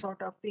minus 1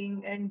 sort of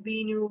thing, and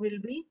B new will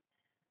be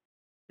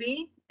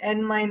B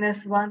n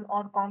minus 1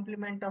 or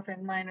complement of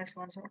n minus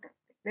 1 sort of thing.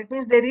 That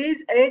means there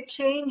is a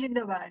change in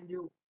the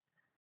value,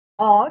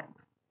 or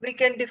we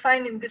can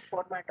define in this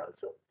format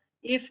also.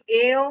 If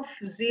A of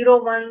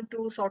 0, 1,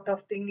 2 sort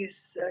of thing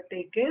is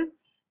taken,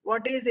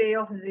 what is A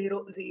of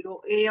 0,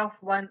 0, A of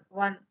 1,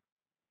 1,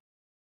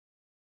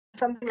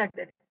 something like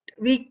that.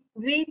 We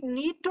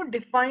need to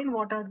define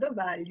what are the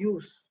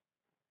values,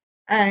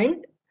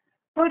 and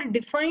for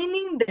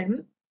defining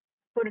them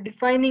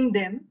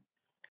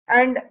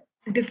and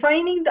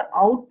defining the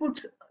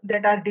outputs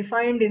that are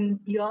defined in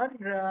your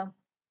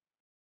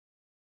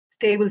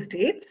stable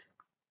states,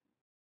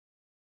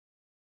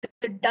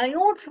 the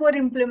diodes were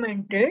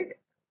implemented.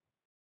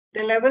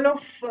 The level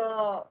of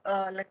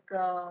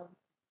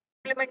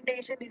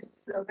implementation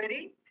is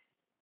very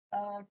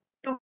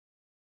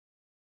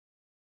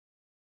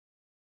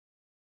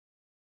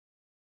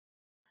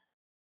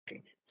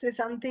okay. So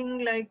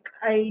something like,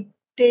 I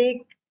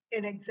take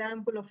an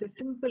example of a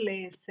simple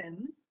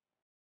ASM.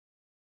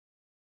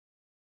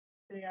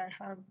 Say I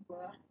have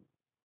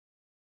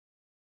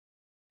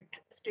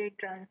state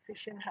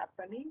transition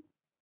happening.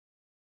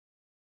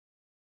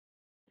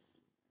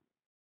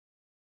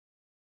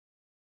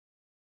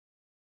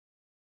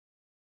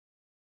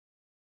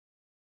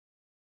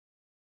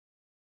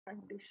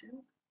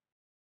 Condition.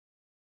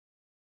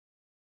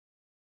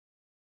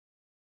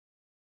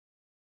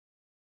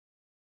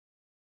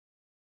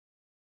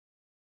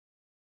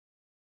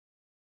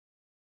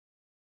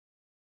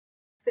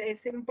 Say a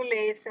simple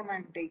ASM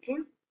I'm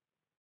taking.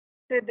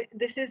 So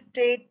this is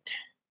state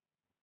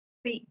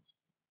P,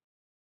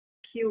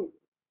 Q,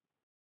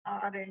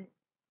 R, and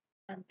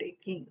I'm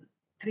taking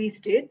 3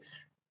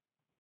 states.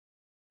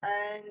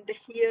 And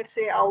here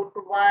say out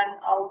 1,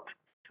 out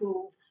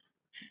 2,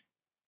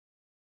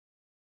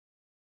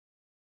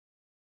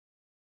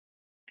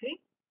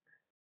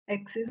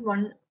 X is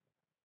 1.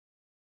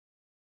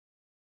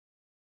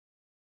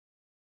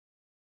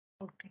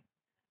 Okay.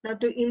 Now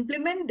to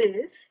implement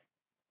this,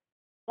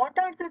 what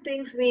are the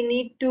things we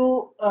need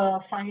to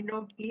find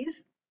out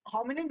is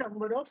how many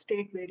number of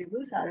state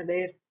variables are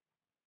there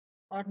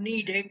or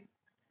needed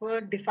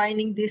for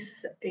defining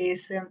this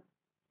ASM.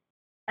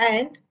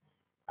 And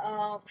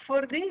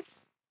for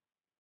this,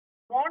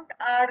 what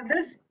are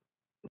the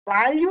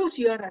values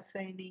you are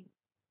assigning?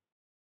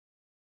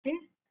 Okay.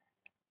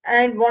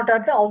 And what are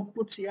the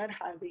outputs you are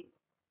having?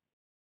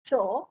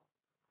 So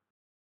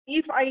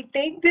if I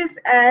take this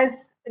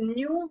as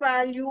new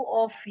value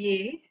of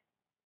A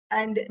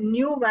and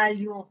new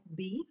value of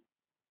B,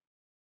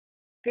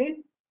 okay,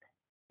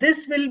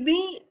 this will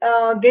be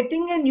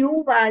getting a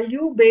new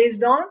value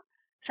based on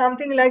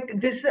something like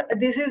this.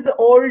 This is the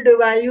old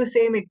value,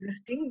 same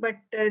existing, but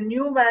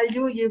new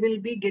value you will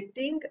be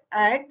getting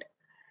at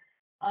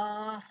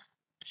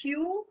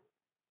Q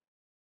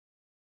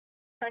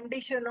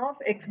condition of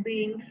X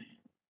being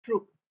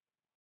true.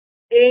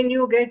 A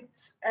new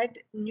gets at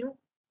new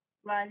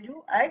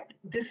value at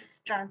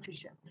this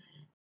transition,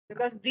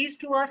 because these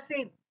two are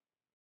same.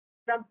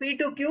 From P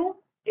to Q,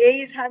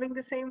 A is having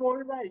the same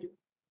old value.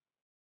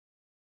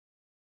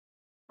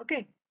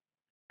 Okay.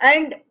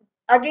 And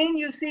again,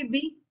 you see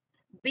B.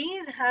 B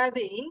is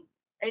having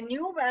a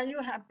new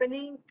value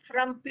happening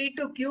from P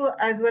to Q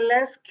as well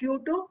as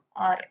Q to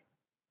R.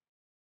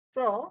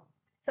 So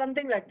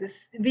something like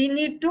this. We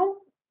need to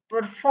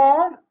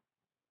perform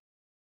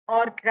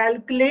or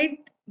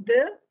calculate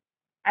the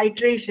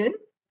iteration.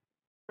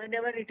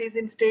 Whenever it is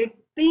in state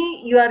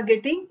P, you are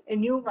getting a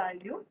new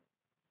value.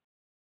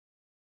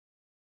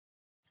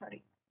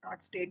 Sorry,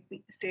 not state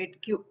P,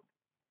 state Q.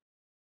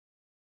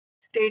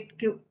 State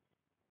Q.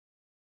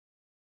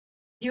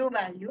 New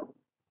value.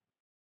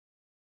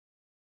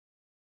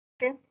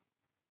 Okay.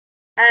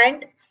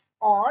 And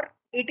or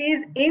it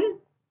is in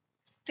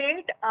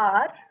state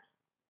R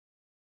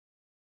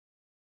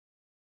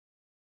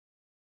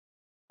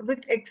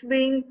with X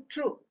being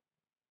true.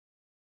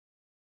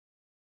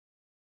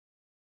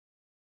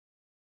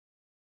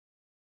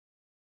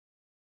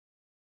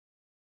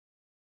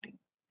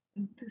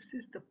 This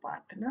is the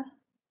path, na?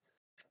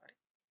 Sorry.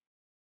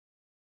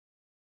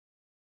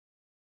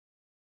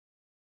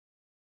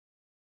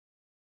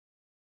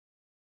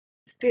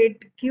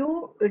 State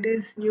Q, it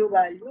is new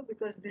value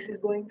because this is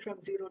going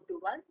from 0 to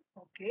 1.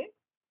 Okay.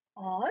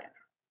 Or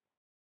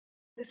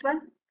this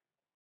one,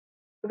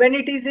 when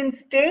it is in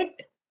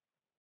state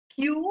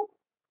Q,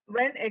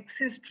 when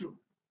X is true.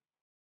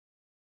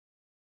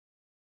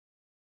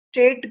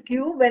 State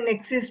Q, when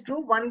X is true,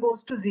 1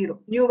 goes to 0.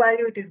 New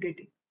value it is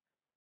getting.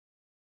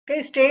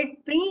 Okay.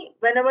 State P,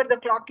 whenever the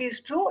clock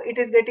is true, it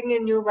is getting a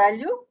new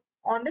value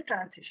on the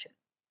transition.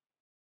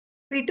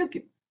 P to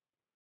Q.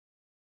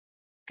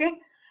 Okay.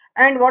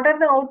 And what are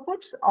the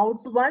outputs?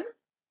 Out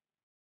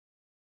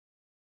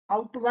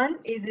 1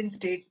 is in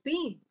state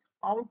P,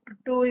 out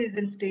 2 is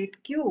in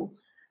state Q,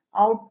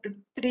 out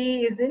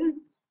 3 is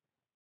in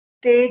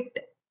state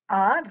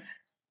R,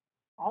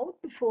 out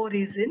 4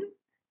 is in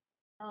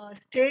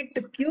state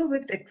Q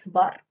with X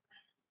bar.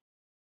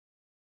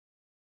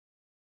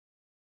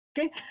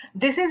 Okay,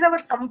 this is our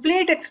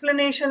complete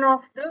explanation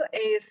of the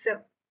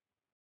ASM.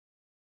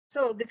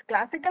 So this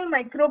classical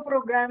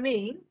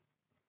microprogramming,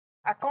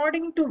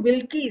 according to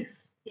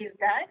Wilkes, is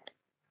that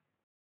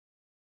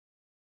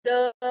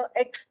the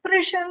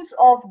expressions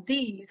of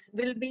these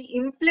will be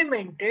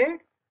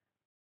implemented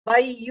by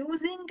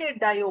using a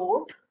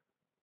diode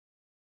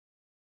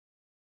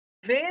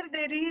where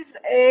there is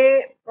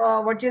a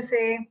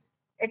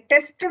a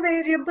test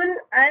variable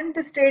and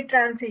the state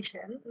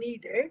transition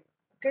needed.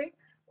 Okay,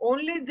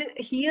 only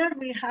here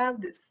we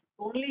have this,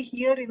 only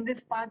here in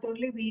this path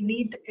only we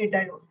need a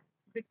diode,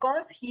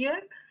 because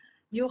here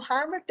you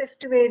have a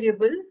test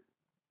variable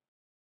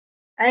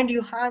and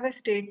you have a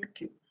state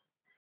Q,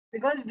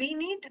 because we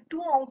need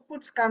two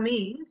outputs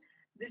coming.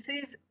 This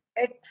is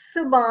X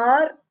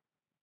bar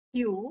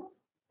Q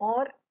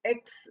or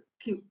X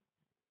Q.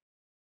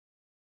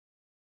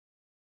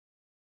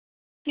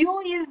 Q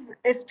is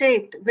a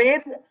state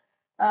where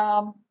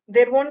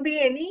there won't be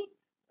any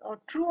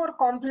true or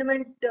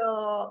complement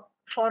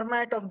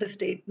format of the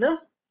state. No?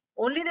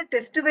 Only the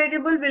test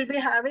variable will be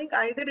having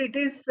either it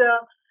is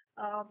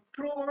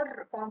true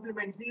or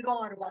complement, 0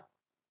 or 1.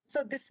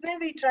 So this way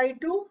we try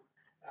to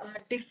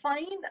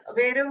define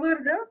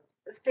wherever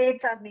the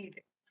states are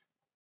needed,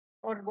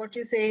 or what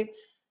you say,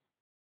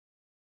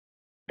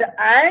 the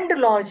AND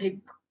logic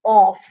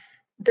of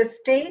the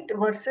state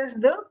versus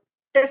the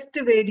test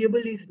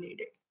variable is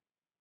needed.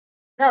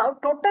 Now,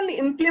 total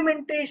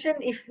implementation,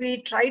 if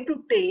we try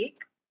to take,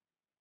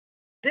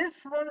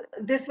 this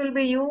will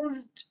be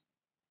used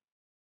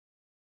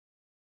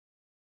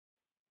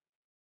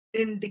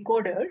in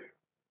decoder,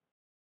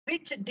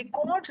 which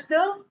decodes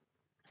the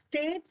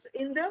states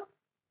in the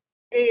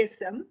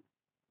ASM.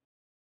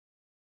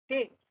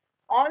 Okay,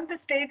 all the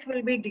states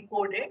will be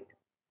decoded,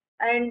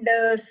 and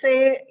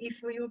say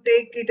if you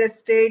take it as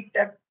state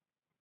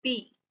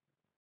P,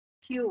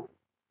 Q,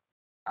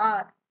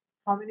 R,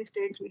 How many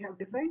states we have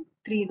defined?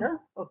 3, no?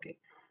 Okay.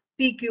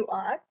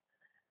 PQR.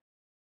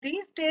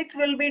 These states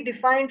will be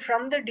defined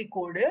from the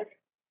decoder,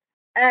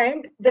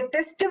 and the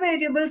test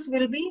variables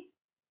will be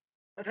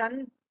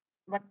run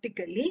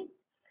vertically.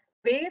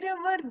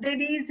 Wherever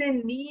there is a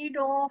need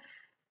of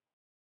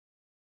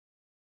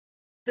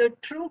the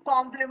true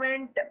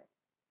complement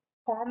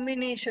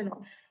combination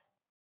of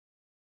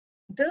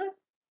the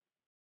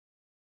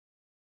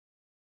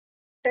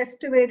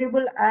test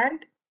variable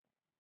and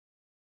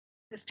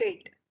the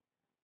state.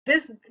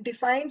 This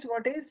defines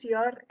what is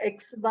your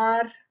x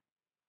bar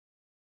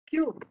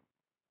cube,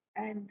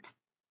 and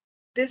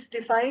this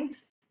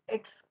defines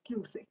x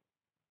qc.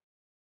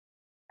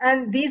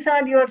 And these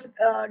are your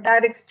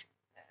direct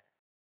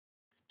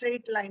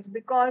straight lines,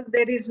 because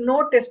there is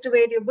no test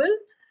variable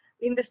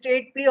in the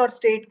state P or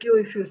state Q.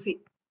 If you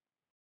see,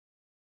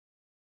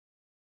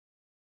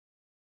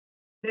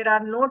 there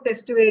are no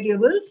test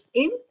variables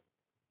in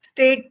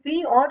state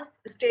P or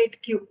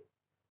state Q.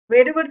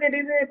 Wherever there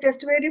is a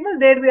test variable,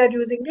 there we are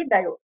using a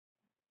diode.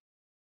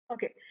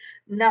 Okay.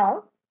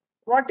 Now,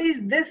 what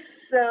is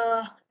this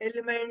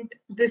element?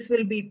 This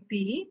will be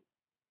P.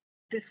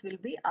 This will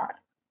be R.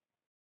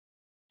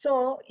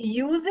 So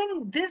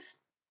using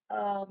this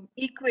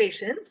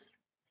equations,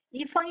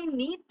 if I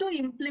need to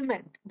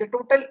implement the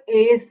total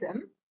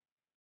ASM,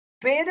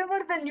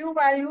 wherever the new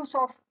values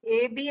of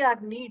AB are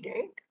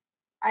needed,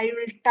 I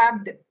will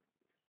tab them.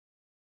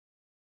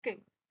 Okay.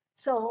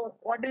 So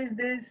what is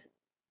this?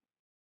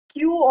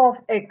 Q of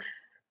X,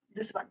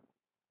 this one.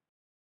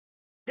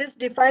 This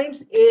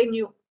defines A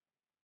new.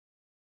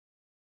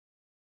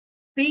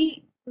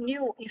 P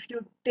new, if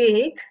you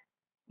take,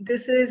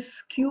 this is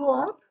Q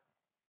or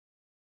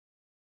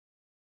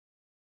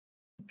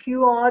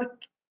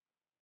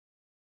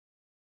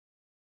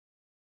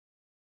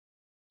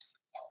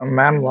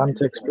Ma'am,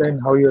 once explain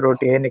how you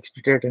wrote A next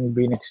state and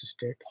B next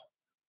state.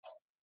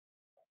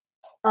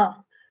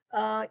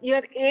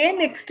 Your A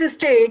next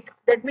state,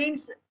 that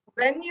means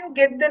when you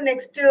get the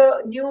next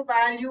new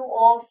value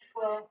of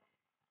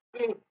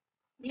A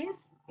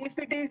is, if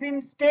it is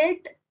in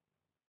state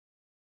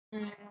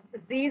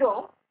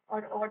 0,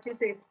 or what you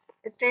say,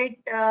 state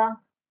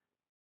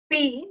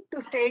P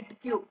to state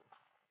Q.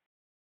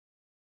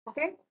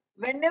 Okay,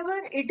 whenever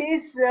it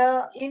is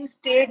in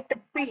state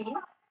P,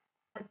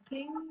 I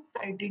think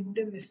I did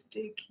a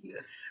mistake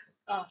here.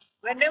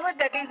 Whenever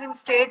that is in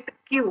state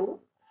Q,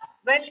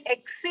 when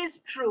X is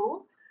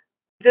true,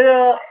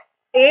 the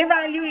A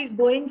value is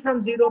going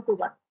from 0 to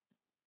 1.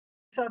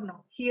 So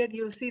no, here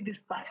you see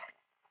this part.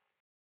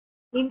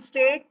 In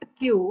state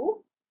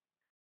Q,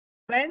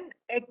 when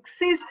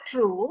X is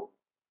true,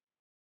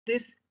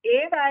 this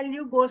A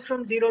value goes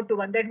from 0 to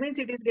 1. That means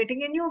it is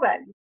getting a new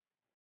value.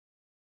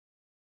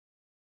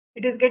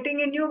 It is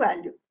getting a new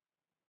value.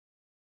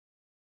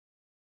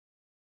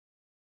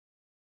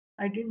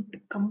 I didn't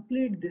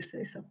complete this,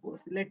 I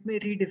suppose. Let me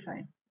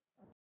redefine.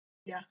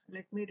 Yeah,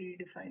 let me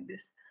redefine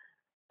this.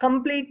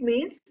 Complete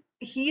means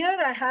here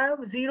I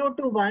have 0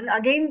 to 1.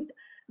 Again,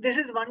 this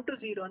is 1 to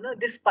 0. No,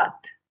 this path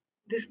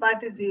is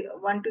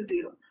 1 to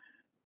 0.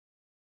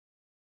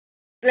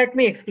 Let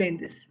me explain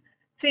this.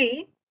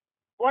 See,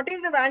 what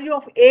is the value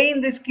of A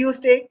in this Q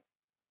state?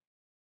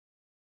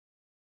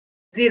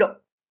 0.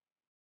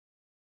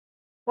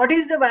 What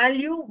is the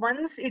value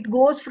once it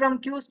goes from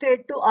Q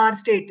state to R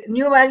state?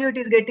 New value it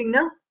is getting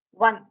now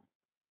 1.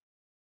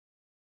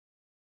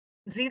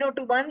 0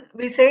 to 1,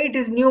 we say it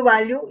is new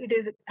value it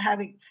is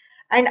having.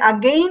 And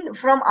again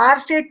from R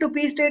state to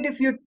P state, if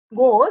you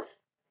goes,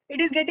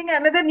 it is getting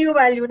another new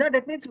value. Now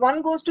that means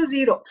 1 goes to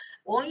 0.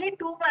 Only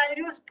two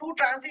values, two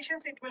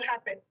transitions it will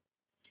happen.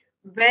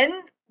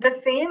 When the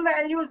same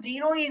value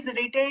 0 is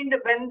retained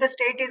when the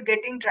state is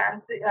getting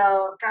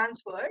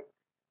transferred,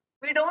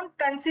 we don't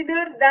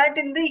consider that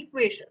in the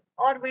equation,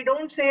 or we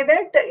don't say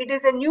that it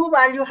is a new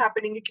value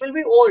happening. It will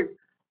be old.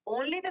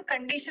 Only the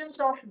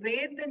conditions of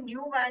where the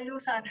new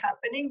values are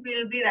happening, we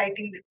will be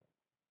writing them.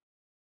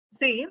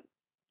 See,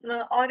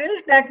 or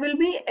else that will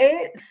be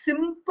a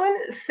simple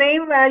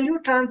same value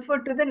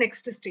transferred to the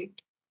next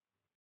state.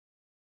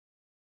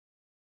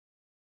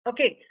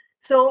 Okay,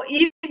 so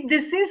if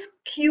this is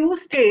Q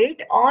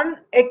state on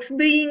X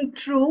being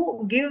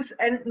true gives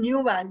a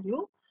new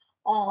value,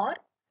 or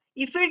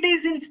if it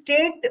is in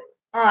state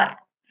R,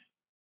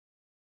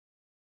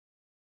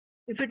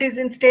 if it is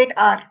in state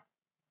R,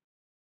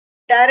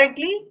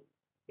 directly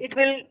it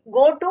will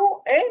go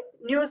to a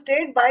new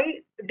state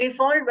by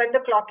default when the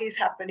clock is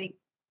happening.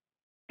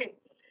 Okay,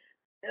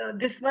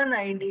 this one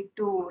I need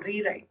to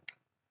rewrite.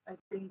 I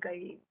think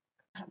I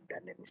have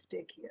done a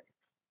mistake here.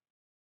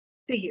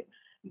 See here,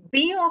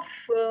 B of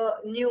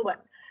new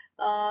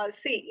one.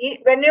 See,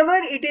 whenever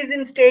it is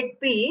in state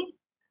P,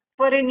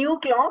 for a new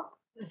clock,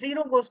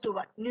 0 goes to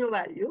 1, new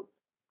value.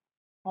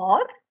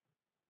 Or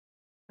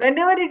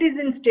whenever it is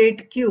in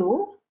state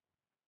Q,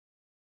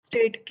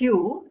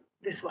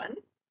 this one,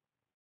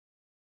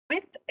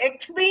 with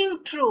X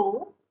being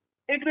true,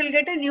 it will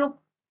get a new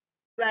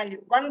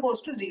value. 1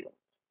 goes to 0.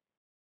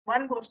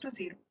 1 goes to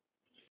 0.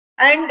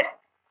 And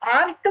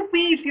R to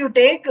P, if you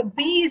take,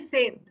 B is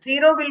same.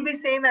 0 will be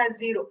same as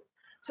 0.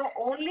 So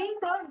only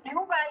the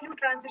new value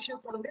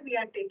transitions only we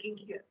are taking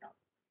here now.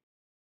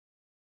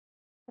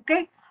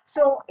 Okay.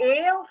 So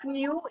A of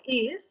new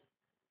is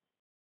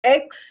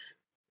X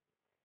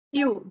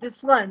Q,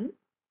 this one,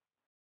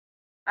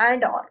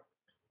 and OR.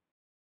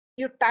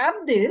 You tap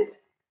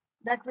this,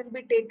 that will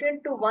be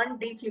taken to one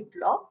D flip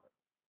flop,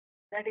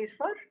 that is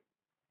for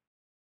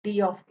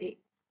D of A.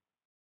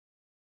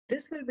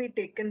 This will be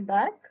taken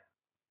back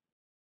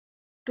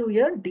to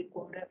your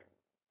decoder.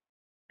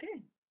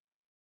 Okay.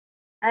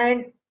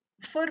 And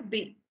for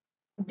B,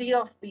 D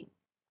of B.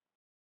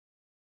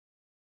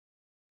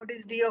 What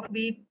is D of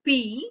B?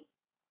 P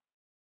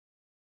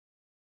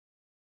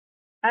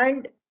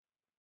and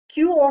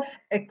Q of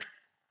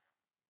X.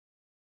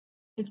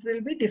 It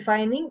will be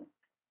defining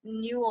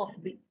new of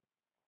B.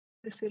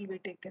 This will be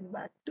taken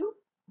back to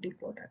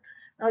decoder.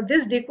 Now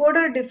this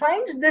decoder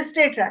defines the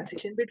state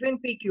transition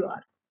between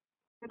PQR,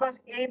 because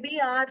AB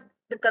are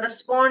the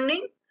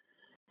corresponding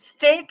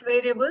state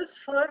variables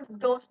for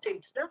those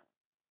states. No?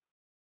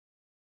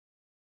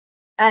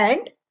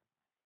 And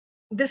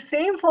the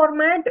same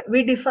format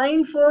we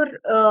define for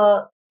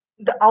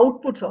the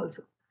outputs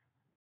also.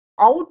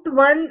 Out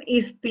 1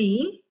 is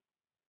P,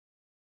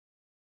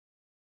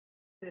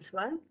 this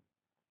one.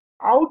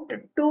 Out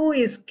 2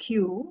 is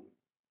Q.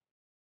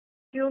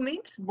 Q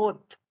means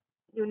both.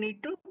 You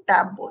need to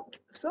tap both.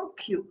 So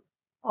Q,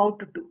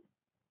 out 2.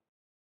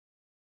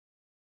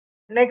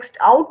 Next,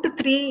 out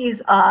 3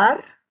 is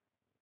R.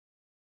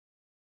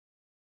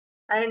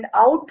 And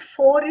out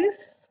 4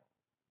 is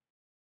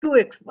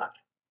 2x bar.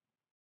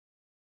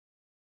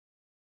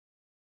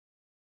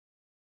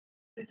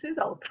 This is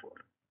out 4.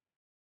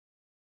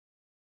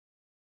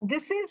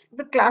 This is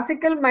the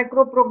classical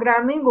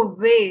microprogramming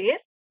where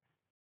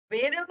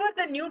wherever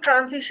the new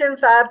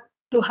transitions are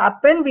to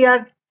happen, we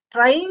are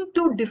trying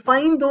to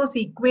define those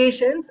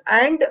equations,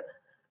 and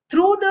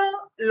through the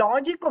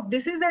logic of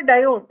this is a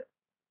diode.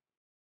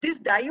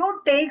 This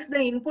diode takes the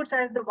inputs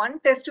as the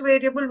one test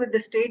variable with the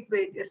state,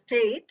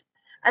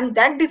 and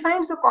that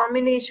defines the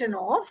combination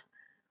of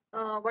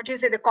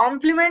the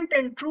complement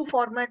and true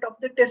format of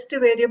the test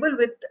variable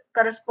with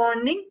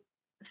corresponding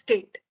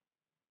state.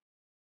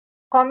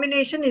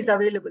 Combination is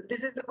available.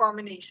 This is the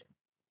combination.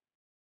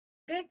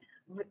 Okay.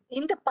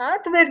 In the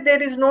path where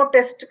there is no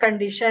test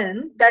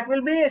condition, that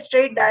will be a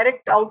straight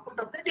direct output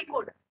of the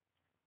decoder.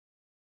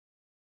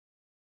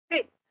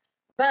 Okay.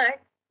 But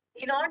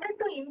in order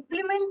to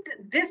implement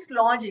this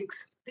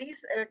logics,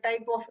 these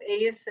type of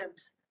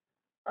ASMs,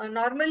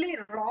 normally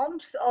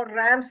ROMs or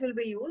RAMs will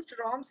be used.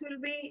 ROMs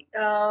will be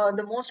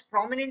the most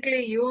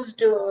prominently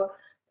used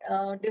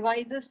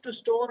devices to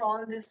store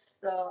all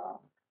this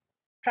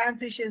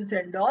transitions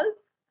and all.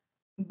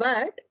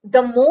 But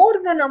the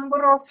more the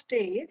number of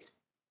states,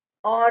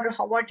 or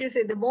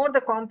the more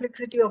the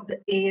complexity of the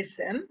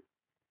ASM,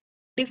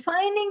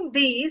 defining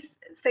these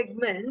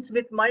segments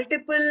with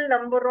multiple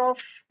number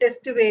of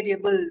test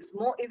variables.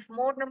 If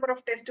more number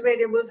of test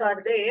variables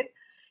are there,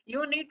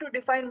 you need to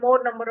define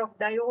more number of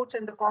diodes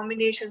and the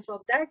combinations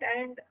of that,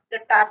 and the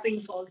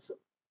tappings also.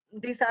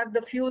 These are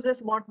the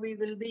fuses what we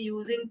will be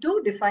using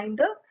to define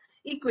the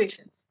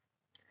equations.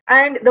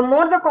 And the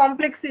more the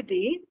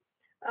complexity,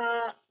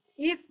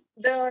 if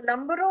the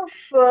number of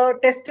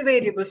test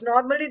variables,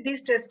 normally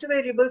these test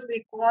variables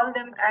we call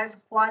them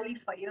as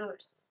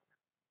qualifiers.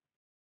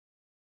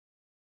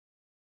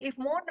 If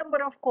more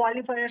number of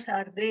qualifiers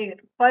are there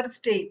per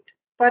state,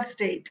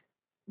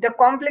 the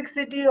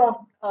complexity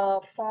of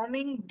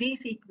forming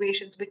these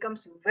equations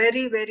becomes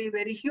very, very,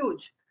 very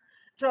huge.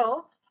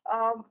 So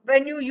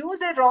when you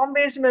use a ROM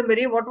based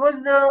memory, what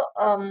was the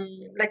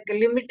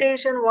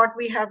limitation what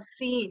we have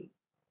seen?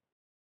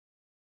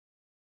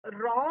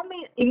 ROM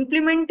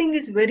implementing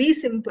is very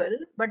simple,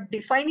 but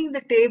defining the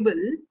table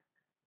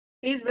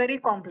is very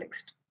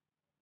complex,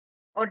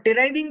 or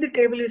deriving the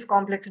table is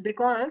complex,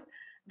 because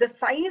the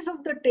size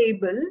of the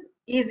table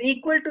is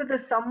equal to the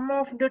sum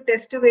of the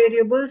test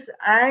variables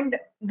and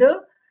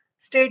the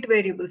state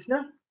variables.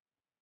 No?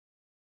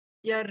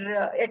 Your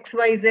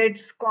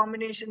XYZ's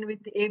combination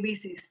with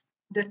ABCs.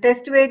 The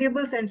test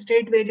variables and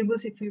state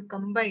variables, if you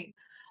combine,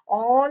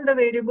 all the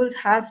variables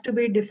has to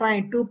be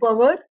defined to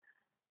power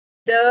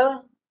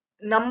the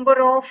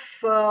number of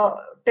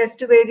test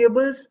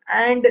variables,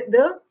 and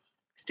the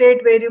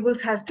state variables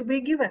has to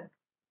be given.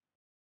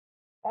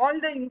 All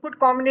the input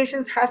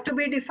combinations has to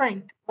be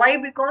defined. Why?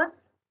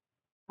 Because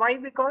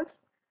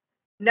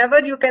never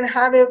you can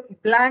have a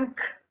blank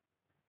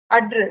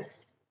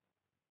address.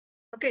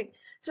 Okay.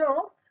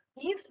 So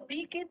if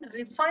we can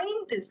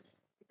refine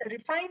this,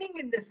 refining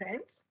in the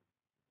sense,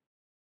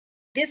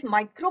 this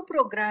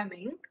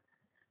microprogramming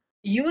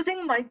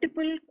using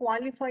multiple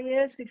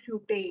qualifiers, if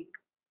you take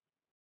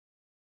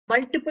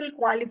multiple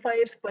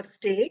qualifiers per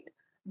state,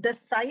 the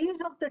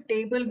size of the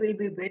table will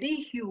be very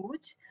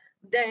huge.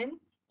 Then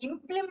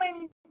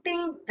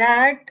implementing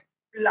that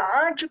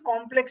large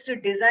complex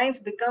designs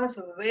becomes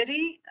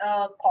very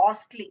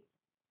costly,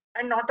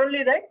 and not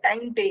only that,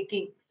 time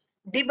taking.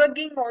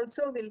 Debugging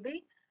also will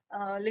be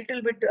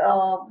little bit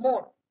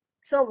more.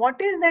 So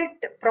what is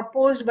that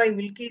proposed by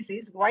Wilkes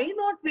is, why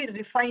not we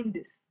refine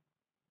this?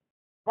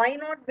 Why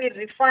not we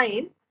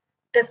refine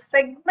the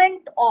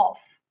segment of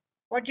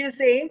what you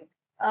say,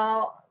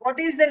 what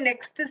is the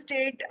next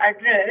state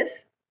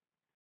address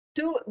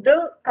to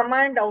the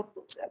command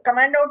outputs.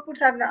 Command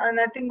outputs are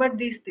nothing but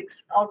these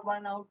things, out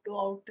 1, out 2,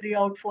 out 3,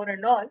 out 4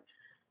 and all.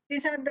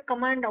 These are the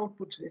command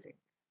outputs we say.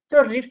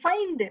 So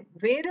refine them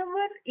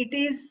wherever it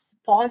is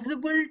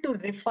possible to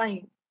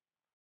refine.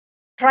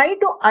 Try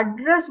to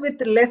address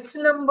with less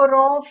number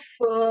of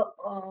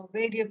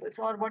variables,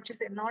 or what you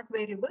say, not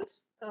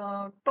variables.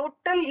 Total,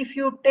 if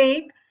you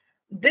take,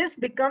 this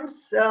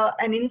becomes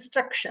an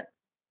instruction.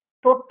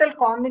 Total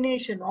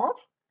combination of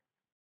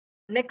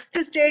next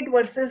state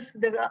versus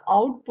the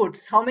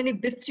outputs, how many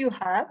bits you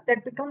have,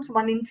 that becomes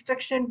one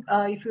instruction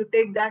if you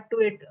take that to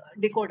a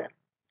decoder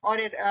or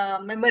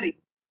a memory.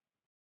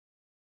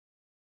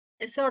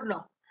 Yes or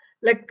no?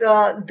 Like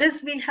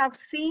this we have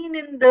seen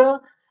in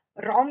the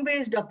ROM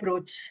based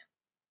approach.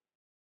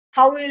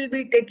 How we'll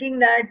be taking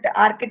that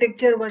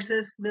architecture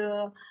versus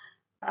the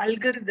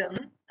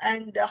algorithm,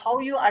 and how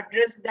you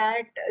address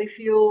that if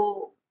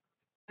you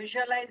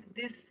visualize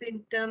this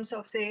in terms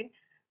of, say,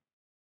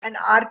 an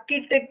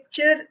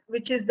architecture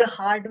which is the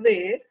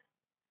hardware.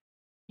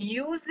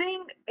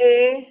 Using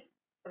a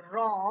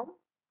ROM,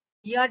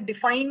 you are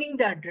defining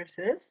the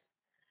addresses,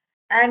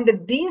 and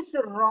these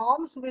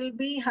ROMs will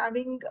be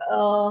having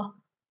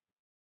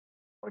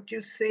what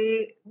you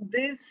say,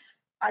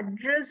 this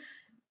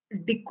address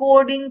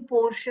decoding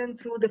portion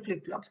through the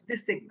flip-flops,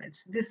 this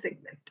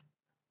segment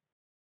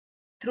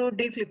through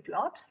D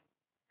flip-flops.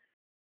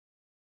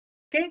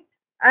 Okay,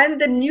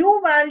 and the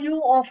new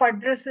value of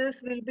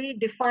addresses will be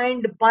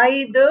defined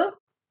by the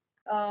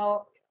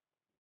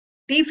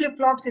D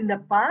flip-flops in the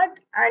path,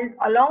 and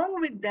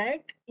along with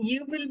that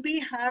you will be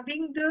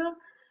having the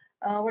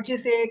what you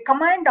say,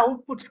 command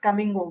outputs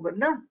coming over.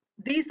 Na?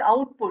 These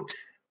outputs,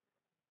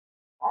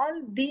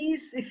 all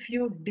these, if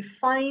you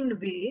define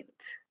with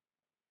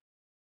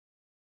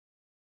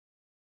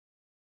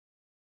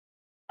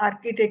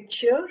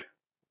architecture,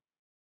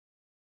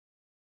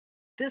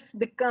 this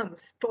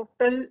becomes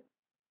total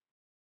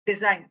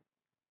design.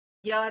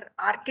 Your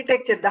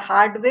architecture, the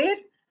hardware,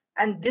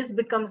 and this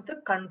becomes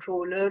the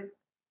controller.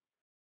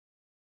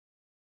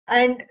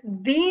 And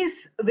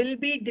these will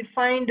be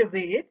defined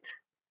with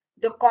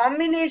the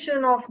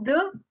combination of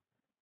the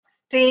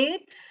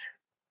states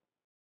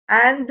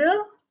and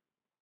the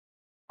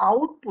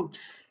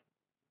outputs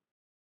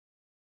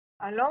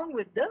along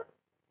with the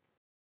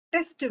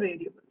test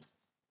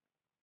variables.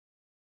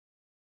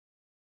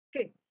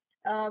 Okay,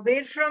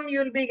 where from you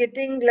will be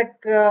getting like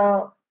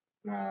the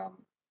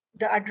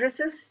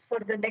addresses for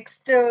the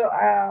next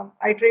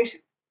iteration.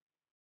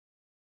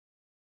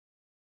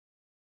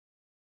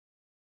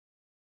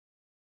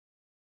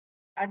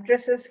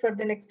 Addresses for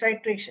the next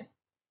iteration.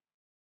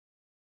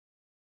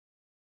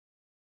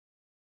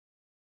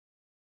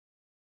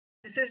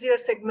 This is your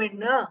segment,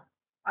 na?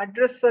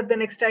 Address for the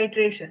next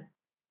iteration.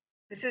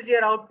 This is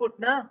your output,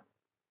 na?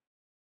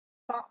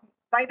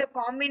 By the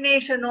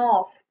combination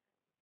of,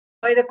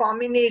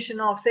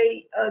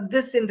 say,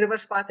 this in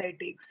reverse path I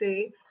take,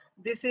 say,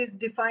 this is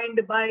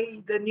defined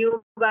by the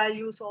new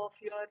values of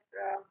your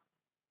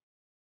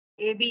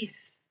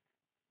ABs.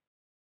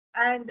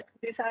 And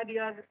these are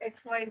your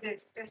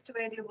XYZs, test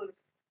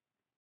variables.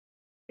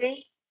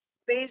 Okay,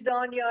 based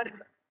on your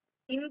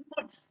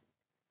inputs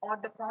or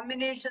the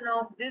combination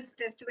of this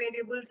test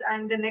variables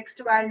and the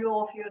next value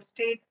of your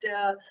state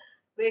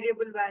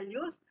variable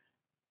values,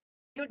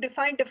 you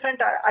define different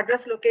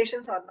address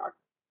locations or not.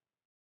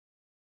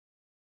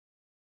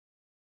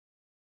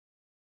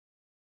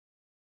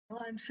 No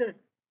answer.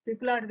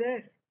 People are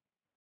there.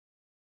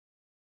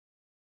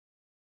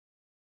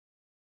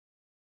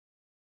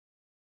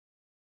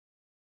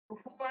 Who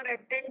are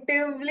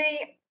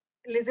attentively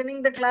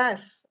listening the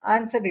class,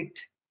 answer it.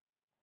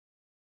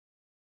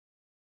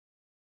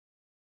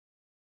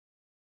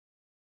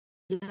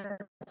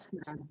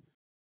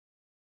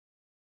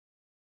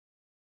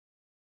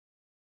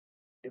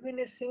 Even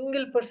a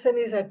single person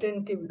is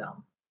attentive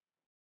now.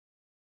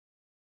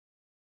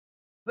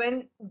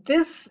 When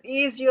this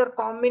is your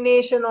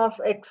combination of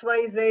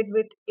XYZ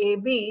with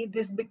AB,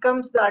 this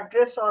becomes the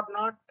address or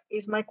not,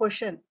 is my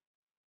question.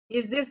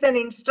 Is this an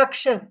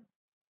instruction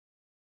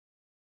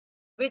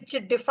which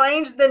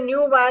defines the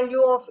new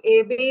value of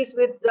ABs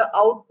with the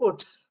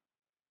outputs?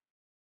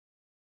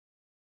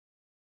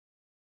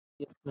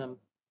 Yes, ma'am.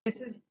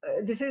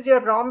 This is your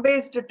ROM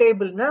based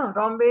table, no?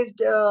 ROM based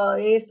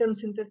ASM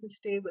synthesis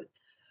table.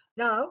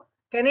 Now,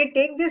 can I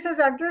take this as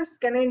address?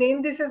 Can I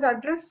name this as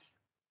address?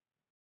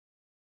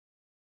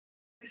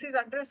 This is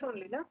address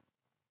only, no?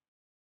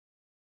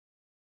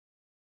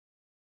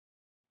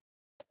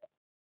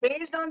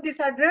 Based on this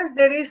address,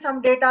 there is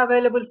some data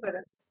available for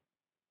us.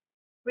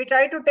 We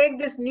try to take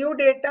this new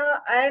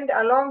data, and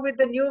along with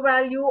the new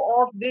value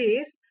of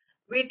this,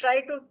 we try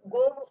to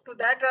go to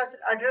that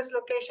address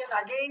location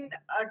again,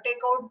 take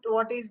out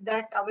what is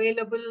that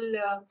available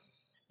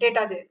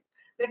data there.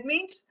 That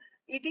means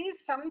it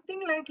is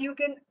something like you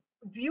can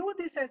view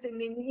this as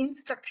an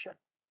instruction.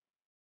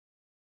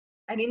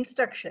 An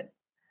instruction.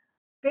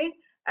 Okay.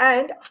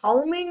 And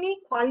how many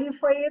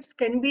qualifiers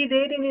can be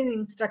there in an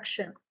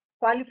instruction?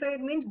 Qualifier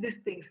means these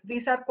things.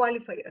 These are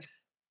qualifiers.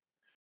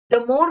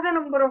 The more the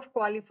number of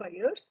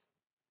qualifiers,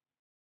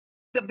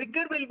 the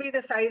bigger will be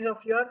the size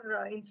of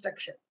your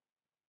instruction.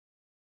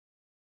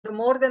 The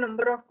more the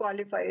number of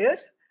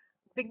qualifiers,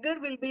 bigger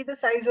will be the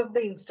size of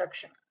the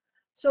instruction.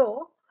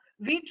 So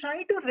we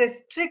try to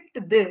restrict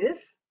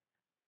this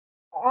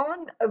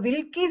on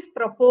Wilkie's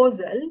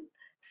proposal,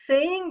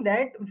 saying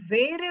that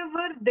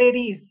wherever there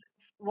is,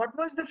 what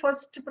was the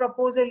first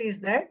proposal is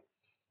that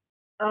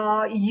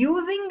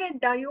using a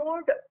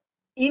diode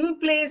in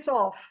place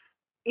of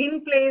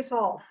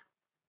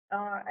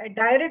a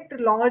direct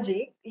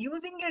logic,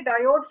 using a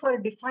diode for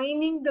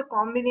defining the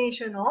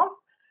combination of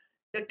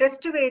the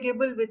test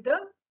variable with the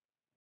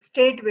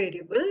state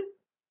variable,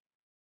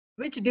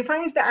 which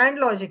defines the AND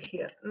logic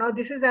here. Now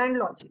this is AND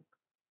logic.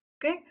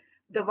 Okay,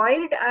 the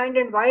wired AND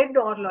and wired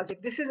OR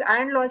logic. This is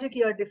AND logic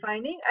you are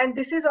defining, and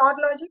this is OR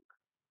logic.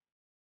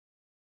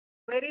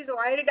 Where is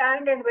wired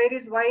AND and where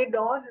is wired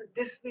OR?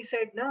 This we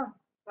said, no,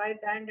 wired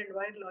AND and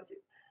wired logic.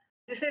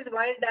 This is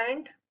wired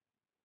AND.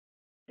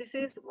 This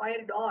is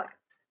wired OR.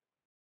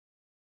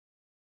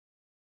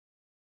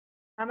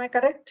 Am I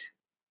correct?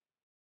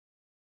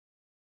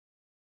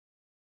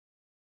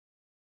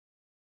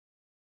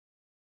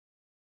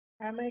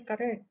 Am I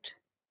correct?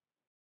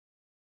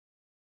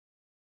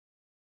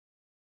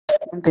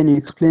 Can you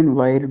explain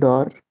wired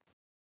OR?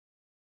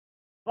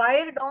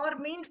 Wired OR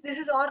means this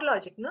is OR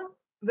logic, no?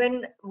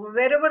 When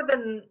wherever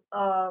the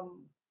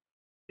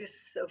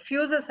this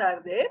fuses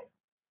are there,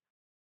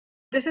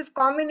 this is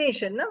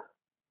combination, no?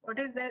 What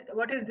is that?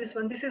 What is this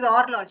one? This is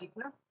OR logic,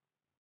 no?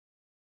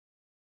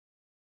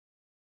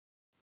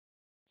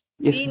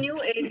 Yes, B sir.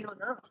 new A new,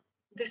 no?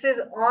 This is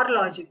OR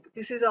logic.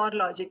 This is OR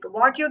logic.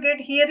 What you get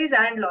here is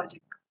AND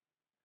logic.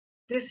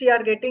 This you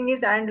are getting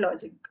is AND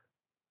logic.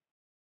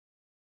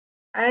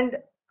 And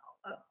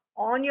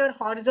on your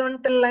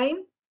horizontal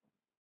line,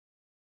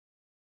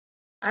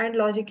 AND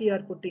logic you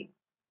are putting.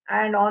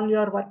 And on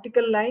your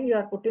vertical line, you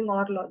are putting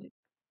OR logic.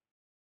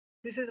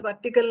 This is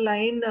vertical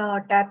line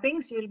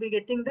tappings, you will be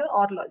getting the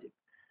OR logic.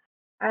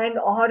 And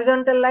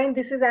horizontal line,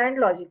 this is AND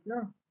logic,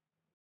 no?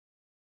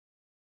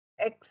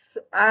 X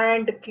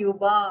and Q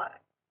bar.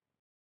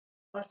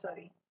 Or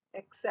sorry,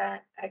 X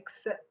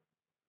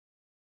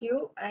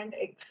Q and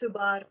X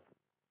bar.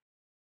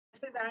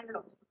 This is AND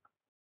logic.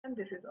 And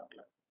this is OR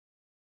logic.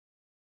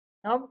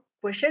 Now,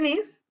 question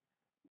is,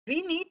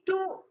 we need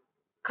to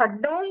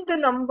cut down the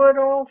number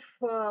of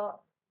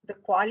the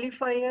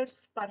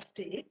qualifiers per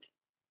state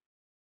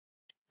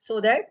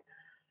so that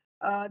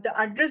the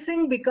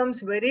addressing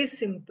becomes very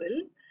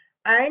simple.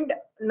 And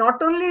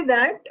not only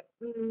that,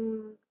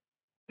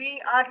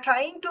 we are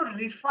trying to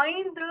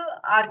refine the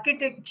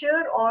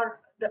architecture or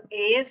the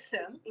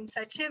ASM in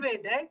such a way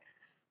that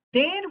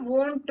there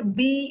won't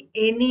be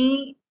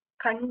any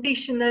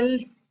conditional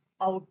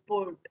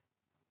output.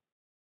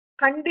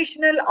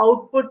 Conditional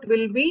output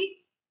will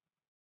be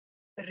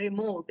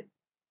removed.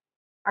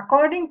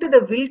 According to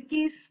the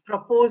Wilkie's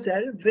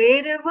proposal,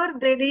 wherever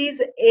there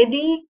is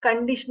any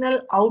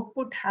conditional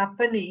output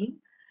happening,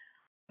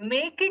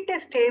 make it a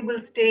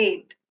stable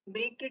state.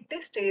 Make it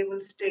a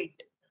stable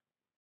state.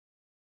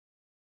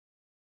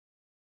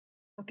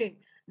 Okay.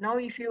 Now,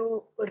 if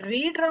you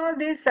redraw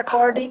this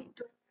according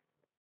to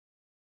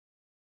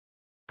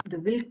the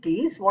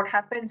Wilkie's, what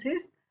happens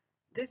is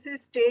this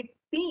is state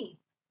P.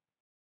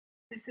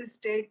 This is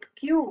state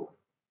Q.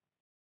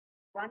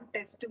 One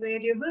test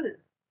variable.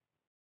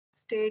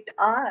 State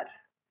R.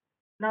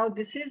 Now,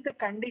 this is the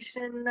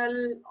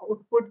conditional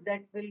output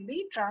that will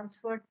be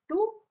transferred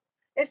to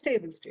a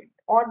stable state,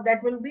 or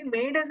that will be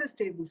made as a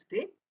stable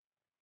state.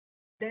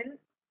 Then,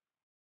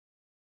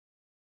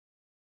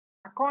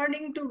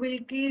 according to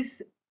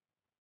Wilkie's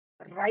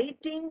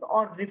writing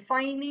or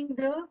refining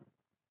the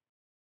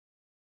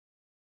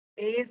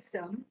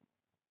ASM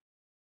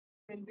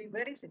will be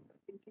very simple.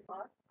 Thinking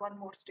of one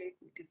more state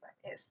we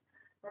define S.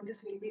 Now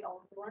this will be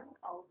out 1,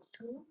 out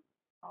 2,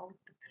 out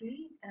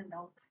 3, and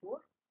out 4,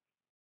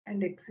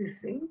 and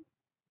existing.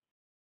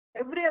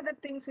 Every other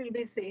things will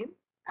be same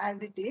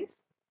as it is.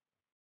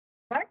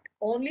 But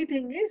only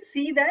thing is,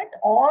 see that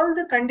all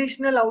the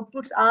conditional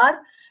outputs are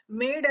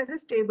made as a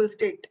stable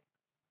state.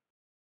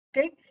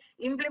 Okay,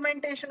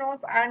 implementation of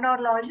AND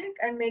OR logic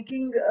and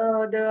making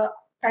the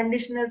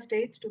conditional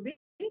states to be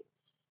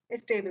a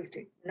stable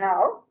state.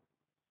 Now,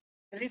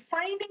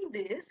 refining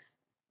this,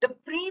 the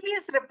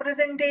previous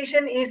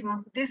representation is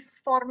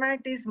this format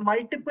is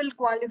multiple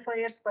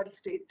qualifiers per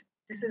state.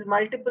 This is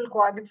multiple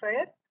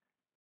qualifier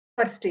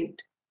per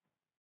state.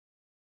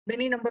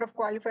 Many number of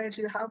qualifiers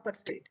you have per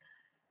state.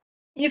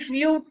 If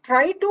you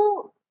try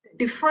to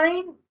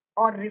define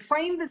or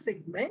refine the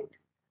segment,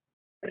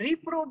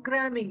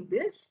 reprogramming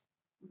this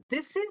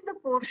is the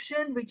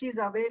portion which is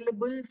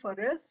available for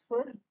us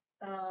for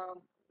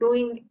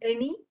doing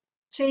any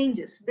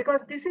changes,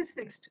 because this is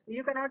fixed.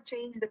 You cannot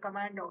change the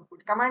command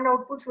output. Command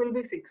outputs will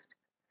be fixed.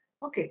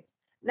 Okay.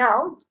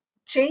 Now,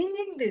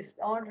 changing this,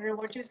 or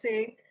what you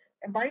say,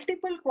 a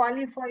multiple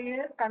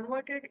qualifier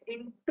converted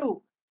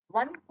into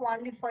one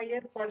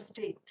qualifier per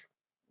state.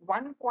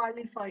 One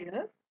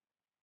qualifier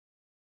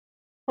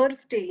per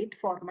state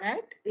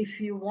format. If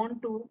you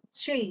want to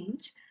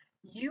change,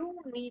 you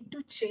need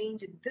to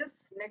change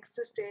this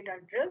next state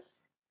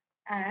address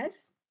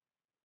as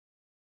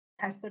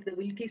per the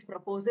Wilkie's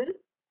proposal.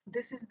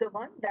 This is the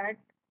one that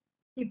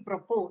he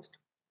proposed.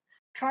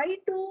 Try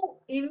to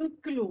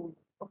include,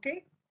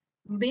 okay,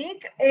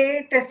 make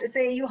a test.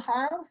 Say you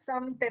have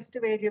some test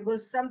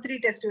variables, some 3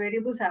 test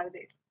variables are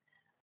there.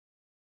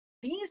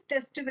 These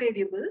test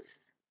variables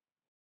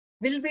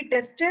will be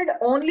tested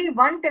only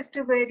one test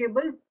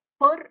variable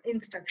per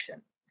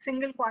instruction.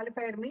 Single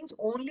qualifier means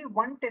only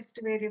one test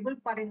variable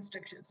per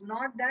instructions,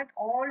 not that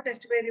all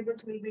test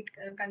variables will be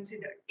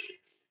considered.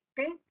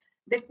 Okay,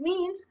 that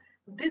means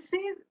this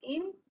is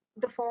in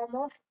the form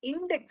of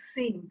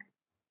indexing.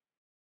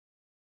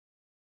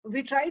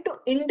 We try to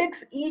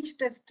index each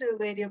test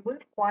variable,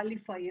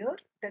 qualifier,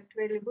 test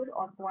variable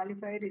or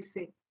qualifier is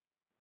same.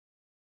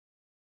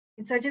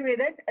 In such a way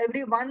that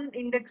every one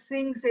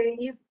indexing, say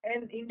if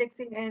n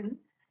indexing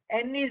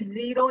n is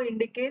 0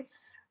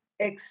 indicates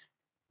x,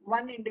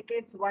 1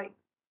 indicates y,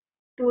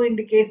 2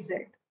 indicates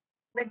z.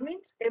 That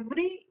means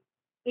every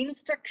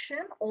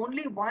instruction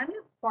only one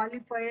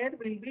qualifier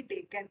will be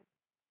taken.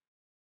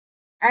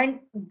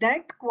 And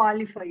that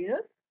qualifier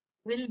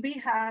will be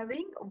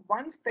having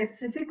one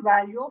specific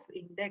value of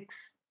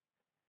index.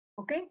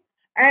 Okay.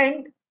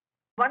 And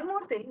one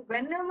more thing,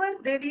 whenever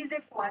there is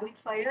a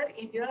qualifier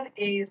in your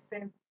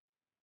ASM,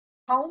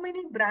 how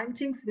many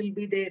branchings will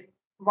be there?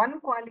 One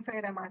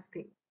qualifier I'm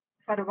asking.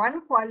 For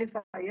one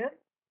qualifier,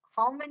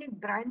 how many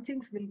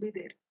branchings will be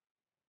there?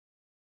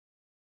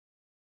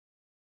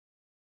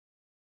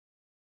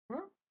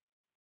 Huh?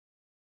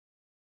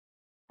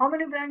 How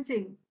many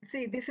branching?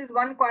 See, this is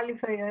one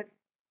qualifier.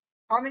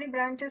 How many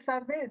branches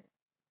are there?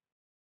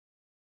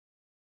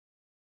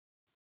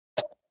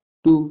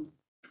 2.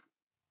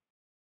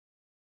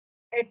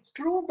 A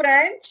true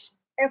branch,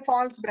 a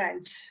false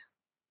branch.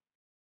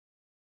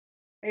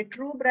 A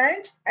true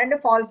branch and a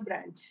false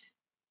branch.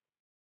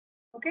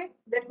 Okay,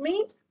 that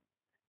means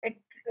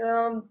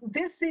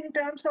this in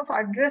terms of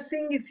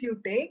addressing, if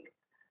you take,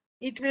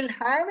 it will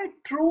have a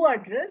true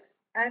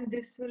address and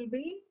this will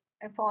be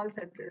a false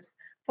address.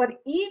 For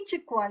each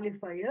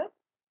qualifier,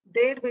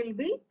 there will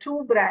be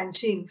 2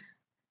 branchings.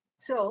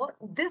 So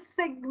this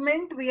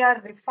segment we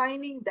are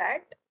refining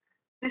that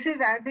this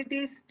is as it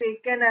is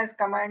taken as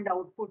command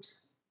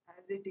outputs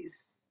as it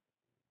is.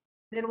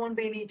 There won't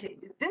be any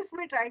change. This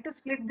we try to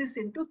split this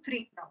into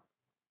 3 now.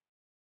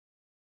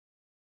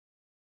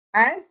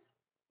 As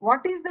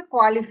what is the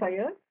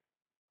qualifier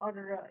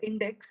or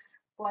index,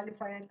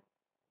 qualifier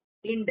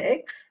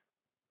index.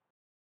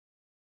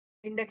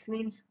 Index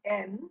means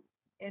n.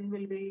 N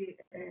will be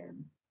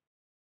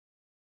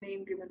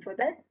name given for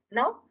that.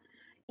 Now,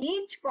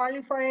 each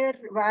qualifier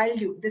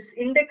value, this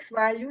index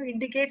value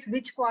indicates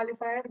which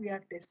qualifier we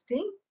are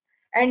testing,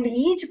 and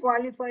each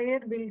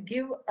qualifier will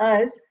give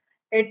us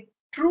a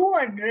true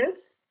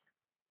address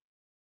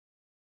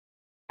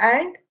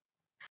and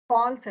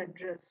false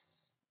address.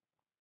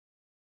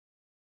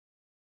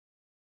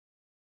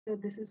 So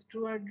this is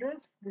true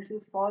address, this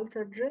is false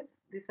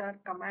address, these are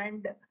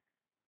command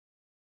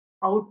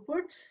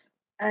outputs,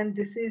 and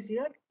this is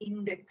your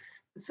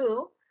index.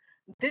 So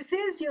this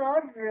is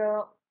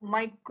your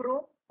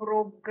micro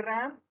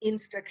program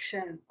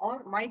instruction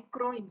or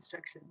micro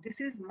instruction. This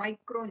is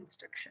micro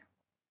instruction.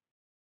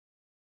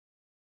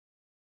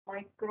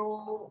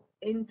 Micro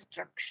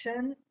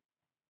instruction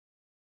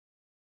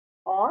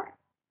or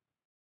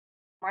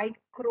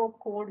micro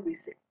code we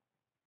say.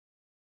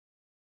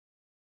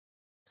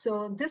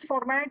 So this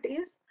format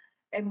is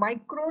a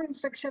micro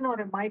instruction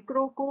or a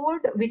micro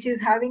code which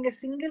is having a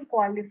single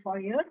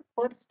qualifier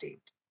per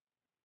state.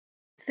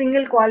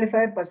 Single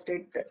qualifier per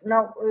state.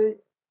 Now,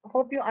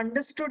 hope you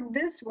understood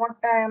this, what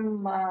I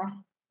am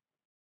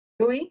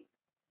doing.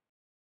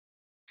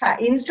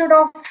 Instead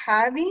of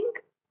having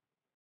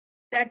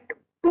that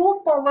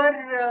 2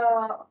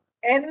 power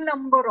n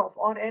number of,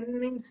 or n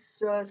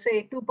means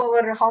say 2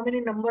 power how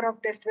many number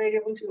of test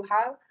variables you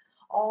have,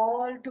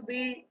 all to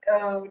be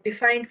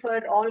defined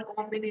for all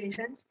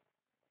combinations.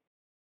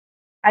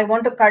 I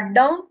want to cut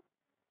down.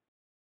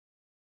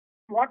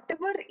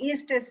 Whatever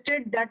is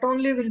tested, that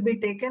only will be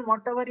taken.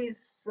 Whatever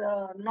is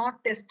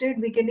not tested,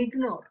 we can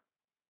ignore.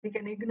 We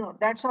can ignore.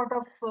 That sort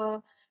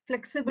of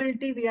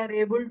flexibility we are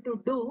able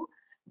to do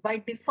by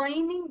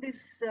defining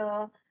this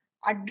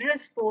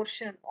address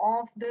portion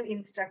of the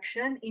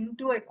instruction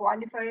into a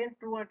qualifier,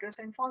 true address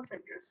and false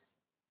address.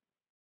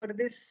 For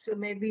this,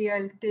 maybe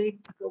I'll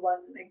take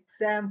one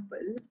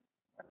example.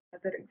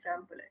 Another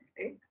example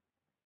I'll take.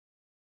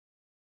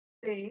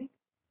 Say,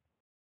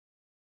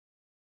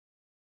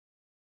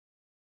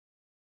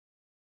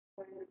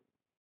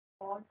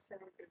 false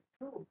and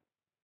true.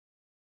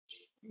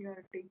 You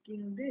are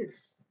taking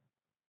this.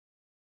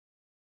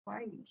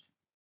 Why?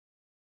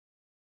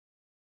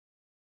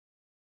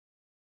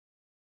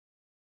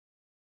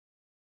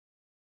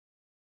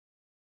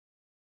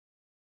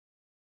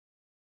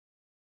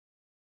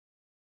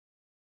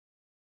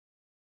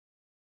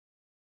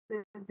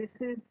 So this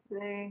is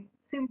a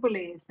simple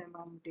ASM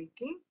I'm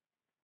taking,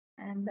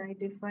 and I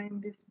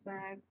define this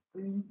back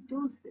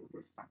into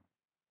this one.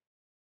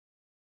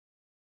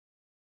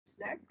 Is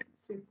that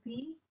so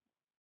P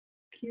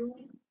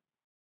Q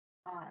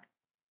R?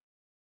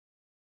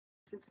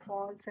 This is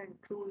false and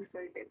true if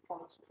I take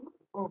false true.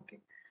 Okay.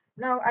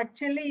 Now,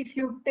 actually, if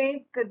you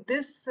take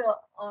this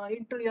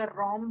into your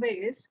ROM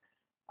base,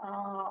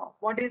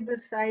 what is the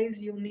size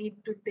you need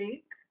to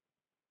take?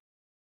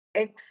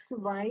 X,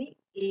 Y,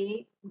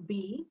 A,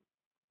 B.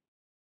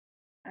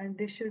 And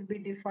this should be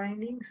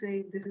defining,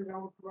 say, this is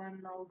out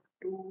 1, out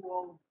 2,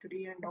 out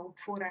 3, and out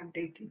 4 I'm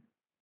taking.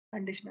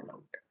 Conditional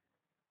out.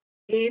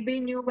 AB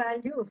new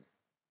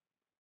values.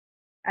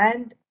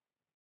 And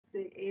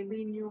say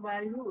AB new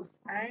values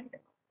and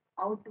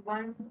out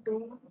 1,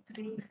 2,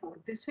 3, 4.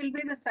 This will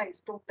be the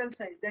size, total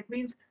size. That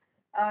means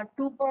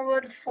 2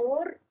 power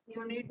 4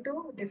 you need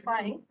to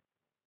define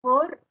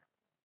for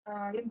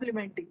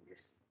implementing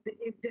this.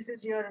 If this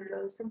is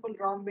your simple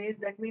ROM base,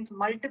 that means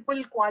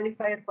multiple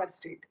qualifier per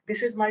state.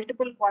 This is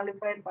multiple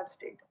qualifier per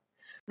state.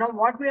 Now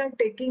what we are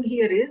taking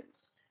here is,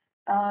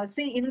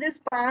 see in this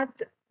path,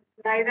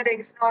 neither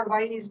X nor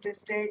Y is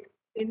tested.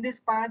 In this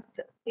path,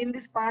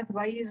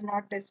 Y is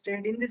not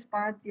tested. In this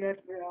path, your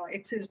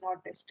X is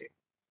not tested.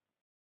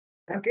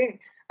 Okay,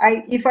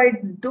 if I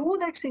do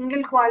that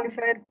single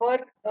qualifier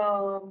per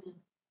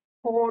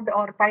code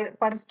or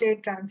per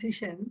state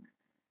transition,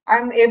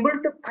 I'm able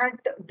to cut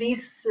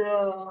these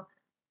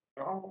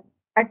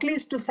at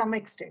least to some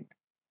extent.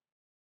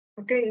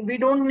 Okay, we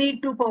don't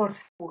need 2 power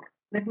 4.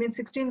 That means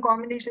 16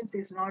 combinations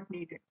is not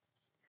needed.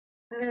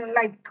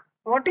 Like,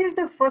 what is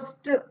the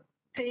first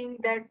thing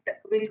that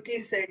Wilkie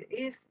said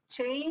is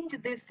change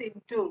this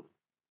into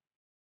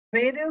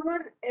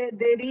wherever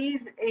there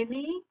is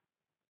any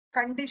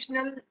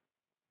conditional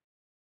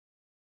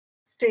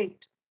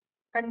state,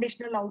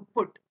 conditional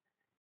output,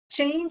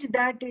 change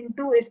that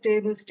into a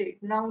stable state.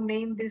 Now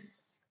name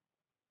this.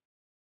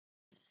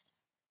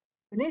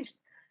 Finished.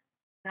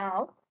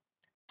 Now,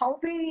 how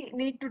we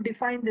need to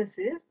define this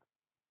is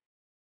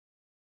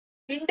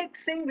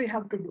indexing we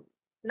have to do.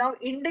 Now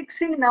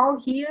indexing, now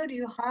here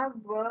you have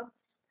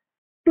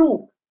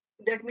 2.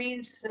 That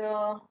means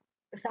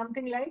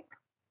something like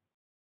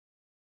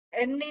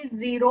n is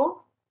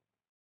 0,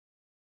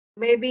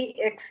 maybe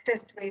x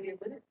test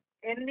variable,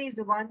 n is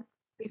 1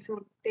 if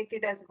you take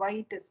it as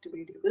y test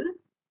variable.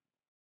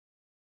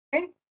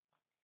 Okay,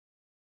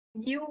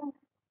 you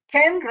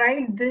can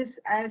write this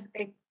as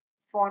a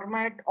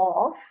format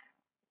of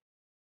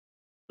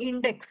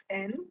index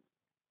n,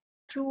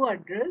 true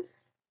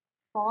address,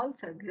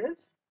 false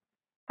address,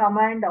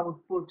 command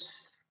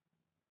outputs.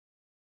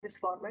 This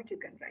format you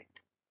can write.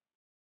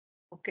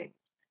 Okay,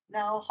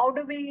 now how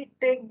do we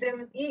take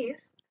them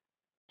is,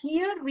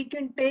 here we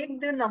can take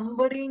the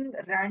numbering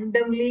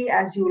randomly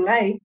as you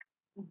like,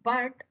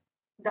 but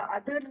the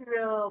other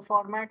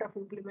format of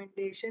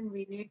implementation,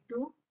 we need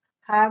to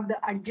have the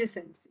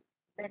adjacency.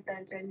 That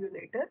I'll tell you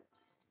later.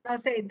 Now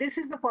say this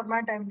is the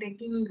format I'm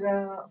taking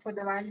for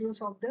the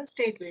values of the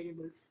state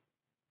variables.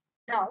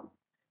 Now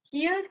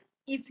here,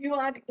 if you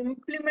are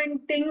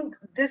implementing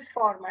this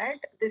format,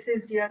 this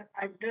is your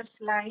address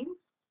line.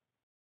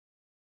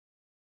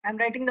 I'm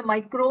writing the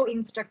micro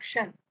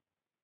instruction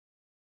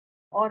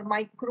or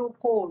micro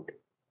code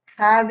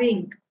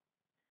having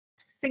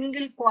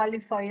single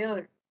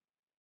qualifier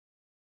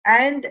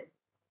and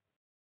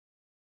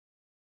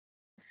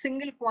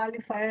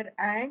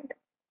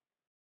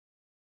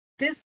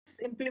this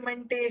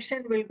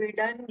implementation will be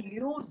done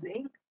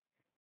using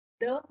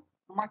the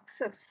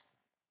muxes.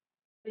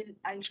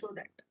 I'll show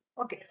that.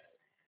 Okay.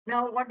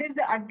 Now what is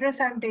the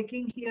address I'm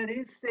taking here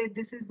is, say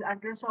this is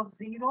address of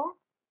 0,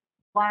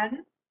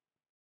 1,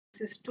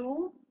 this is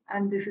 2,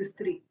 and this is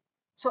 3.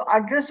 So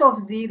address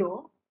of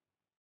 0,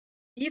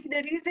 if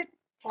there is a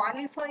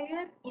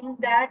qualifier in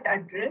that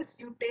address,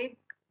 you take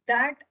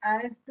that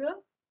as the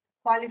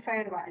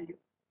qualifier value.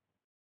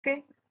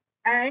 Okay,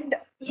 and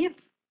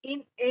if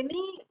in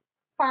any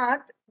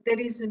path there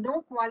is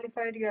no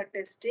qualifier you are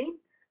testing,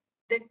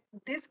 then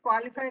this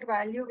qualifier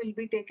value will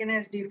be taken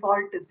as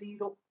default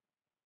 0,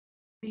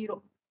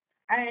 0,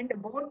 and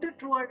both the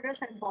true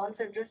address and false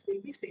address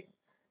will be same.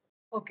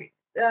 Okay,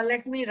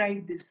 let me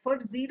write this. For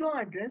 0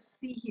 address,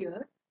 see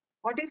here,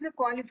 what is the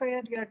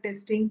qualifier you are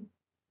testing?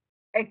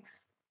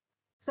 X.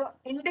 So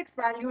index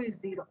value is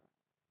 0.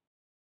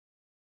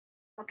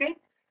 Okay,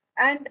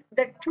 and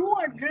the true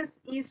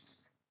address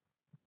is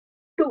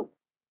 2.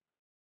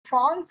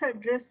 False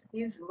address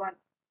is 1.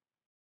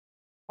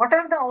 What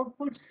are the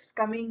outputs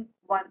coming?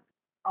 1,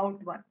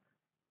 out 1.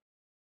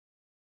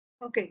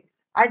 Okay,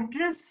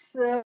 address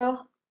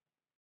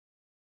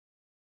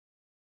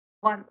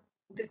 1,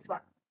 this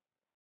one,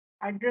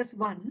 address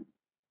 1,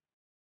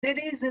 there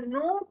is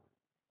no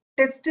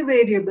test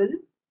variable,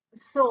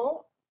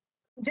 so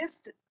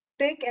just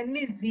take n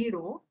is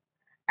 0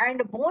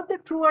 and both the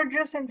true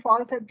address and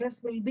false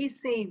address will be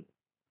same.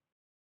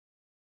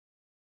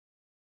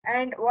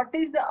 And what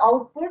is the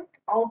output?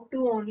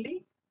 Out2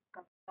 only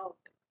comes out.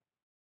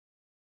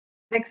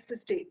 Next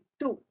state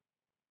 2.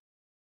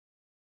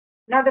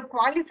 Now the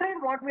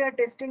qualifier what we are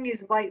testing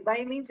is y.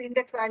 Y means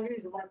index value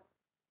is 1.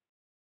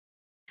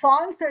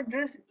 False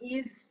address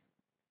is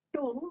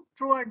 2,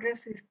 true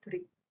address is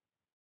 3.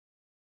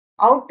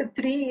 Out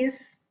 3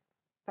 is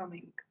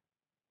coming.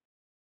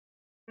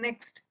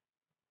 Next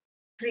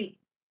 3.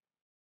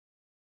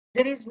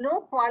 There is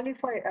no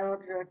qualifier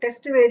or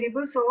test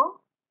variable,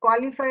 so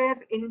qualifier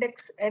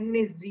index n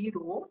is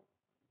 0.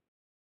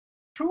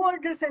 True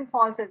address and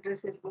false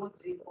address is both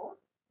 0.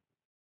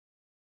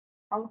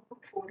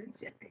 Output 4 is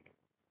generated.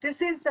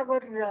 This is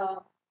our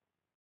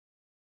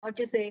what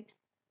to say,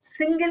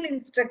 single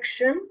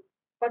instruction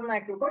per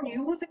microcode.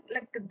 Using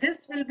like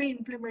this will be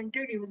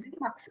implemented using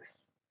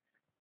Muxes.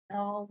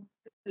 Now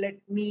let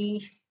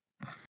me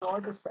draw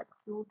the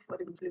circuit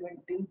for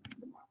implementing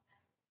the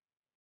Mux.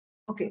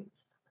 Okay,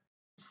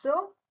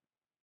 so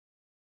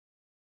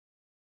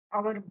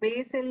our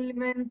base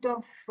element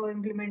of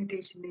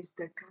implementation is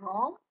that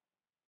ROM.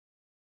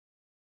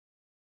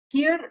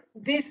 Here,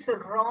 this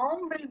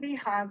ROM will be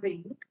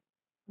having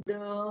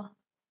the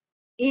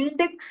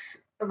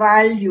index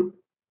value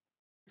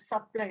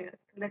supplier,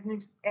 that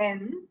means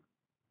n,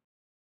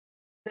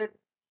 the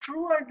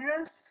true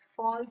address,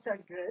 false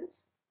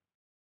address.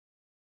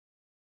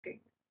 Okay,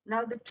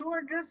 now the true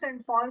address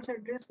and false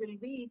address will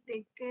be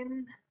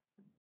taken.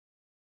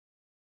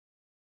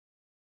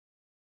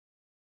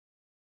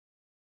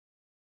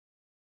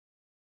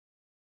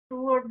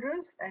 True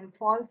address and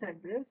false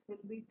address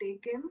will be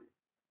taken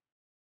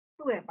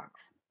to a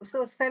Mux.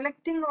 So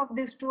selecting of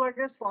this true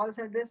address, false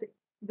address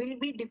will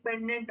be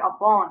dependent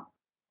upon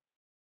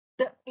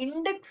the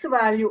index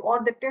value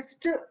or the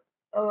test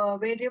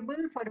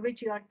variable for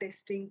which you are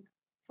testing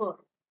for.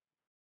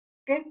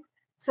 Okay,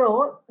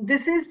 so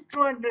this is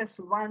true address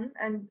 1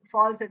 and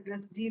false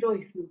address 0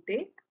 if you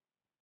take.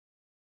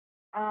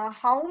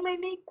 How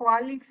many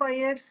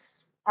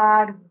qualifiers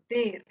are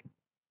there?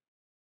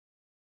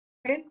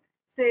 Okay,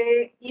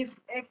 say if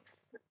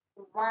x,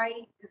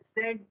 y,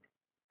 z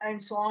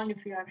and so on,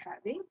 if you are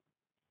having,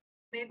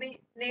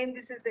 maybe name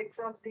this is x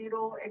of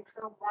 0, x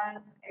of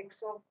 1,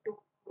 x of 2,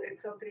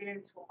 x of 3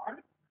 and so on.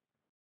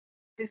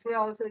 This way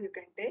also you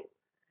can take.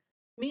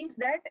 Means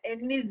that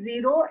n is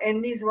 0,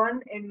 n is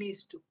 1, n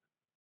is 2.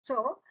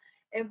 So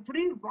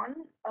every one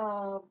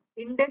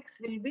index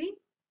will be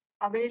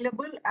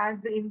available as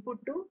the input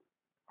to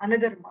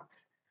another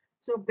Mux.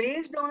 So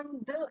based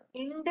on the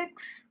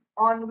index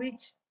on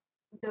which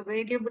the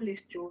variable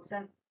is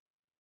chosen,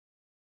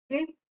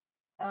 okay,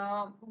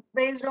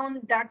 based on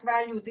that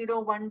value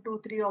 0, 1,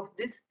 2, 3 of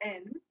this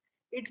n,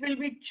 it will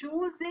be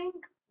choosing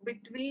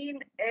between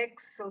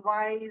x,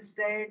 y,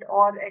 z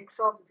or x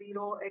of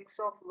 0, x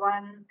of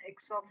 1,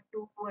 x of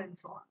 2 and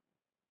so on.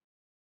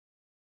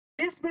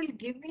 This will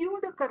give you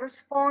the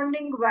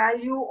corresponding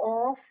value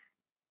of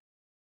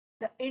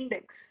the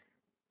index.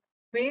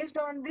 Based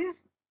on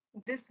this,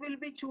 this will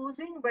be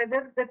choosing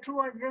whether the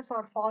true address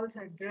or false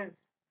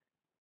address.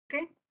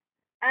 Okay,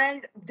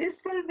 and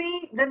this will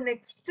be the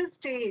next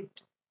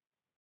state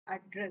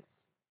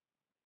address.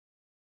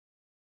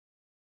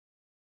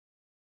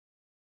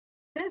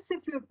 This,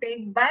 if you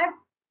take back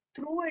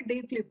through a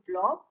D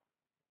flip-flop,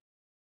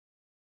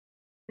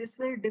 this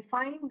will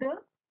define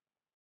the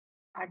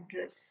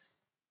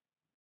address.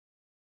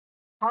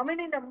 How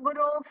many number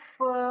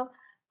of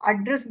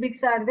address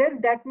bits are there?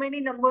 That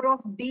many number of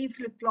D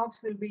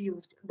flip-flops will be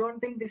used. Don't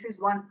think this is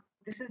one.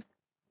 This is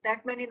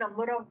that many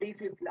number of D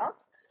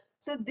flip-flops.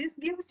 So this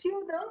gives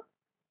you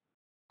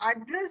the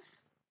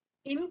address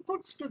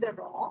inputs to the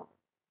ROM,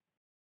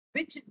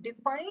 which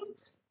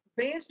defines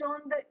based on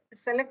the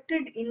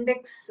selected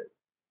index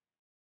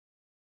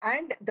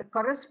and the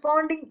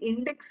corresponding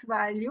index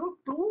value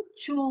to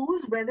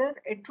choose whether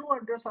a true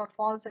address or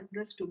false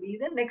address to be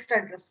the next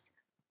address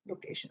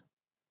location.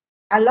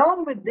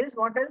 Along with this,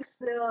 what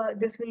else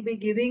this will be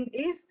giving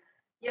is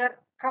your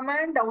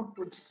command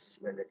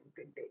outputs, whether you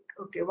can take,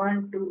 okay,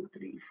 1, 2,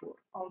 3, 4,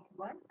 out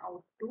 1,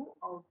 out 2,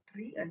 out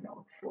 3 and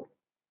out 4.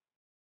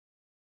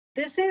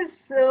 This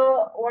is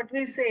what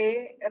we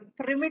say a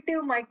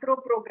primitive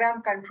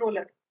microprogram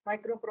controller.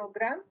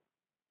 Microprogram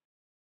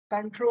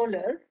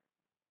controller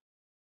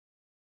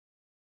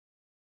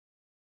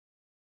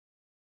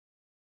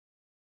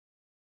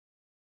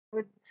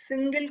with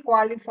single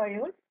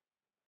qualifier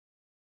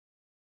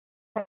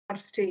per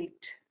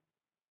state,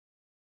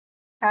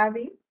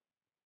 having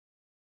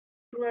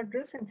true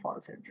address and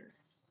false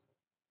address.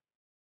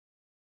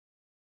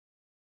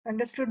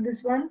 Understood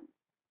this one?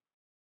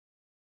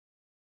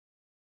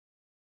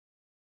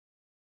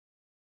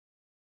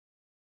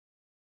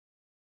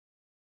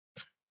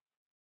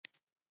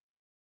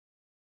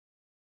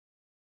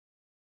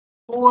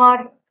 Who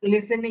are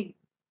listening?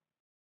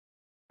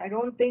 I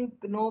don't think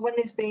no one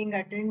is paying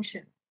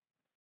attention.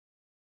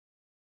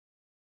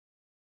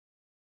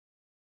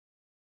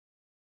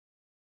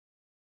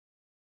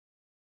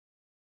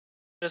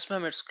 Yes,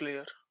 ma'am, it's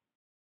clear.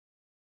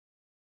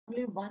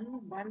 Only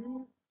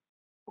one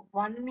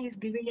is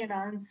giving an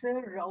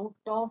answer out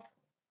of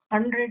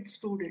 100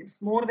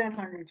 students, more than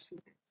 100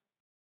 students.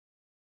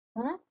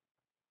 Huh?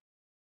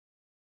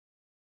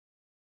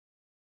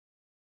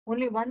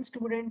 Only one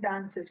student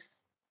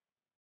answers.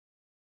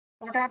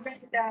 What happened?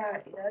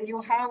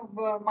 You have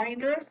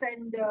minors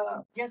and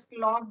just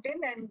logged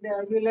in and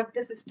you left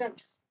the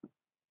systems.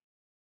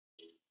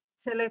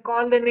 Shall I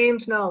call the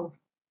names now?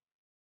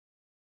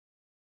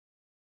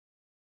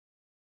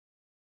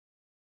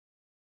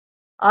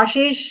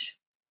 Ashish,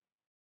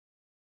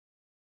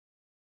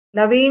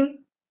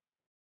 Naveen,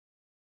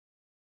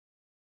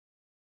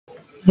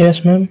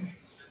 Yes, ma'am.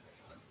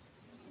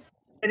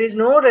 there is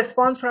no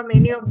response from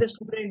any of the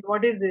students.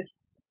 What is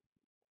this?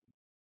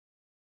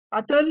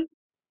 Atul,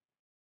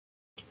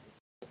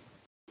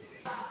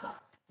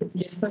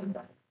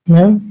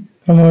 Ma'am,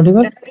 I'm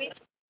audible? Larry,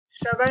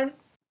 Shravan,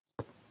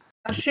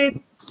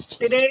 Arshit,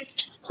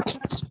 Dinesh.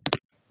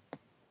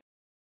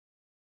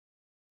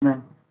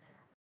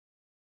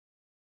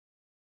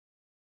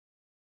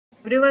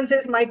 Everyone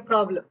says mic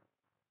problem.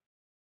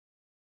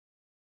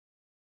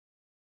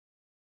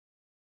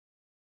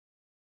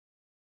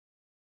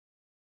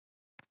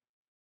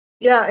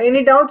 Yeah,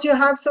 any doubts you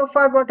have so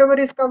far, whatever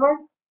is covered?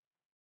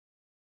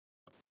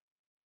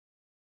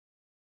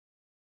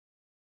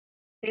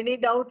 Any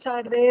doubts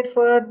are there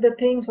for the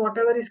things,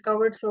 whatever is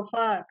covered so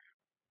far?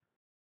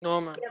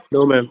 No, ma'am.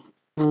 No, ma'am.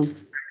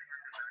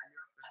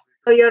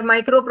 So your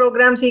micro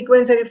program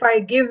sequencer, if I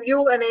give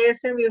you an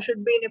ASM, you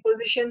should be in a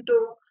position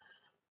to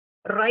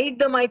write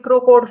the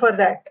micro code for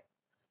that.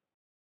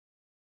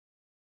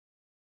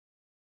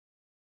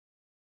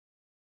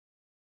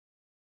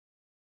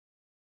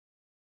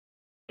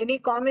 Any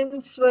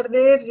comments were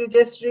there? You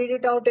just read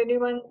it out.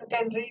 Anyone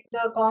can read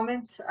the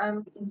comments.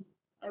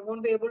 I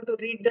won't be able to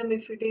read them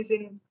if it is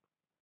in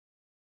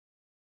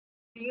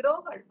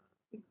zero.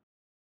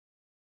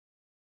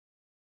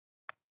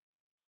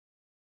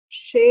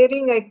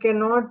 Sharing, I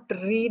cannot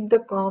read the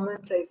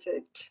comments, I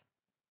said.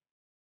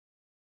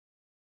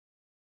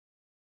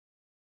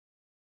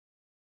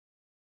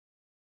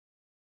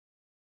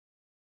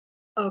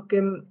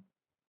 Okay,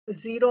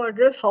 zero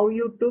address, how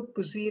you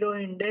took zero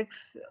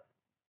index.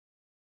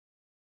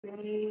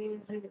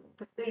 The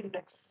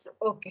index.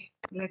 Okay,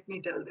 let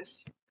me tell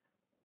this.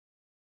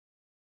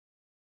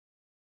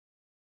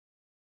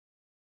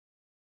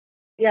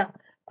 Yeah,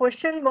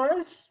 question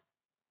was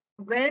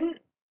when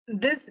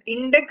this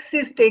index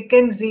is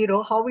taken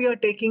zero, how we are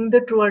taking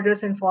the true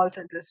address and false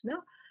address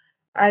now?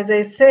 As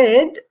I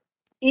said,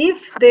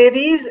 if there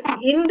is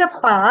in the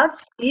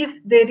path,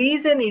 if there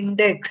is an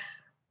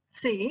index,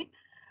 see,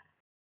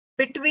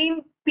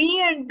 between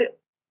P and,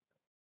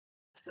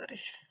 sorry,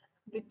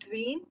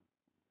 between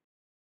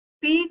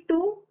P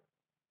to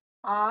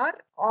R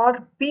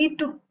or P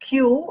to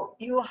Q,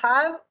 you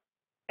have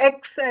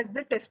X as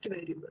the test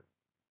variable.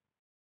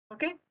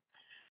 Okay.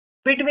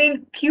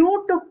 Between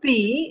Q to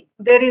P,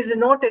 there is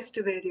no test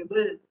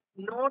variable.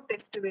 No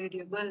test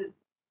variable.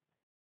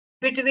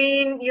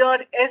 Between your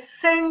S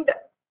and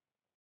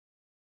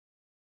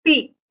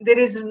P, there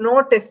is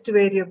no test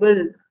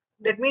variable.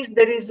 That means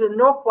there is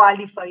no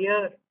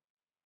qualifier.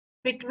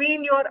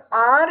 Between your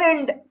R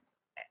and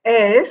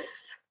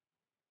S,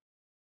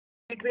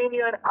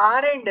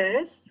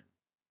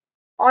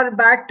 or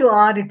back to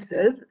R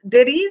itself,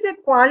 there is a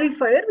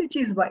qualifier which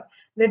is Y.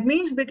 That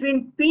means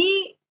between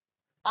P,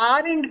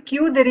 R and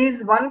Q, there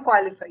is one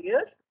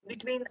qualifier.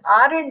 Between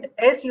R and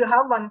S, you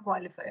have one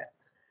qualifier.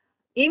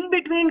 In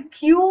between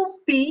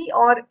QP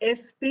or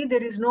SP,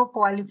 there is no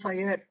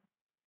qualifier.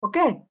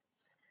 Okay.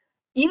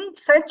 In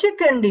such a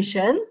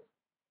condition,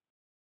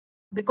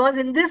 because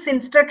in this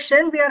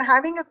instruction, we are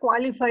having a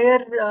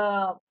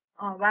qualifier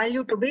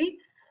value to be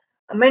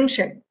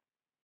mentioned.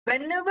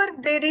 Whenever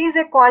there is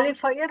a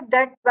qualifier,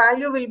 that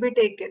value will be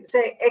taken.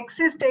 Say X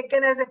is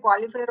taken as a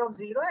qualifier of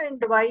 0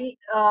 and Y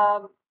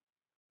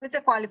with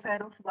a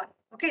qualifier of 1.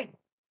 Okay.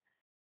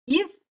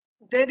 If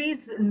there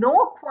is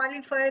no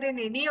qualifier in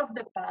any of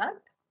the path,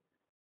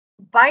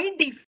 by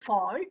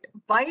default,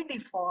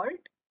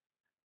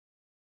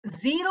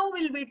 0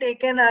 will be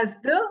taken as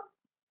the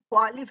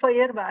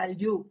qualifier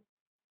value.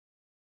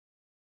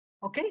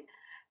 Okay.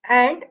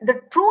 And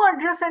the true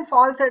address and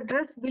false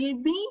address will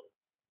be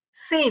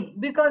same,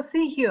 because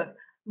see here,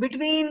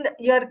 between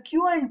your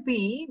Q and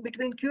P,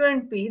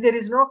 there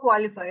is no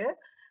qualifier.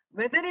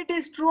 Whether it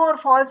is true or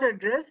false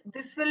address,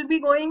 this will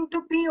be going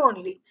to P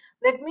only.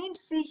 That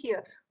means, see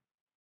here,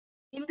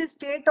 in the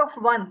state of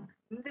 1,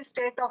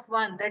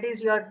 that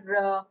is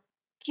your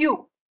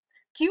Q.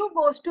 Q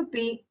goes to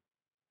P.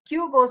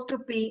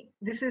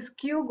 This is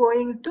Q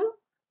going to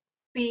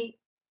P.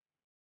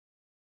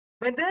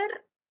 Whether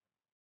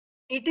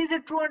it is a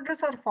true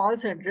address or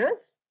false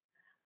address,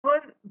 for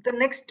the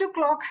next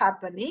clock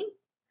happening,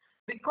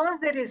 because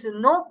there is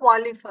no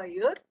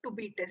qualifier to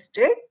be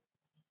tested,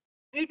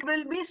 it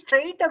will be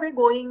straight away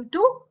going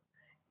to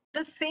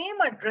the same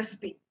address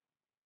P.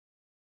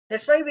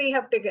 That's why we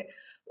have taken.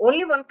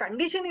 Only one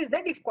condition is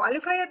that if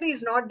qualifier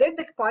is not there,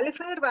 that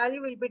qualifier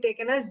value will be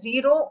taken as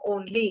 0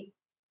 only.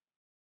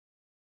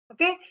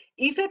 Okay,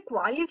 if a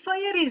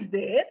qualifier is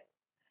there,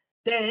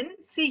 then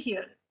see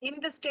here, in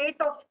the state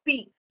of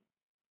P,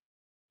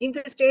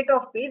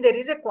 there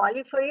is a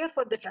qualifier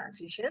for the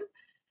transition.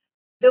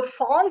 The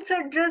false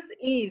address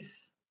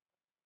is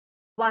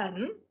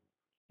 1.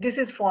 This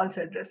is false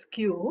address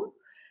Q.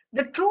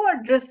 The true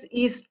address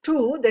is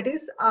 2, that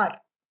is R.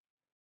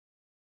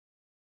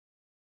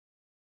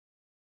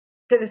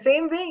 So the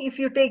same way, if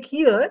you take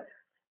here,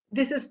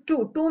 this is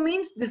 2. 2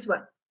 means this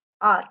one,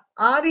 R.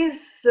 R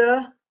is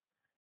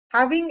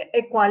having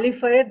a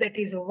qualifier that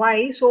is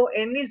Y. So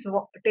N is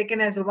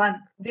taken as 1.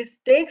 This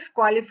takes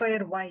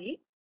qualifier Y.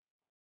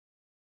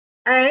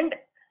 And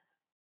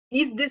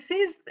if this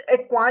is a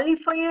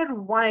qualifier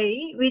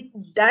Y,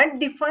 that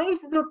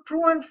defines the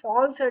true and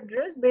false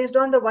address based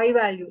on the Y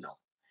value now.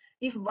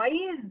 If Y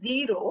is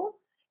 0,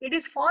 it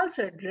is false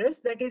address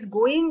that is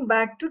going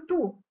back to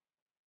 2.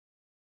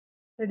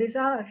 That is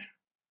R.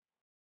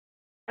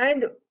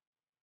 And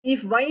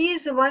if Y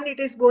is 1,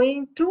 it is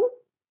going to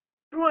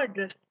true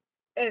address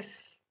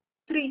S,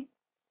 3.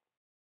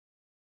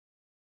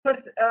 For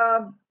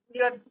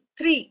your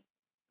 3,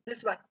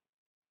 this one.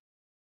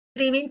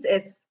 3 means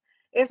S.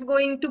 S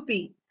going to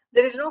P.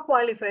 There is no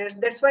qualifiers.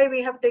 That's why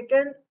we have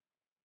taken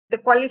the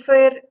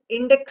qualifier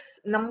index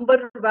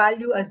number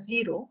value as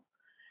 0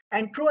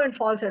 and true and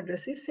false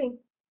address is same.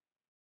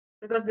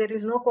 Because there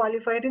is no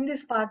qualifier in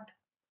this path.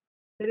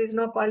 There is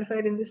no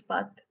qualifier in this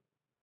path.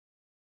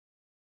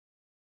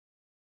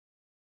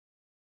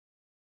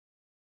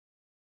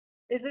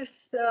 Is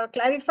this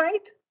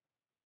clarified?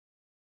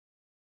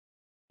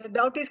 The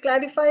doubt is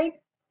clarified?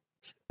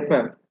 Yes,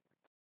 ma'am.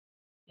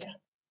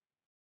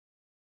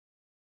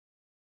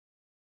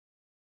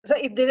 So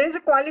if there is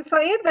a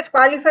qualifier, that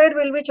qualifier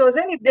will be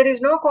chosen. If there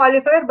is no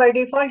qualifier, by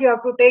default, you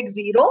have to take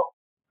 0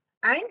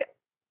 and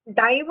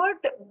divert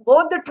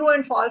both the true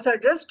and false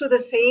address to the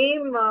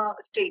same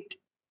state.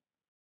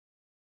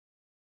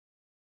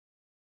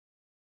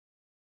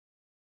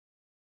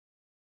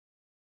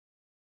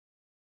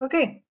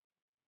 Okay.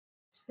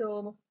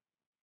 So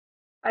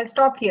I'll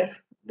stop here.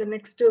 The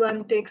next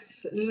one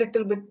takes a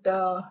little bit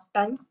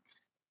time.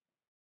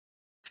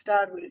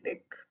 Star will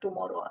take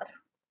tomorrow hour.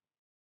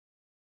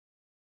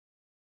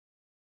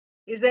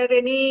 Is there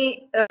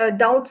any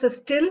doubts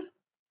still?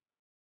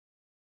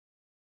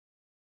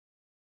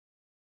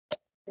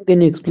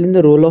 Can you explain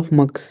the role of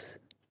mux?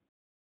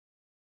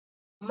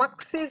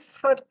 Mux is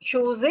for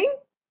choosing.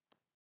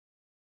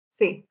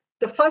 See,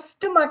 the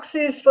first mux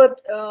is for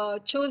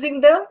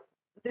choosing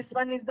this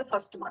one is the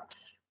first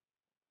mux.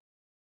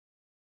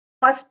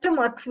 First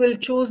mux will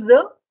choose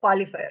the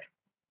qualifier.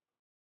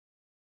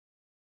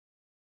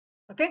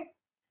 Okay.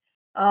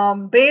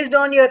 Based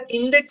on your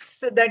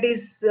index that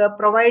is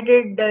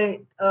provided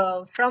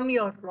from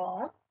your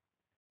ROM,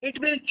 it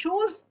will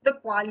choose the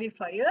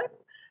qualifier,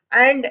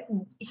 and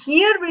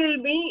here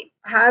we'll be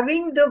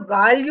having the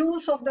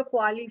values of the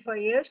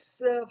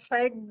qualifiers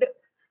fed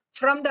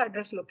from the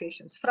address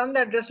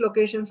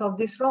locations of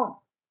this ROM.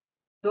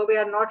 Though we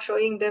are not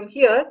showing them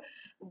here,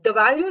 the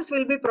values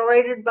will be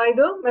provided by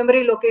the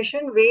memory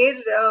location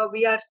where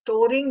we are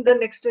storing the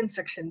next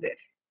instruction there.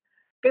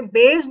 Okay,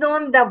 based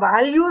on the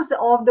values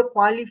of the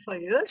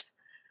qualifiers,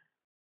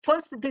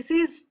 first this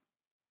is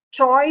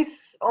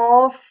choice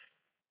of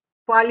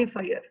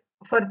qualifier.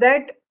 For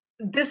that,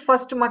 this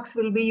first mux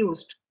will be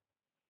used.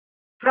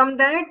 From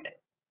that,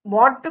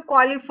 what the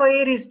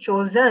qualifier is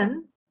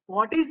chosen,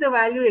 what is the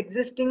value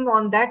existing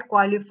on that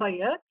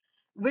qualifier,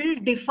 will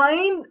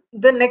define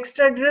the next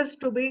address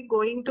to be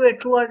going to a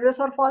true address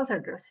or false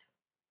address.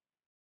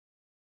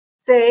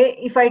 Say,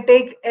 if I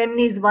take N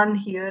is 1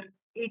 here,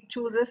 it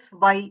chooses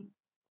Y.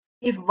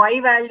 If Y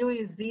value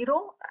is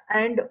 0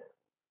 and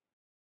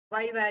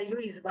Y value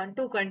is 1,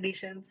 2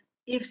 conditions.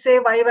 If say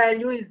Y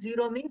value is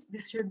 0 means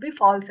this should be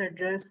false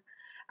address.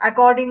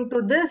 According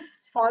to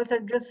this, false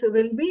address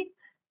will be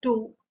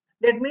 2.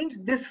 That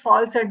means this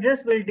false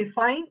address will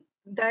define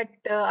that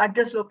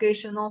address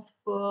location of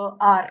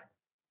R.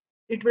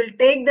 It will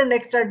take the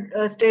next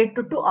state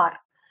to R,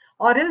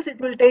 or else it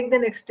will take the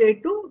next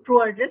state to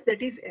true address,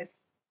 that is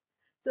S.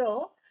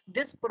 So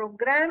this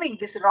programming,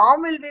 this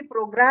ROM will be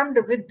programmed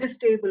with this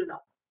table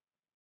now.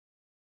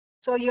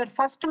 So your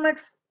first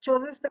mux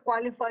chooses the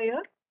qualifier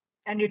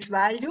and its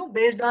value.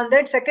 Based on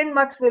that, second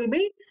mux will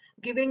be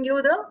giving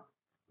you the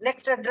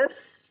next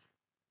address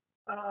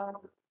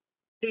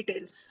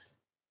details.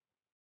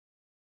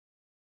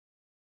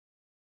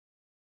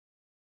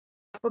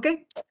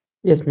 Okay.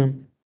 Yes,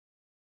 ma'am.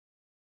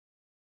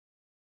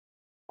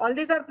 All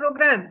these are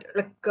programmed.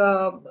 Like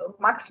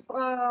mux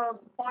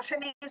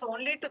portion is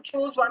only to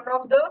choose one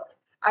of the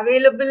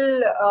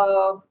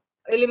available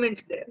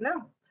elements there.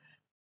 Now,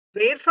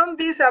 where from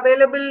these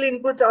available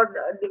inputs or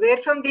where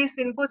from these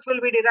inputs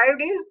will be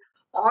derived is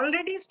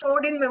already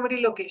stored in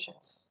memory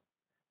locations.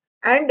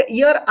 And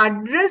your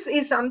address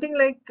is something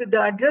like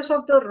the address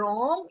of the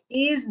ROM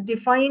is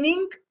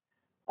defining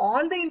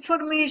all the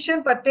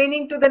information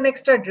pertaining to the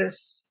next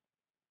address.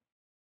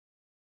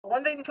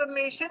 All the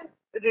information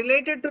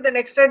related to the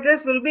next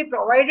address will be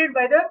provided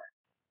by the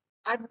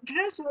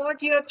address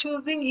what you are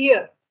choosing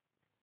here.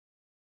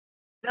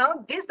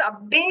 Now this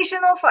updation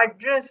of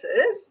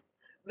addresses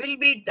will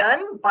be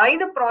done by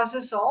the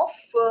process of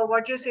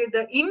what you say,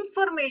 the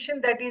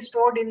information that is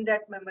stored in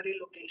that memory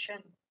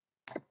location.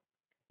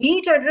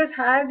 Each address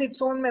has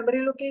its own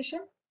memory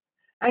location,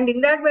 and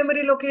in that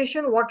memory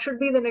location what should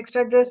be the next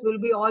address will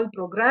be all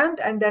programmed,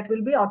 and that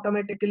will be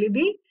automatically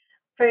be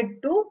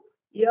fed to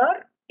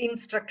your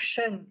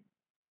instruction.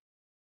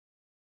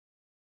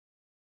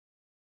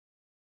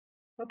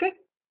 Okay.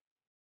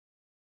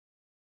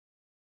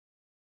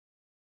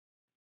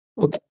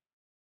 Okay.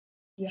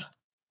 Yeah.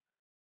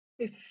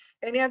 If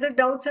any other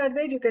doubts are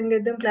there, you can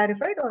get them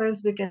clarified, or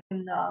else we can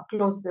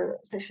close the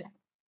session.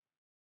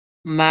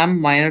 Ma'am,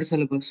 minor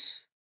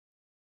syllabus.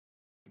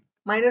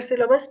 Minor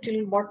syllabus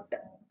till what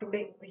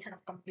today we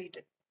have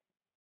completed.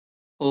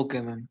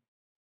 Okay, ma'am.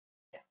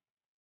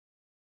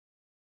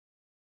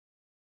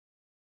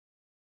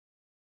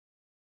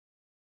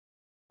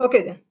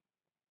 Okay then.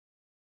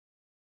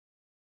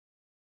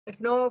 If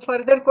no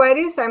further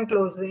queries, I'm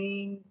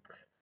closing.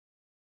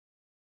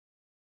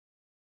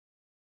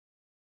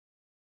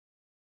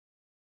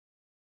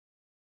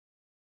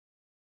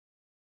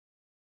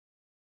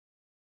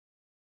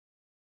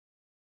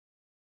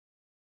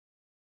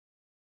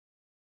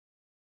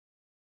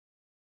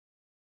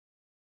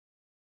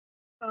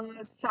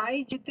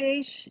 Sai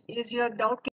Jitesh, is your doubt